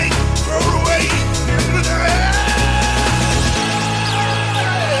gonna shake, throw the weight in the dirt.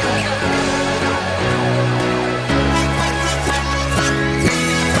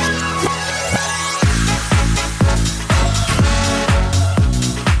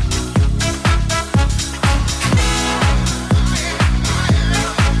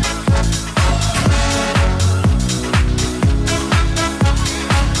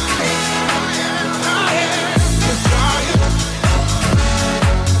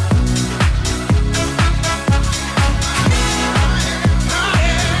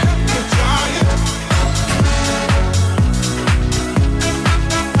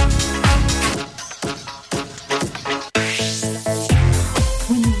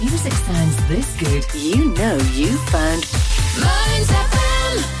 When the music sounds this good, you know you found Mearns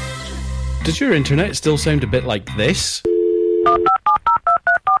FM. Does your internet still sound a bit like this?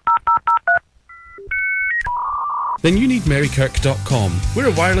 Then you need Merrykirk.com. We're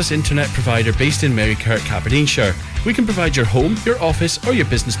a wireless internet provider based in Merrykirk, Aberdeenshire. We can provide your home, your office or your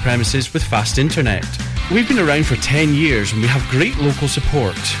business premises with fast internet. We've been around for 10 years and we have great local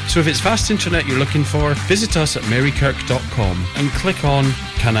support. So if it's fast internet you're looking for, visit us at Merrykirk.com and click on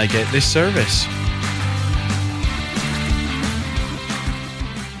Can I Get This Service?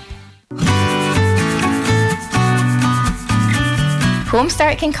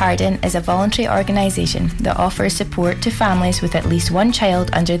 Homestart Kincardine is a voluntary organisation that offers support to families with at least one child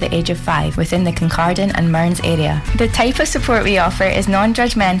under the age of 5 within the Kincardine and Mearns area. The type of support we offer is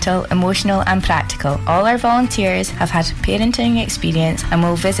non-judgmental, emotional and practical. All our volunteers have had parenting experience and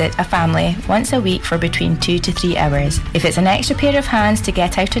will visit a family once a week for between 2 to 3 hours. If it's an extra pair of hands to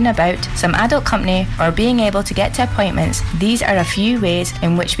get out and about, some adult company or being able to get to appointments, these are a few ways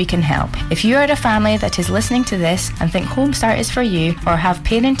in which we can help. If you are a family that is listening to this and think Homestart is for you, or have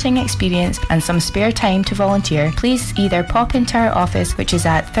parenting experience and some spare time to volunteer, please either pop into our office, which is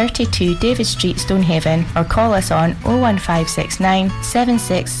at 32 David Street, Stonehaven, or call us on 01569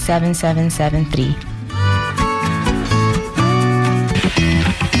 767773.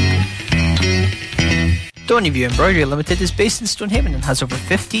 Stoneyview Embroidery Limited is based in Stonehaven and has over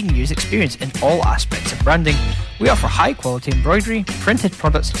 15 years experience in all aspects of branding. We offer high quality embroidery, printed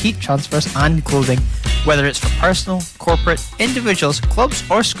products, heat transfers and clothing. Whether it's for personal, corporate, individuals, clubs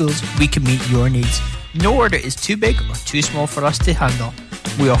or schools, we can meet your needs. No order is too big or too small for us to handle.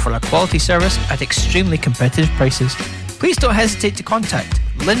 We offer a quality service at extremely competitive prices. Please don't hesitate to contact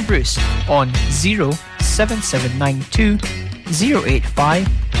Lynn Bruce on 07792 085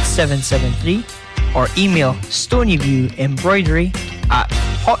 773 or email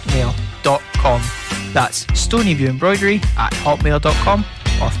stonyviewembroidery@hotmail.com. That's stonyviewembroidery@hotmail.com,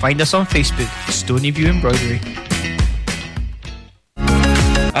 or find us on Facebook, Stonyview Embroidery.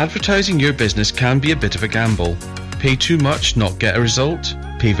 Advertising your business can be a bit of a gamble. Pay too much, not get a result.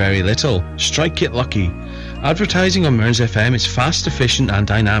 Pay very little, strike it lucky. Advertising on Mearns FM is fast, efficient and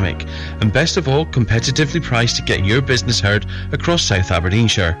dynamic, and best of all, competitively priced to get your business heard across South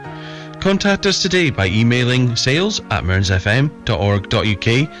Aberdeenshire. Contact us today by emailing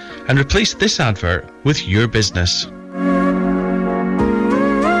sales@mearnsfm.org.uk and replace this advert with your business.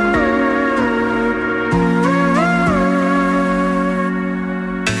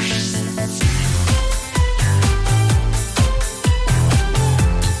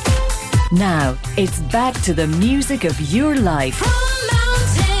 Now, it's back to the music of your life. From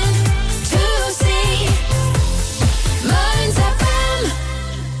mountain to sea, Mearns FM.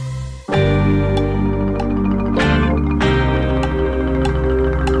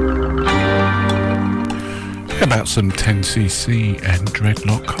 About some 10cc and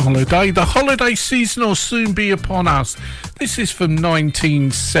Dreadlock Holiday. The holiday season will soon be upon us. This is from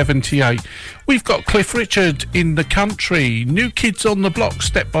 1978. We've got Cliff Richard in the country, New Kids on the Block,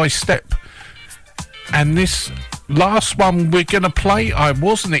 Step by Step. And this last one we're going to play, I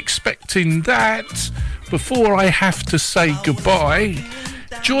wasn't expecting that. Before I have to say goodbye,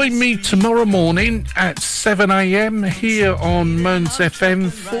 join me tomorrow morning at 7 a.m. here on Mearns FM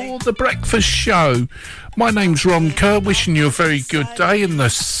for the breakfast show. My name's Ron Kerr, wishing you a very good day, and the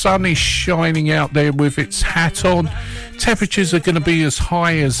sun is shining out there with its hat on. Temperatures are going to be as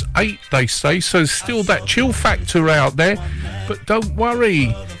high as 8, they say, so still that chill factor out there. But don't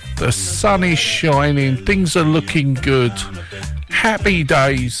worry, the sun is shining, things are looking good. Happy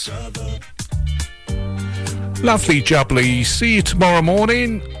days. Lovely jubbly. See you tomorrow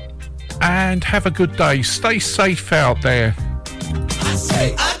morning and have a good day. Stay safe out there. I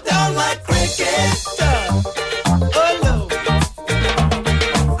say I don't like cricket. Oh no,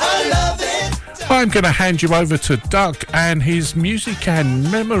 I love it. I'm going to hand you over to Doug and his Music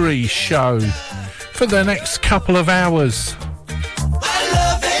and Memory show for the next couple of hours. I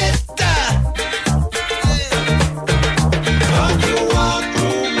love it. Don't you walk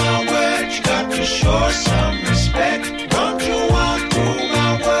through my words, got to show some respect. Don't you walk through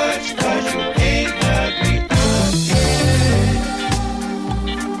my words, 'cause you ain't heard me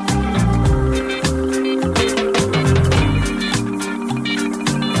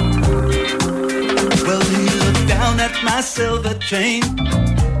Well, he looked down at my silver chain.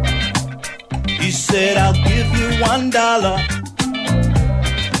 He said, I'll give you $1.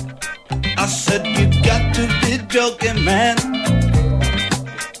 I said, you got to be joking, man.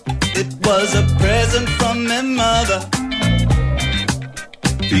 It was a present from my mother.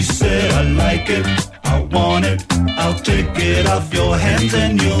 He said, I like it, I want it, I'll take it off your hands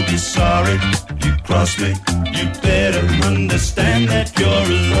and you'll be sorry. You cross me, you better understand that you're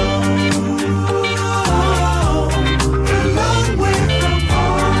alone. A long way from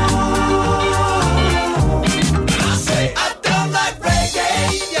home. I say, I don't like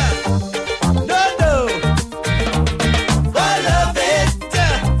reggae. No, no. I love it.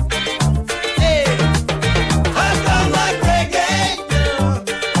 Hey, I don't like reggae.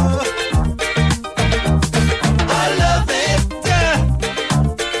 I love it.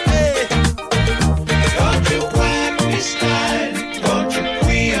 Hey, don't you quack me style. Don't you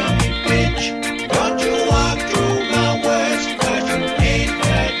queer me bitch. Don't you walk through my words, 'cause you ain't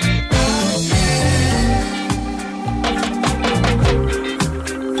heard me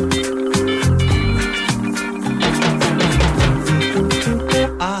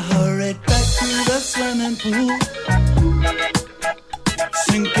I hurried back to the swimming pool,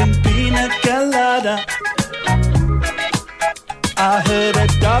 sinking pina colada. I heard a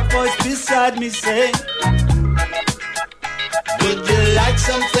dark voice beside me say, would you like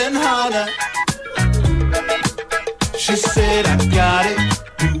something harder? She said, I got it,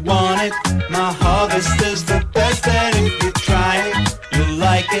 you want it. My harvest is the best, and if you try it, you'll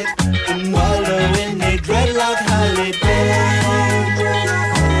like it. And wallow in a dreadlock holiday.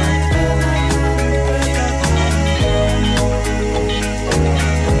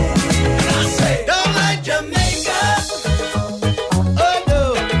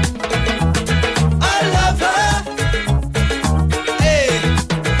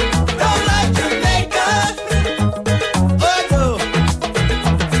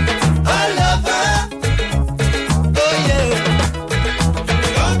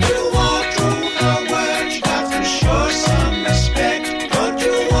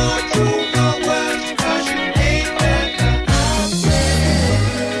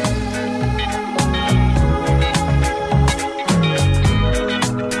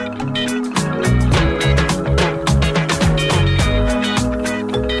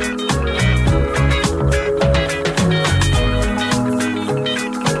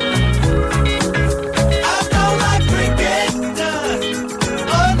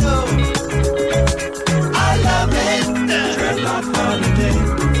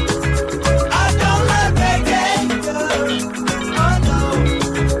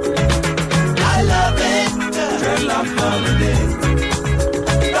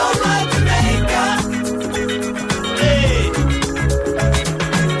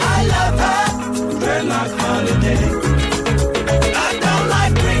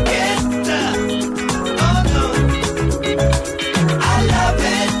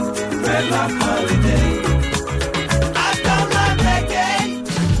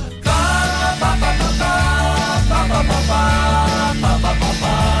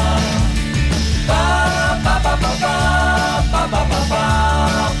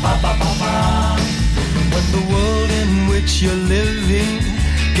 You're living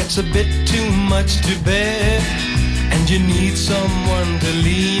gets a bit too much to bear, and you need someone to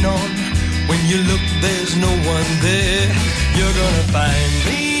lean on. When you look, there's no one there. You're gonna find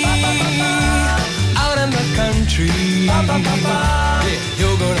me out in the country. Yeah,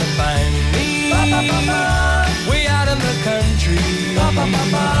 you're gonna find me way out in the country,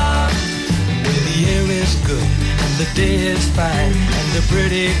 where the air is good and the day is fine, and the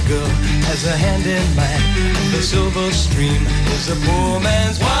pretty girl has a hand in mine. The silver stream is a poor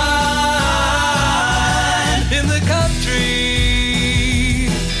man's wine. In the country,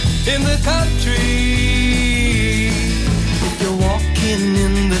 in the country. If you're walking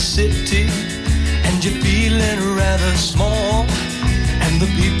in the city and you're feeling rather small, and the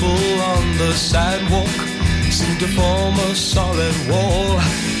people on the sidewalk seem to form a solid wall,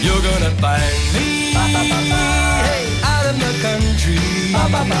 you're gonna find me out in the country.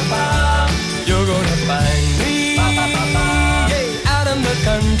 You're gonna find me out in the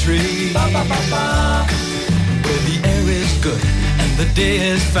country, where the air is good and the day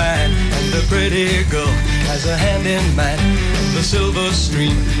is fine, and the pretty girl has a hand in mine, and the silver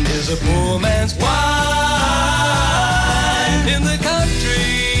stream is a poor man's wine. In the country,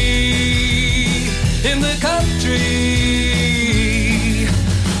 in the country.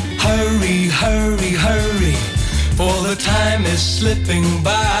 Hurry, hurry, hurry, for the time is slipping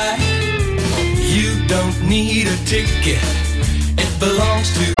by. You don't need a ticket, it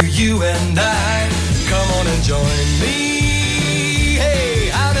belongs to you and I. Come on and join me,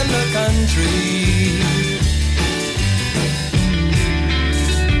 hey, out in the country.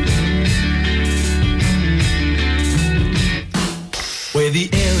 Where the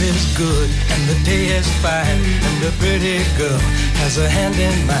air is good and the day is fine, and the pretty girl has a hand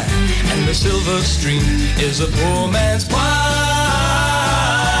in mine, and the silver stream is a poor man's wine.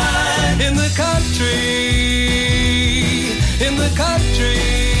 In the country, in the country.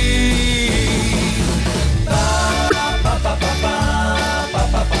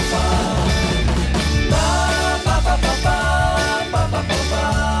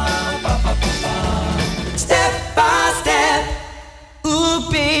 Step by step, ooh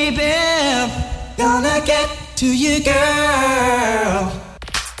baby, gonna get to you, girl.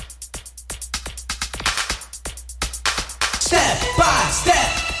 Step by step.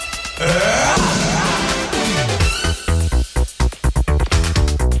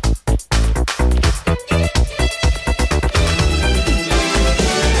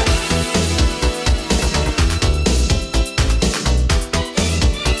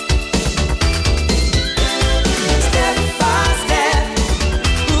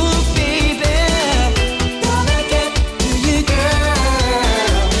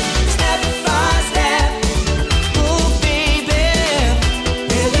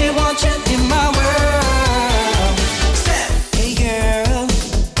 In my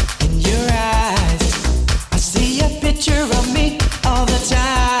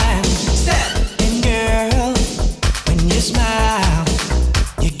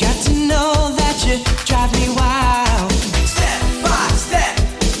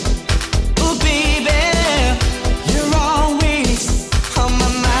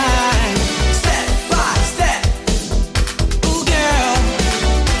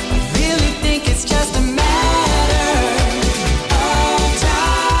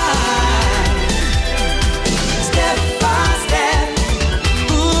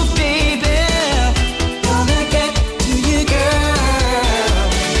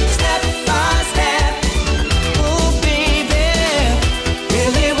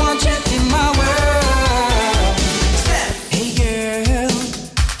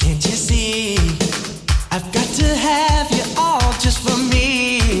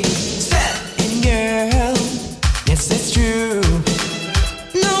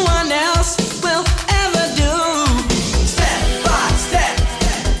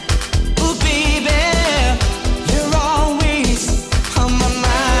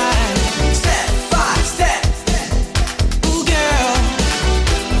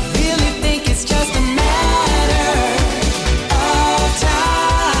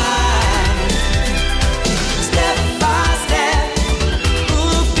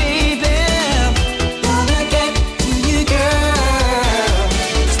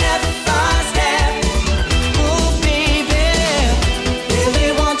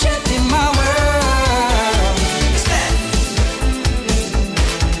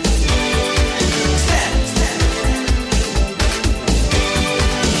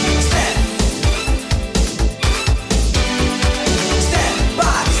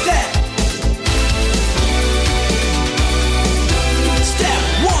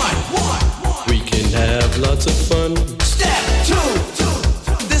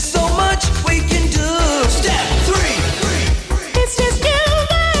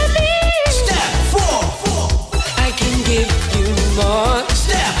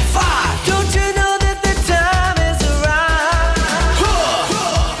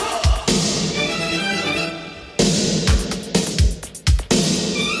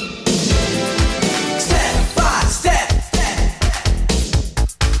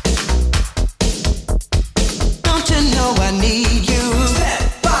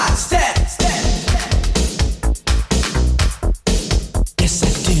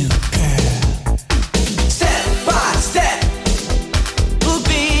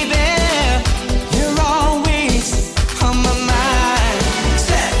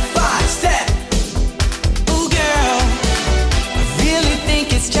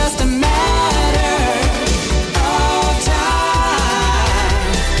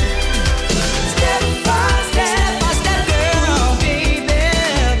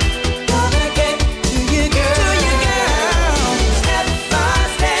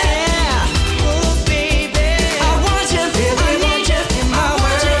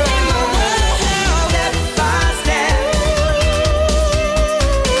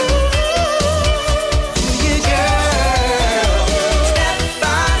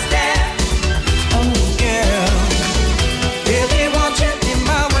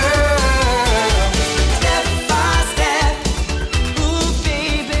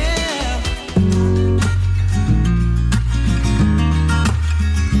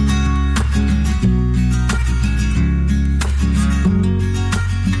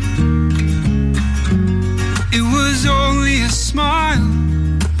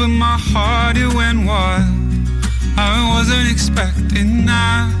heart, it went wild. I wasn't expecting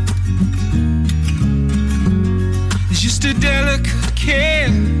that. It's just a delicate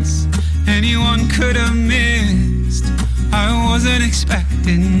kiss anyone could have missed. I wasn't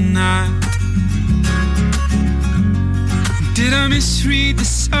expecting that. Did I misread the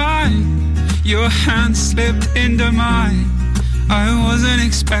sign? Your hand slipped into mine. I wasn't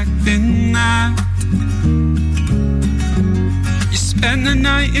expecting that. You spent the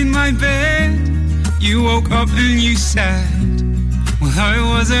night in my bed. You woke up and you said, well, I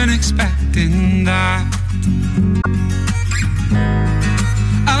wasn't expecting that.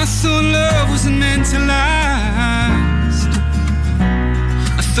 I thought love wasn't meant to last.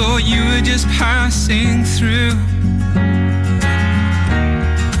 I thought you were just passing through.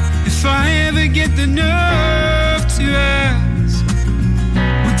 If I ever get the nerve to ask,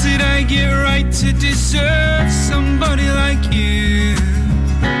 what did I get right to deserve somebody like you?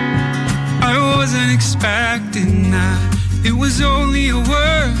 I wasn't expecting that. It was only a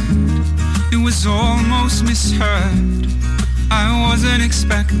word, it was almost misheard. I wasn't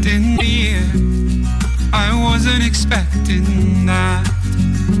expecting it. I wasn't expecting that.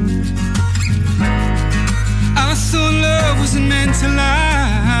 I thought love wasn't meant to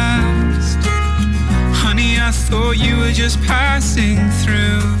last. Honey, I thought you were just passing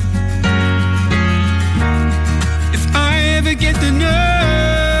through. If I ever get the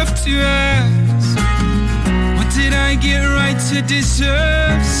nerve to ask, what did I get right to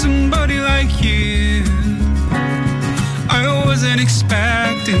deserve somebody like you? I wasn't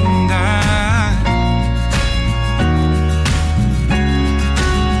expecting that.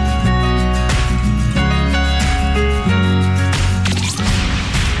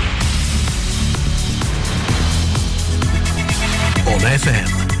 On FM,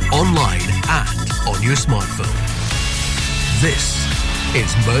 online and on your smartphone. This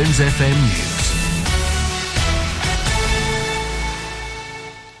is Mearns FM News.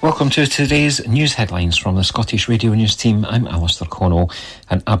 Welcome to today's news headlines from the Scottish Radio News team. I'm Alistair Connell.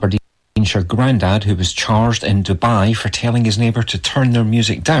 An Aberdeenshire grandad who was charged in Dubai for telling his neighbour to turn their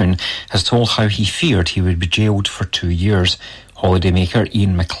music down has told how he feared he would be jailed for 2 years. Holidaymaker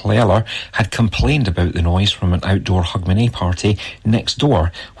Ian McClellar had complained about the noise from an outdoor Hogmanay party next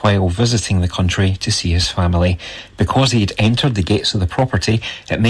door while visiting the country to see his family. Because he had entered the gates of the property, it meant